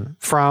population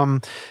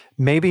from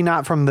maybe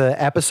not from the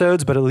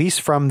episodes, but at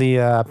least from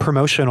the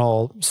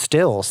promotional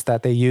stills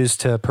that they use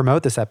to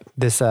promote this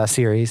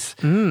series.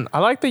 I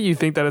like that you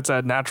think that it's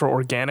a natural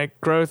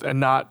organic growth and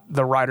not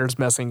the writers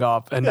messing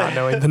up and not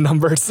knowing the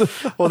numbers.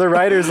 Well, the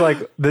writers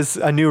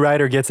a new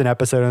writer gets an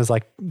episode and is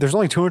like, there's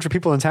only 200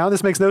 people in town.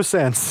 This makes no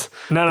sense.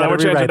 No, we're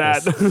changing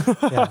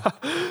that.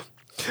 Yeah.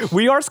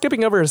 We are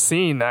skipping over a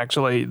scene,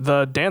 actually,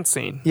 the dance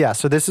scene. Yeah,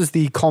 so this is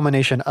the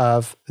culmination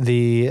of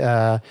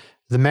the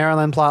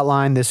Marilyn plot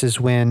line. This is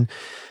when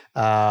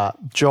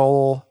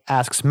Joel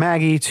asks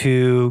Maggie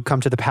to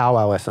come to the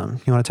powwow with him.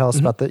 You want to tell us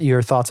about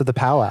your thoughts of the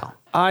powwow?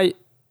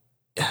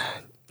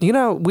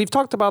 We've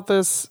talked about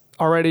this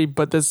already,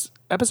 but this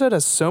episode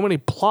has so many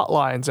plot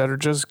lines that are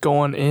just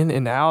going in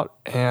and out,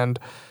 and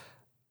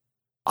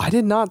I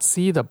did not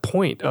see the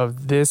point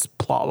of this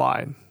plot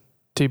line,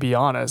 to be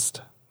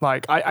honest.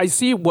 Like, I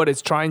see what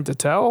it's trying to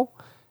tell,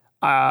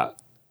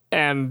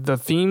 and the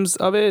themes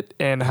of it,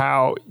 and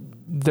how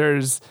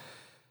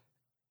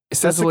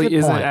Cicely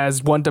isn't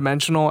as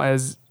one-dimensional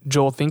as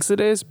Joel thinks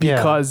it is,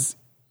 because,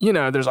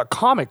 there's a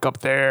comic up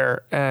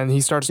there, and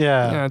he starts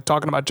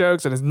talking about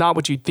jokes, and it's not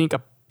what you think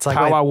a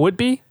powwow would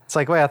be. It's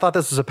like, wait, I thought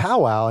this was a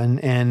powwow,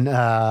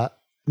 and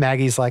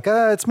Maggie's like,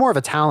 it's more of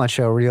a talent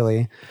show,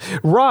 really.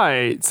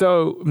 Right.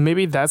 So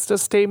maybe that's the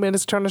statement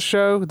it's trying to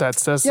show, that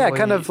Cicely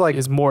kind of like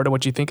is more than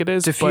what you think it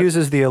is.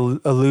 Diffuses the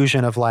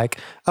illusion of like,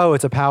 oh,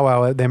 it's a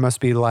powwow. There must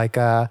be like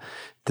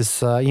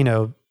this,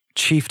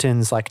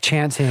 chieftains like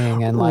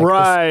chanting and like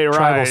this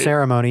tribal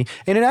ceremony,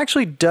 and it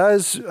actually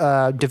does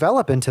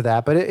develop into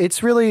that, but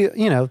it's really,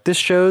 this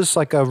shows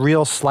like a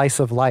real slice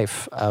of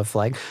life of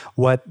like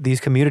what these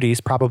communities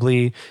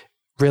probably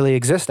really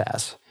exist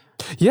as.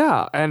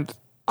 Yeah, and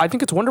I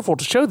think it's wonderful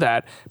to show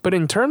that, but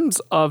in terms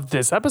of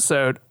this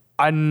episode,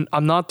 I'm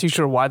not too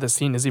sure why the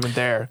scene is even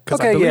there, because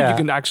I believe you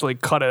can actually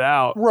cut it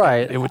out.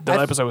 Right. The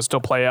episode would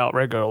still play out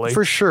regularly.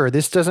 For sure.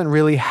 This doesn't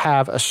really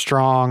have a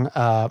strong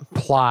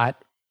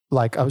plot,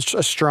 like a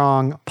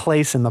strong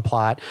place in the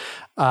plot.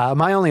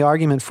 My only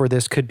argument for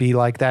this could be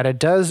like that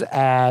it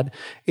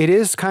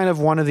is kind of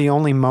one of the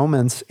only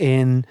moments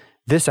in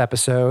this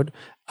episode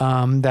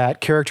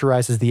that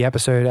characterizes the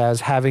episode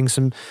as having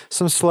some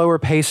slower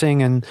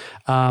pacing and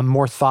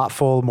more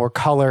thoughtful, more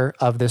color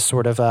of this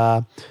sort of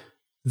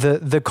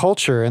the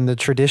culture and the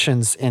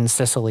traditions in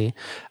Sicily.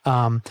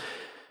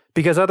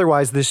 Because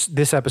otherwise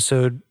this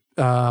episode,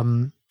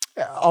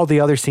 all the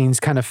other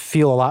scenes kind of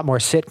feel a lot more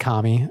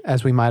sitcom-y,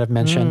 as we might have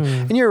mentioned.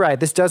 And you're right,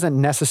 this doesn't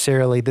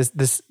necessarily,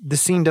 this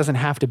scene doesn't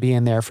have to be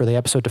in there for the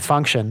episode to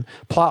function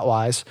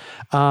plot-wise.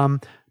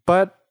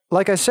 But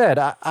like I said,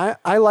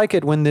 I like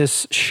it when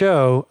this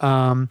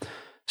show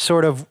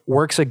sort of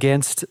works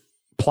against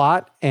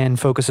plot and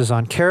focuses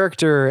on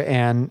character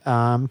and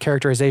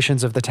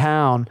characterizations of the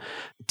town.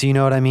 Do you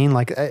know what I mean?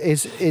 Like,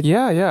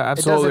 yeah,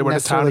 absolutely. When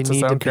it's town, it's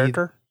its own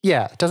character.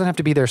 Yeah, it doesn't have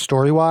to be there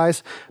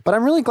story-wise, but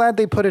I'm really glad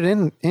they put it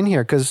in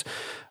here because,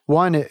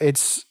 one,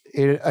 it's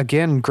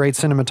again, great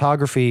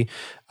cinematography.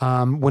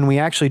 When we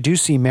actually do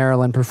see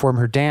Marilyn perform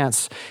her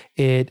dance,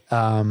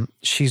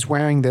 she's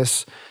wearing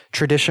this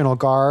traditional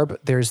garb.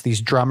 There's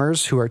these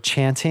drummers who are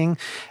chanting,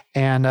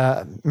 and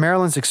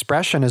Marilyn's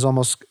expression is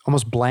almost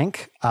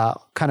blank,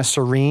 kind of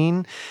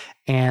serene,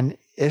 and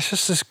it's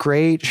just this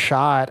great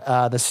shot.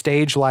 The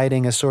stage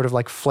lighting is sort of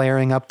like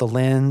flaring up the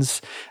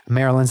lens.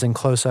 Marilyn's in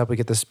close up. We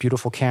get this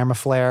beautiful camera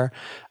flare,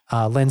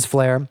 lens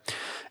flare.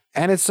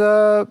 And it's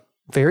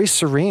very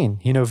serene,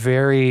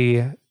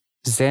 very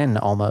zen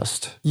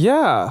almost.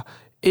 Yeah,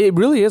 it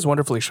really is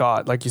wonderfully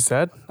shot. Like you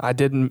said, I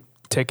didn't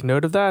take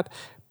note of that,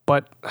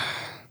 but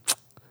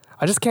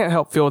I just can't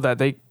help feel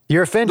that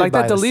you're offended like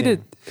by that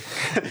deleted.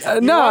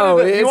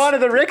 You wanted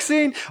the Rick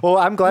scene? Well,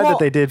 I'm glad that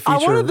they did feature. I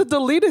wanted the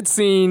deleted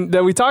scene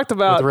that we talked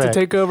about to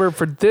take over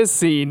for this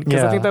scene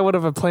because I think that would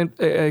have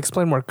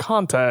explained more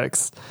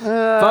context.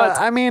 But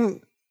I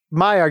mean,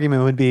 my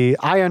argument would be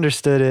I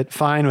understood it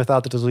fine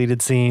without the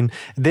deleted scene.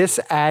 This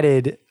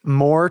added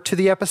more to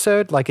the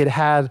episode. Like it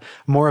had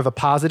more of a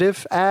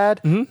positive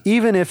add,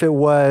 even if it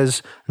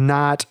was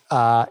not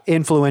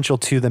influential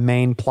to the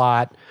main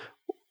plot.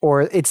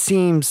 Or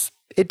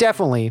it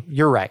definitely,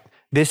 you're right.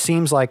 This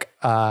seems like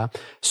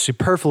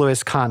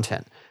superfluous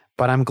content,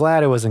 but I'm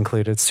glad it was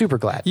included. Super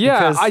glad.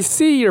 Yeah, I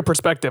see your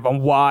perspective on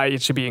why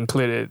it should be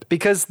included.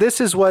 Because this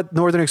is what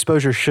Northern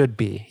Exposure should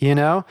be,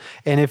 And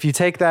if you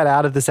take that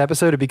out of this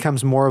episode, it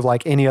becomes more of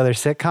like any other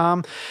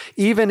sitcom.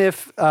 Even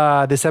if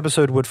this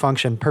episode would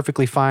function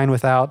perfectly fine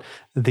without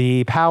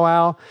the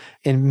powwow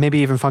and maybe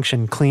even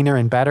function cleaner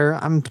and better,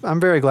 I'm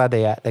very glad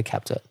they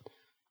kept it.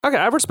 Okay,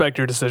 I respect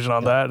your decision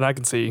on that, and I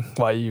can see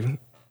why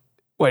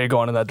you're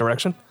going in that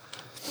direction.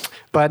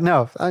 But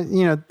no,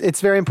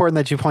 it's very important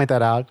that you point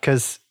that out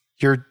because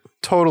you're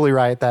totally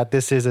right that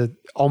this is it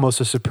has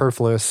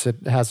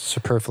a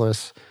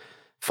superfluous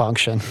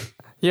function.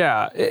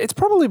 Yeah, it's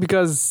probably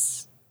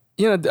because,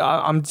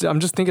 I'm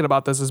just thinking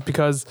about this is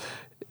because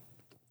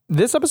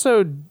this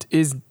episode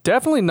is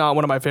definitely not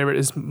one of my favorite.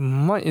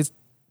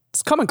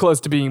 It's coming close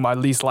to being my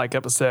least liked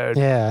episode.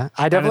 Yeah,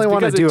 I definitely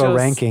want to do a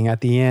ranking at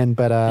the end,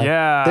 but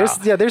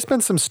there's been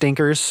some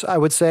stinkers, I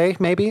would say,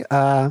 maybe.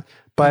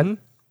 But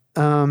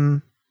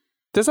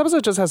this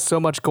episode just has so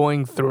much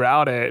going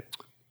throughout it.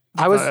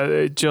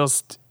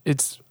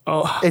 It's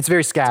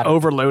very scattered,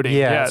 overloading.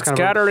 Yeah, it's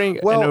scattering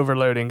and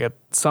overloading it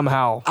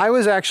somehow. I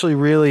was actually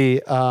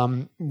really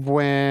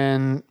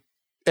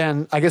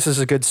and I guess this is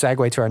a good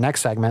segue to our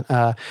next segment.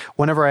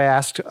 Whenever I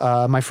asked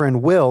my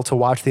friend Will to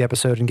watch the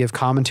episode and give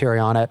commentary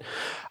on it,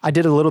 I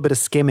did a little bit of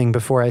skimming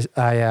before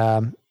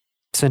I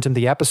sent him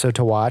the episode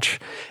to watch.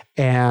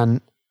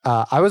 And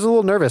I was a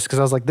little nervous because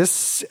I was like,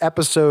 this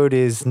episode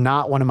is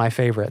not one of my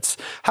favorites.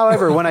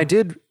 However, when I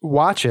did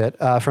watch it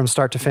from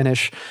start to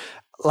finish,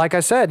 like I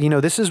said,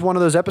 this is one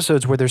of those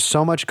episodes where there's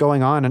so much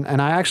going on.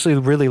 And I actually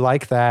really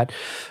like that.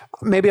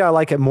 Maybe I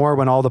like it more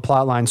when all the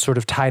plot lines sort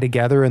of tie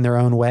together in their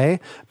own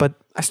way, but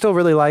I still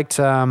really liked,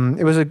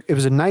 it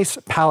was a nice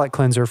palate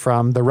cleanser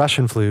from The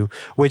Russian Flu,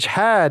 which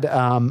had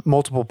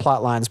multiple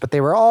plot lines, but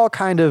they were all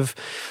kind of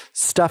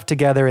stuffed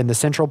together in the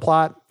central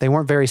plot. They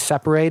weren't very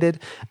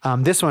separated.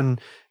 This one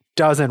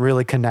doesn't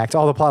really connect.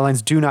 All the plot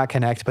lines do not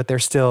connect, but they're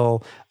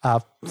still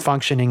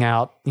functioning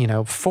out,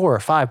 4 or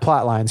 5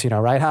 plot lines,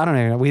 right? I don't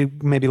know.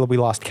 Maybe we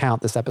lost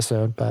count this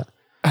episode, but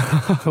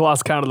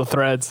lost count of the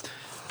threads.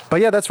 But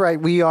yeah, that's right.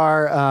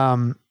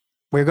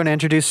 We're going to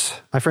introduce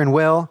my friend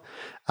Will.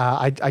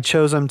 I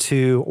chose him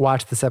to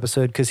watch this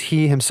episode because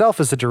he himself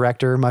is a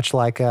director, much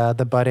like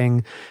the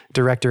budding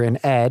director in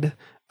Ed.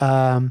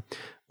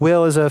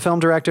 Will is a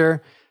film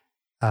director.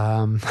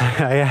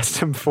 I asked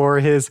him for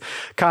his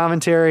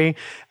commentary.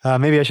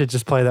 Maybe I should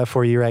just play that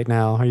for you right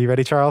now. Are you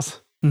ready,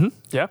 Charles? Mm-hmm.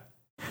 Yeah.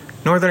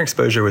 Northern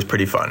Exposure was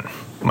pretty fun.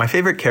 My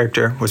favorite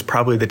character was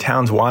probably the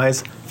town's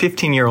wise,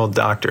 15-year-old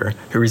doctor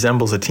who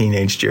resembles a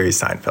teenage Jerry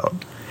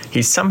Seinfeld.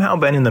 He's somehow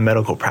been in the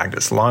medical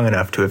practice long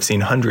enough to have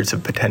seen hundreds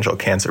of potential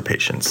cancer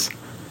patients.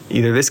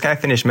 Either this guy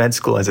finished med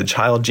school as a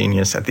child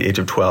genius at the age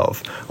of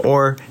 12,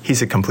 or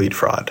he's a complete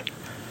fraud.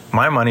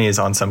 My money is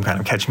on some kind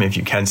of Catch Me If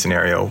You Can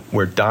scenario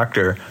where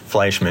Dr.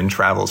 Fleischman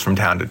travels from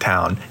town to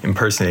town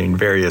impersonating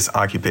various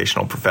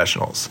occupational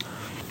professionals.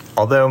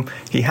 Although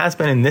he has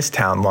been in this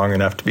town long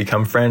enough to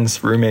become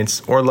friends,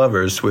 roommates, or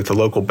lovers with a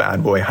local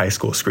bad boy high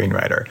school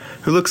screenwriter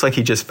who looks like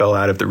he just fell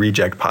out of the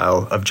reject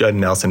pile of Judd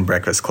Nelson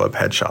Breakfast Club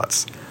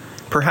headshots.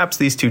 Perhaps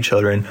these two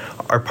children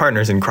are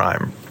partners in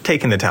crime,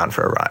 taking the town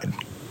for a ride.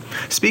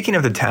 Speaking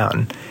of the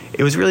town,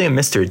 it was really a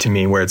mystery to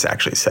me where it's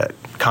actually set.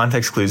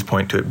 Context clues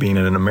point to it being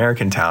in an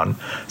American town,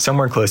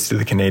 somewhere close to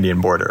the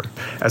Canadian border,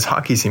 as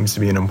hockey seems to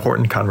be an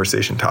important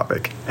conversation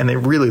topic, and they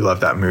really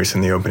love that moose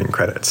in the opening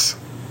credits.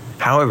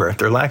 However,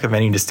 their lack of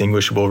any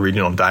distinguishable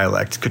regional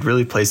dialect could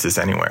really place this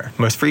anywhere.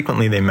 Most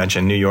frequently they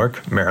mention New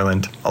York,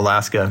 Maryland,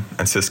 Alaska,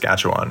 and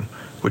Saskatchewan,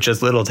 which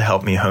has little to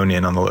help me hone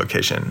in on the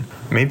location.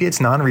 Maybe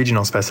its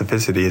non-regional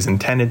specificity is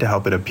intended to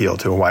help it appeal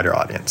to a wider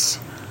audience.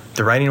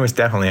 The writing was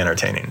definitely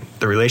entertaining.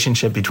 The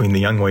relationship between the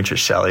young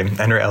waitress Shelley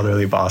and her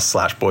elderly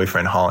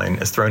boss/boyfriend Holling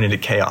is thrown into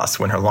chaos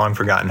when her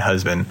long-forgotten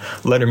husband,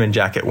 Letterman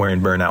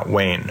jacket-wearing burnout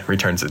Wayne,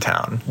 returns to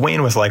town.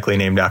 Wayne was likely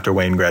named after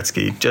Wayne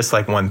Gretzky, just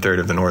like 1/3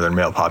 of the northern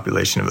male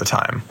population of the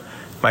time.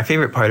 My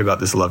favorite part about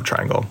this love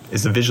triangle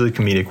is the visually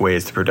comedic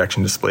ways the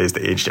production displays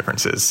the age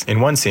differences. In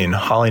one scene,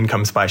 Holling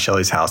comes by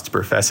Shelley's house to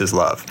profess his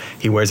love.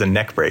 He wears a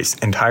neck brace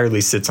and tiredly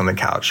sits on the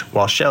couch,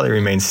 while Shelley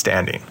remains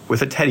standing,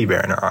 with a teddy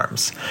bear in her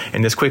arms.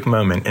 In this quick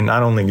moment, it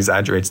not only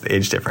exaggerates the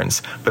age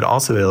difference, but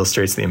also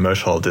illustrates the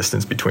emotional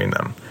distance between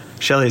them.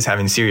 Shelley is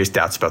having serious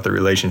doubts about the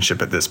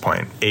relationship at this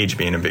point, age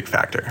being a big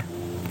factor.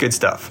 Good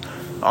stuff.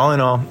 All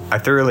in all, I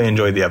thoroughly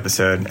enjoyed the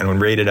episode and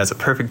would rate it as a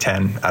perfect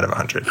 10 out of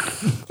 100.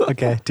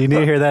 Okay. Do you need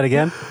to hear that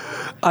again?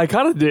 I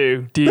kind of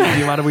do. Do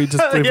you mind if we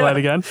just replay it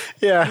again?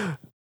 Yeah.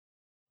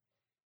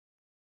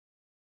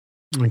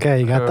 Okay,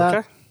 you got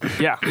that?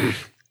 Yeah.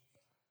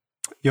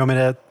 You want me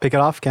to pick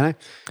it off? Can I?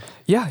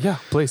 Yeah,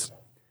 please.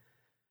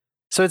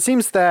 So it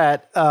seems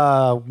that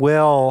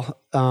Will,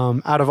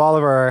 out of all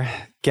of our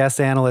guest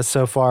analysts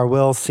so far,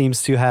 Will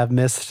seems to have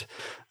missed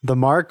the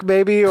mark,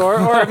 maybe, or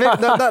not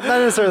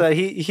necessarily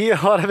that. He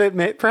a lot of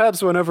it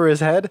perhaps went over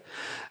his head.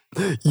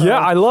 Yeah,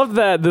 I love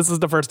that this is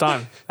the first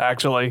time,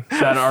 actually,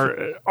 that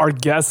our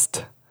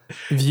guest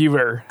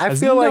viewer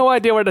has no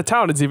idea where the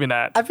town is even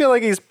at. I feel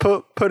like he's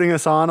putting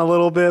us on a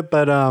little bit,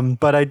 but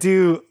I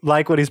do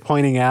like what he's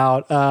pointing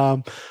out.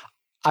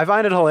 I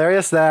find it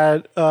hilarious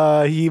that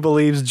he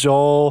believes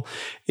Joel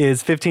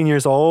is 15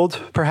 years old.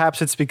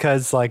 Perhaps it's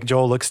because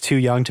Joel looks too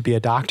young to be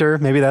a doctor.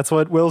 Maybe that's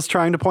what Will's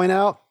trying to point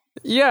out.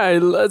 Yeah,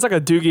 it's like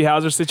a Doogie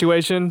Howser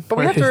situation. But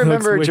we have to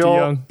remember,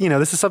 Joel,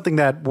 this is something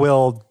that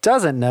Will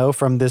doesn't know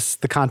from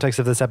the context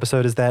of this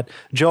episode, is that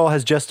Joel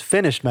has just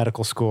finished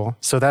medical school.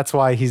 So that's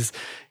why he's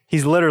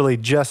literally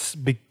just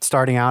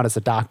starting out as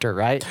a doctor,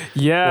 right?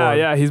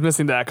 Yeah, he's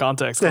missing that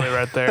context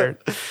right there.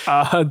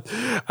 And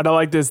I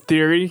like this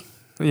theory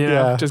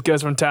Yeah, just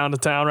goes from town to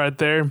town right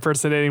there,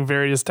 impersonating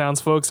various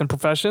townsfolks and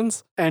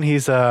professions. And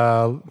he's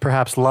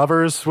perhaps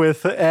lovers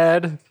with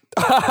Ed.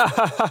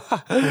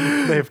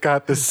 They've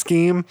got this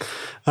scheme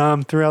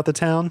throughout the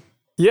town.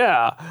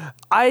 Yeah,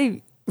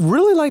 I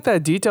really like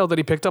that detail that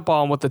he picked up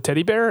on with the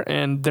teddy bear,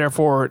 and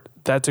therefore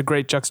that's a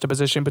great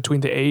juxtaposition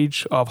between the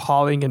age of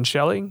Holling and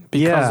Schelling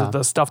because of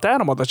the stuffed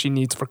animal that she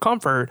needs for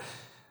comfort.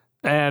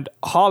 And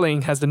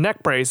Holling has the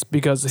neck brace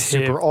because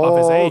super of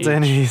his age.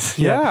 And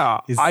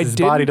his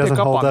body doesn't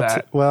hold up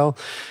to, well.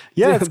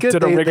 Yeah, it's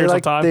good.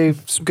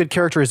 They've good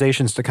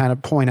characterizations to kind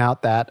of point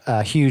out that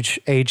huge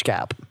age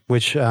gap,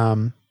 which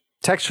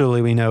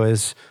textually we know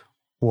is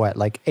what,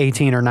 like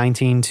 18 or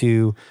 19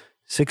 to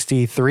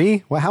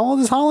 63? Well, how old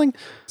is Holling?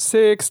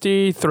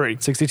 63.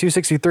 62,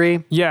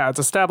 63? Yeah, it's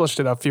established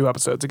it a few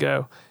episodes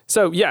ago.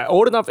 So yeah,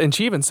 old enough, and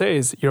she even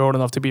says, you're old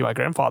enough to be my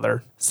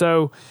grandfather.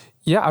 So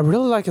yeah, I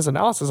really like his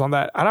analysis on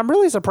that. And I'm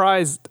really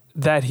surprised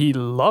that he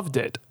loved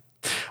it.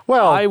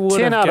 Well,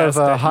 10 out of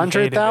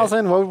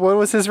 100,000? What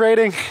was his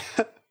rating?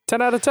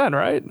 10 out of 10,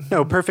 right?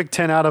 No, perfect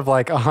 10 out of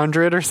like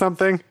 100 or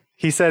something.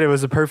 He said it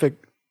was a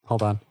perfect...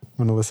 Hold on. I'm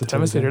going to listen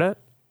to it. That?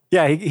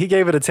 Yeah, he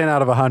gave it a 10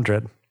 out of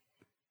 100.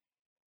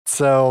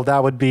 So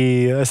that would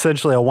be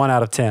essentially a 1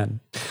 out of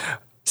 10.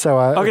 So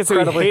okay,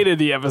 so he hated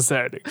the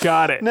episode.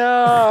 Got it.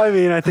 No, I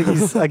mean, I think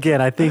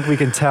I think we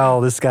can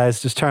tell this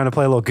guy's just trying to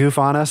play a little goof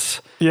on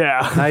us.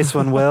 Yeah. Nice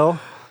one, Will.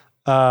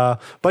 But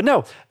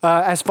no,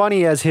 as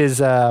funny as his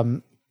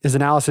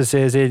analysis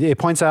is, it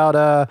points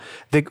out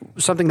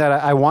something that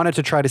I wanted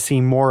to try to see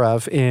more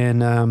of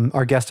in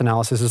our guest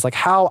analysis is like,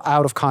 how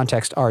out of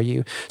context are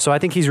you? So I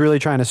think he's really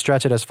trying to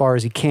stretch it as far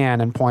as he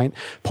can and point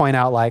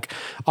out like,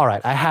 all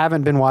right, I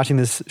haven't been watching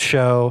this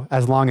show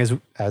as long as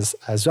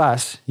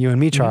us, you and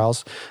me,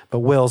 Charles, but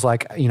Will's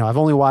like, I've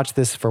only watched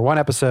this for one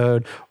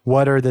episode.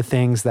 What are the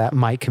things that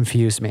might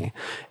confuse me?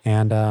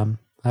 And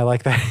I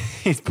like that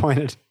he's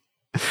pointed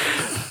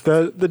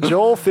the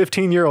Joel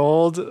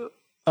 15-year-old.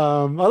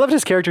 I loved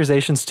his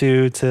characterizations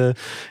too, to,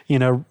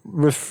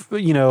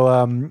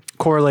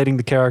 correlating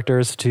the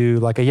characters to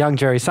like a young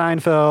Jerry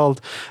Seinfeld,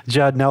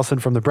 Judd Nelson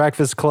from The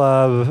Breakfast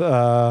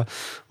Club.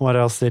 What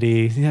else did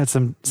he had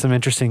some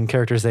interesting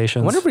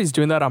characterizations. I wonder if he's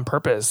doing that on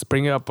purpose,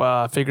 bringing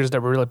up figures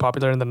that were really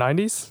popular in the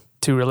 90s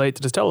to relate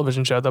to this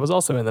television show that was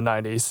also in the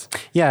 90s.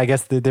 Yeah, I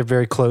guess they're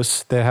very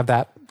close. They have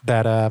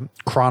that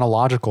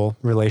chronological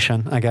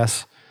relation, I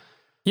guess.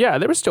 Yeah,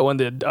 they were still in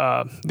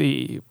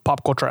the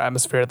pop culture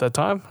atmosphere at that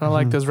time. I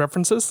like those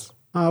references.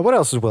 What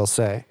else does Will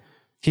say?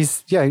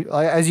 As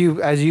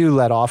you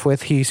led off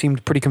with, he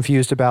seemed pretty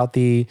confused about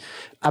the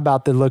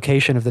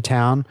location of the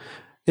town.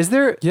 Is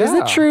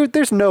it true?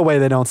 There's no way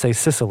they don't say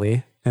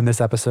Sicily in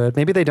this episode.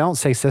 Maybe they don't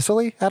say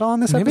Sicily at all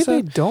in this episode.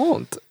 Maybe they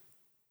don't.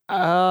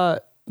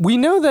 We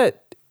know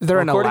that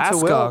they're in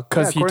Alaska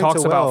because he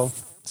talks about.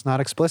 It's not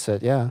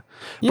explicit. Yeah.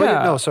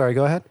 Yeah. No, sorry.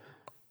 Go ahead.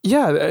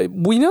 Yeah,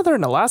 we know they're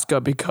in Alaska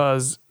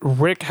because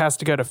Rick has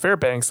to go to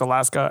Fairbanks,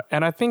 Alaska.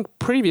 And I think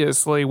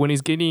previously when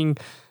he's getting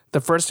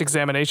the first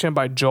examination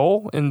by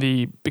Joel in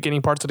the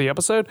beginning parts of the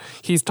episode,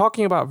 he's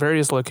talking about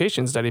various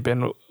locations that he'd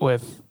been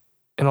with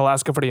in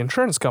Alaska for the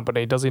insurance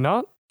company. Does he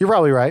not? You're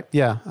probably right.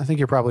 Yeah, I think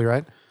you're probably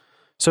right.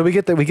 So we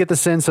get the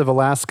sense of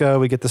Alaska.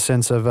 We get the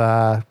sense of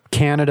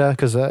Canada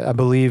because I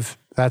believe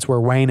that's where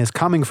Wayne is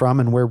coming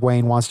from and where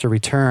Wayne wants to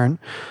return.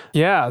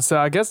 Yeah, so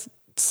I guess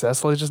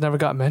Cecily just never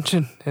got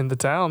mentioned in the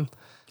town.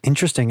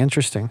 Interesting.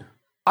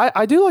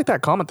 I do like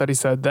that comment that he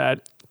said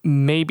that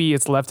maybe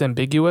it's left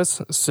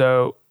ambiguous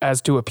so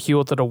as to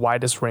appeal to the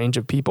widest range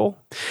of people.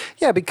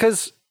 Yeah,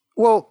 because,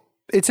 well,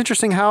 it's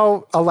interesting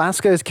how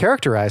Alaska is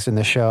characterized in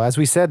this show. As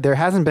we said, there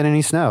hasn't been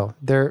any snow.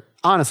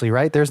 Honestly,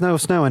 right? There's no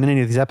snow in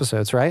any of these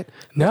episodes, right?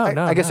 No,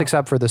 I guess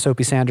except for the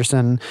Soapy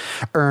Sanderson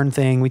urn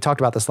thing. We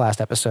talked about this last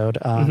episode.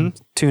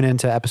 Tune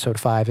into episode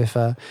 5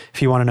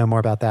 if you want to know more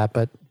about that.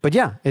 But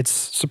yeah, it's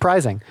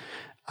surprising.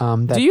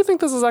 Do you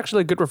think this is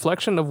actually a good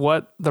reflection of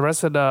what the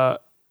rest of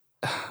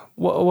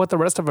what the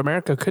rest of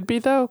America could be,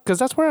 though? Because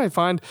that's where I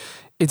find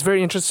it's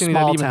very interesting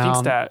that he even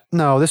thinks that.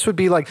 No, this would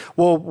be like,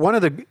 well, one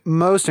of the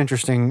most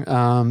interesting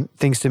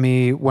things to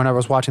me when I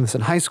was watching this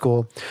in high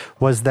school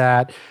was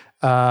that,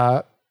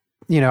 I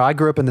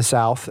grew up in the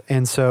South,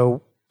 and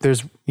so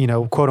there's,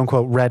 quote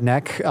unquote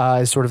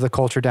redneck is sort of the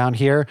culture down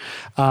here.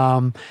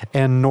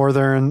 And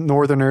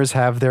Northerners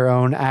have their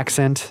own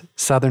accent.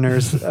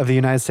 Southerners of the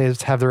United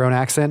States have their own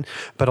accent.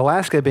 But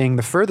Alaska, being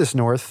the furthest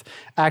north,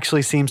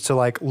 actually seems to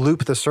like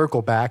loop the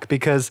circle back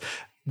because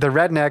the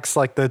rednecks,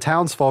 like the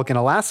townsfolk in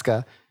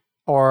Alaska,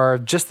 are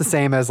just the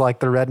same as like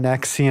the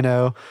rednecks,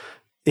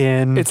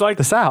 in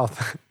the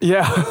South.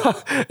 Yeah.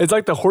 It's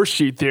like the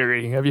horseshoe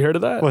theory. Have you heard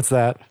of that? What's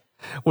that?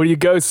 When you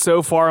go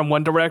so far in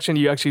one direction,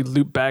 you actually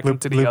loop back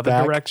into the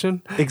other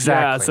direction.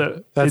 Exactly. Yeah,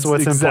 so that's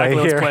what's exactly in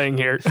play what's playing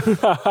here.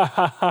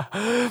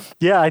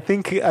 Yeah, I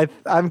think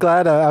I'm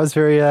glad. I was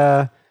very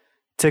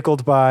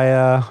tickled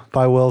by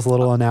Will's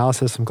little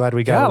analysis. I'm glad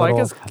we got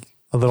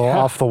a little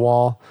off the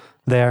wall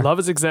there. Love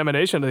his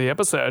examination of the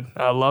episode.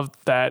 I love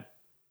that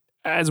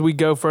as we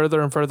go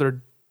further and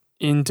further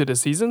into the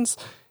seasons,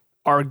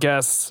 our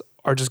guests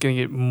are just going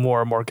to get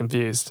more and more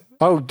confused.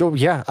 Oh,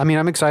 yeah. I mean,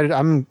 I'm excited.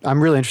 I'm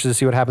really interested to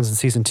see what happens in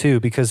season 2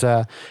 because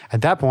at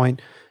that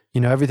point,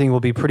 everything will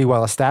be pretty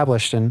well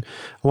established, and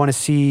I want to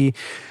see.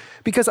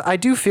 Because I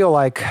do feel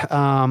like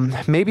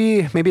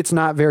maybe it's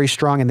not very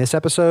strong in this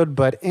episode,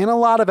 but in a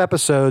lot of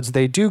episodes,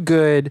 they do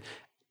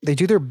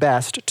their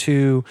best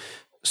to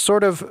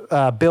sort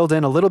of build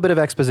in a little bit of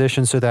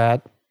exposition so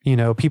that,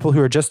 people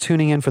who are just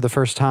tuning in for the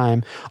first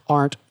time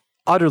aren't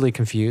utterly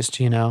confused,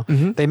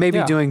 Mm-hmm. They may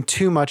be doing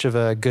too much of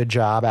a good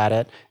job at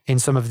it in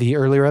some of the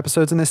earlier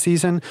episodes in this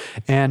season,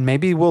 and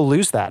maybe we'll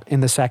lose that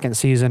in the second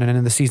season and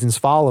in the seasons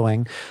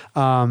following.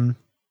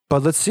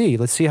 But let's see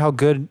how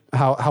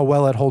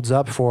well it holds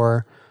up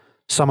for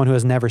someone who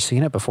has never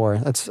seen it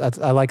before.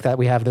 I like that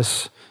we have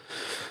this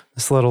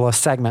little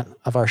segment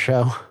of our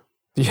show.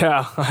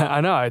 Yeah,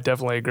 I know. I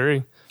definitely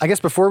agree. I guess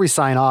before we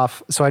sign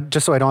off, so I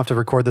don't have to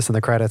record this in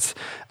the credits,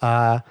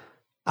 I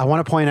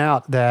want to point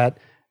out that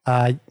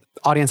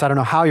audience, I don't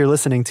know how you're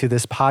listening to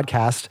this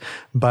podcast,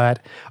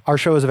 but our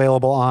show is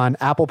available on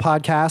Apple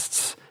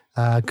Podcasts,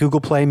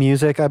 Google Play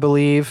Music, I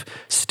believe,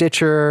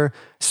 Stitcher,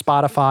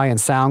 Spotify, and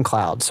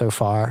SoundCloud so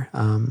far.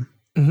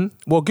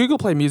 Well, Google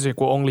Play Music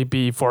will only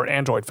be for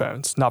Android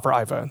phones, not for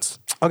iPhones.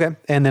 Okay.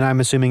 And then I'm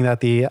assuming that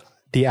the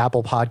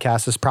Apple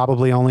Podcast is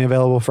probably only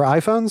available for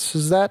iPhones.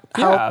 Is that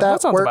how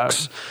that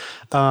works?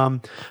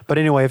 But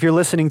anyway, if you're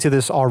listening to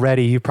this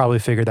already, you probably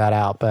figured that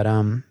out. But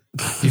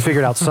you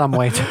figured out some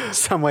way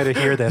to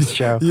hear this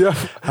show. Yeah.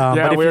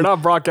 But we're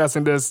not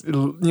broadcasting this,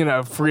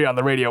 free on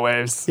the radio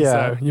waves. Yeah.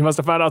 So you must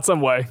have found out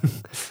some way.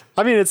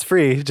 I mean, it's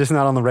free, just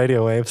not on the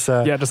radio waves.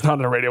 Yeah, just not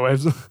on the radio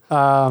waves.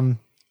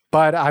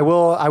 But I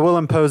will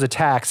impose a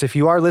tax. If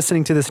you are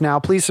listening to this now,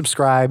 please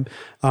subscribe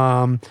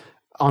on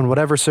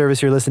whatever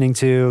service you're listening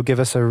to. Give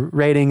us a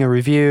rating, a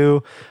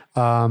review.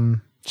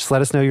 Just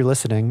let us know you're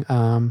listening.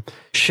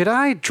 Should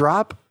I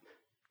drop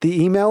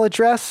the email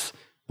address?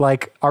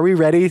 Like, are we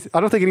ready? I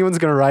don't think anyone's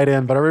going to write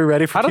in, but are we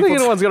ready for I don't think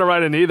anyone's going to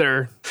write in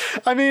either.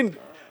 I mean,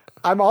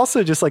 I'm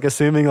also just like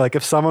assuming like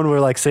if someone were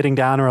like sitting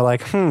down and were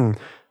like,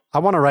 I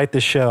want to write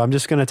this show. I'm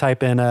just going to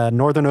type in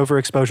Northern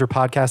Overexposure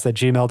Podcast at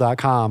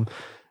gmail.com.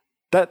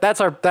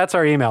 That's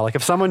our email. Like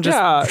if someone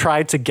just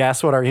tried to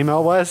guess what our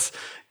email was,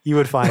 you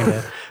would find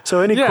it.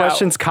 So any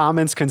questions,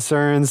 comments,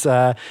 concerns,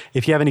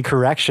 if you have any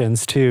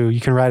corrections too, you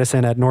can write us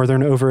in at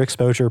Northern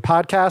Overexposure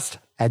Podcast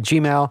at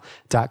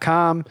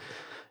gmail.com.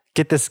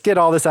 Get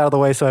all this out of the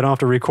way so I don't have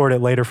to record it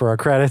later for our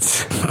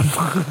credits.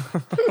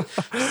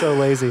 So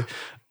lazy.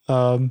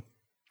 Do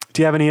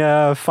you have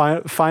any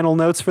final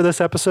notes for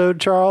this episode,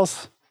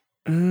 Charles?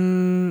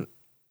 I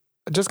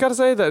just got to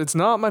say that it's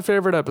not my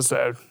favorite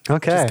episode.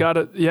 Okay. Just got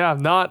to,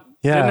 didn't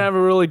have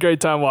a really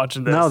great time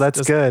watching this. No,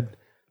 that's good.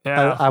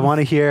 Yeah. I want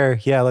to hear,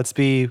 let's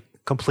be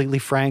completely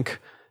frank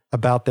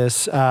about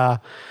this.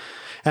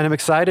 And I'm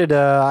excited.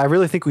 I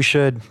really think we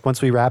should,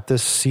 once we wrap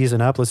this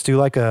season up, let's do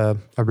like a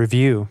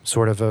review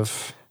sort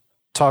of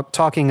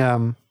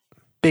talking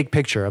big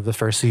picture of the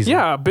first season.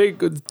 Yeah,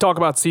 talk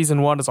about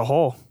season 1 as a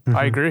whole. Mm-hmm.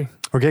 I agree.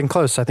 We're getting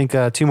close. I think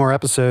 2 more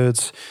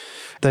episodes.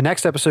 The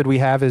next episode we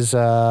have is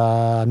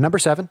number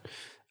 7,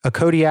 A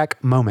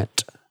Kodiak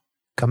Moment,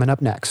 coming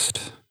up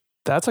next.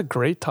 That's a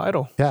great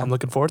title. Yeah. I'm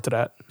looking forward to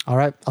that. All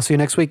right. I'll see you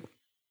next week.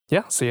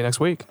 Yeah, see you next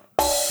week.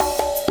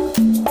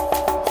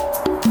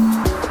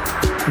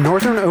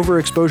 Northern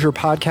Overexposure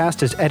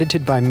Podcast is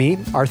edited by me.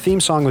 Our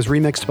theme song was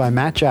remixed by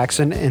Matt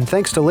Jackson, and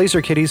thanks to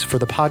Laser Kitties for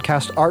the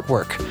podcast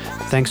artwork.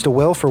 Thanks to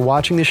Will for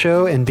watching the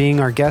show and being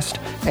our guest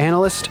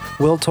analyst.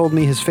 Will told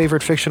me his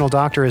favorite fictional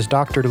doctor is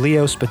Dr.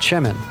 Leo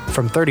Spacemin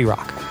from 30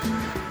 Rock.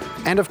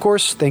 And of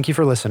course, thank you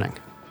for listening.